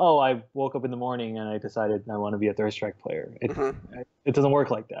 oh, I woke up in the morning and I decided I want to be a Third Strike player. It doesn't work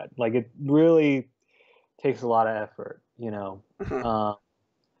like that. Like it really takes a lot of effort,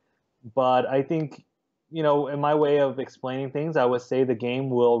 but I think, in my way of explaining things, I would say the game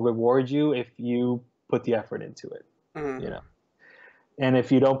will reward you if you put the effort into it, and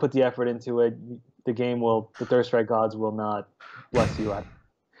if you don't put the effort into it, the Third Strike gods will not bless you at it.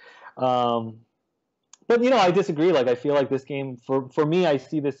 But I disagree. Like I feel like this game for me, I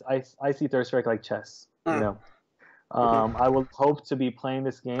see Third Strike like chess. I would hope to be playing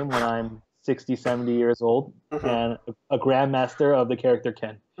this game when I'm 60, 70 years old and a grandmaster of the character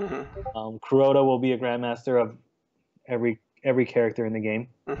Ken. Kuroda will be a grandmaster of every character in the game.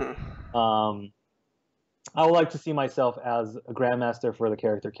 I would like to see myself as a grandmaster for the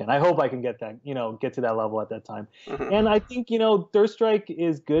character Ken. I hope I can get that, get to that level at that time. And I think, Third Strike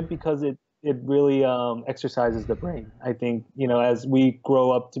is good because it really exercises the brain. I think, as we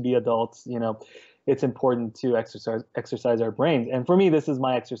grow up to be adults, it's important to exercise our brains. And for me, this is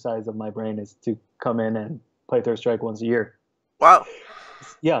my exercise of my brain, is to come in and play Third Strike once a year. Wow.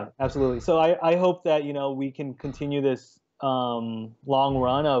 Yeah, absolutely. So I hope that, we can continue this long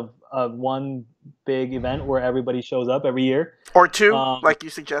run of one big event where everybody shows up every year. Or two, like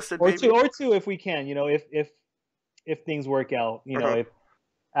you suggested, or maybe. Or two if we can. if things work out, Uh-huh. if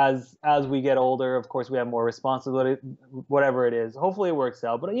as we get older, of course we have more responsibility, whatever it is. Hopefully it works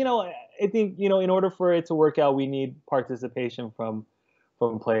out. But I think in order for it to work out, we need participation from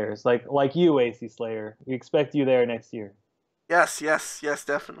players like you, AC Slayer. We expect you there next year. Yes, yes, yes,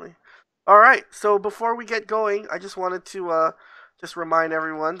 definitely. All right. So before we get going, I just wanted to just remind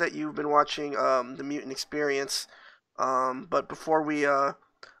everyone that you've been watching the Mutant Experience. But before we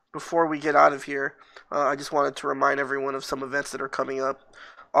get out of here, I just wanted to remind everyone of some events that are coming up.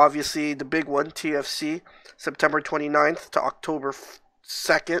 Obviously, the big one, TFC, September 29th to October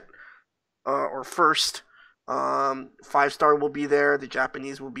 2nd or 1st. 5 Star will be there. The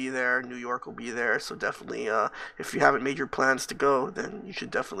Japanese will be there. New York will be there. So definitely, if you haven't made your plans to go, then you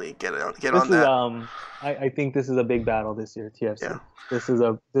should definitely get This on is that. I think this is a big battle this year, Yeah, TFC. This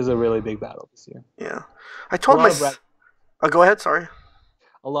is a really big battle this year. yeah. I A told my. lot of Go ahead. Sorry.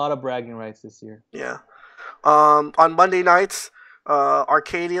 a lot of bragging rights this year. Yeah. On Monday nights,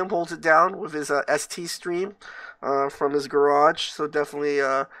 Arcadium holds it down with his ST stream from his garage. So definitely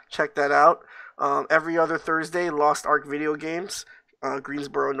check that out. Every other Thursday, Lost Ark Video Games,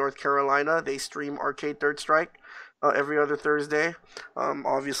 Greensboro, North Carolina. They stream Arcade Third Strike every other Thursday.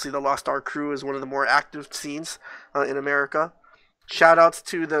 Obviously, the Lost Ark crew is one of the more active scenes in America. Shout outs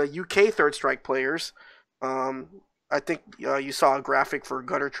to the UK Third Strike players. Um, I think you saw a graphic for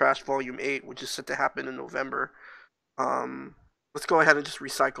Gutter Trash Volume 8, which is set to happen in November. Um, let's go ahead and just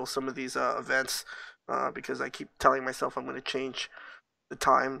recycle some of these events because I keep telling myself I'm going to change the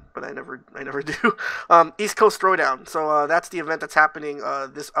time, but I never do. East Coast Throwdown. So that's the event that's happening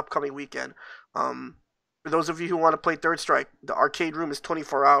this upcoming weekend. For those of you who want to play Third Strike, the arcade room is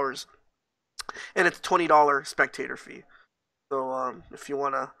 24 hours, and it's $20 spectator fee. So if you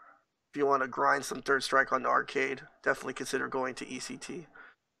wanna grind some Third Strike on the arcade, definitely consider going to ECT.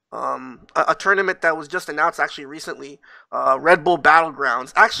 A tournament that was just announced actually recently, Red Bull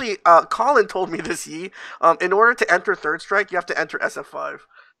Battlegrounds. Actually, Colin told me this. In order to enter Third Strike, you have to enter SF5.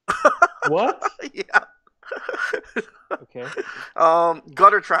 What? Yeah. Okay.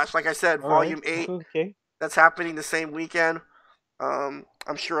 Gutter Trash, like I said, All right. Volume 8. Okay. That's happening the same weekend. I'm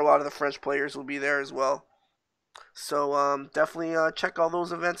sure a lot of the French players will be there as well. So definitely check all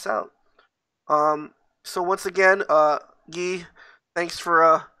those events out. Um, so once again, Guy, thanks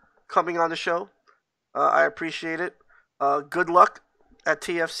for coming on the show. I appreciate it. Good luck at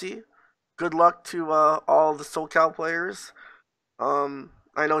TFC. Good luck to all the SoCal players.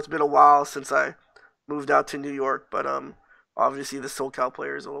 I know it's been a while since I moved out to New York, but obviously the SoCal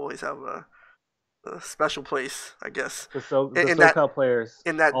players will always have a special place, I guess. The In that, SoCal players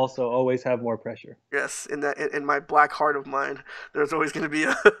in that, also always have more pressure. yes, in my black heart of mine, there's always going to be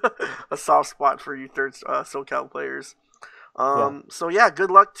a soft spot for you third SoCal players. Yeah. So yeah,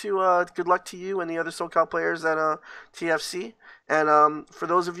 good luck to you and the other SoCal players at TFC. And for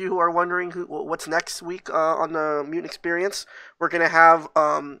those of you who are wondering what's next week on the Mutant Experience, we're gonna have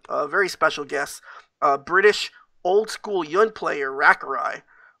a very special guest, British old school Yun player Rakarai.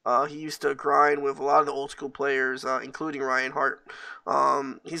 He used to grind with a lot of the old school players, including Ryan Hart.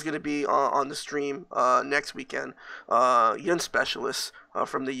 He's going to be on the stream next weekend. Yun specialist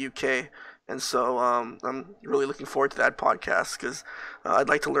from the UK. And so I'm really looking forward to that podcast because I'd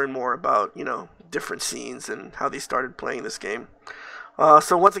like to learn more about, different scenes and how they started playing this game.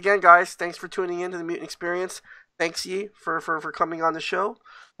 So once again, guys, thanks for tuning in to the Mutant Experience. Thanks, Yi, for coming on the show.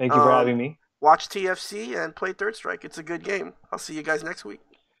 Thank you for having me. Watch TFC and play Third Strike. It's a good game. I'll see you guys next week.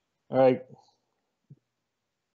 All right.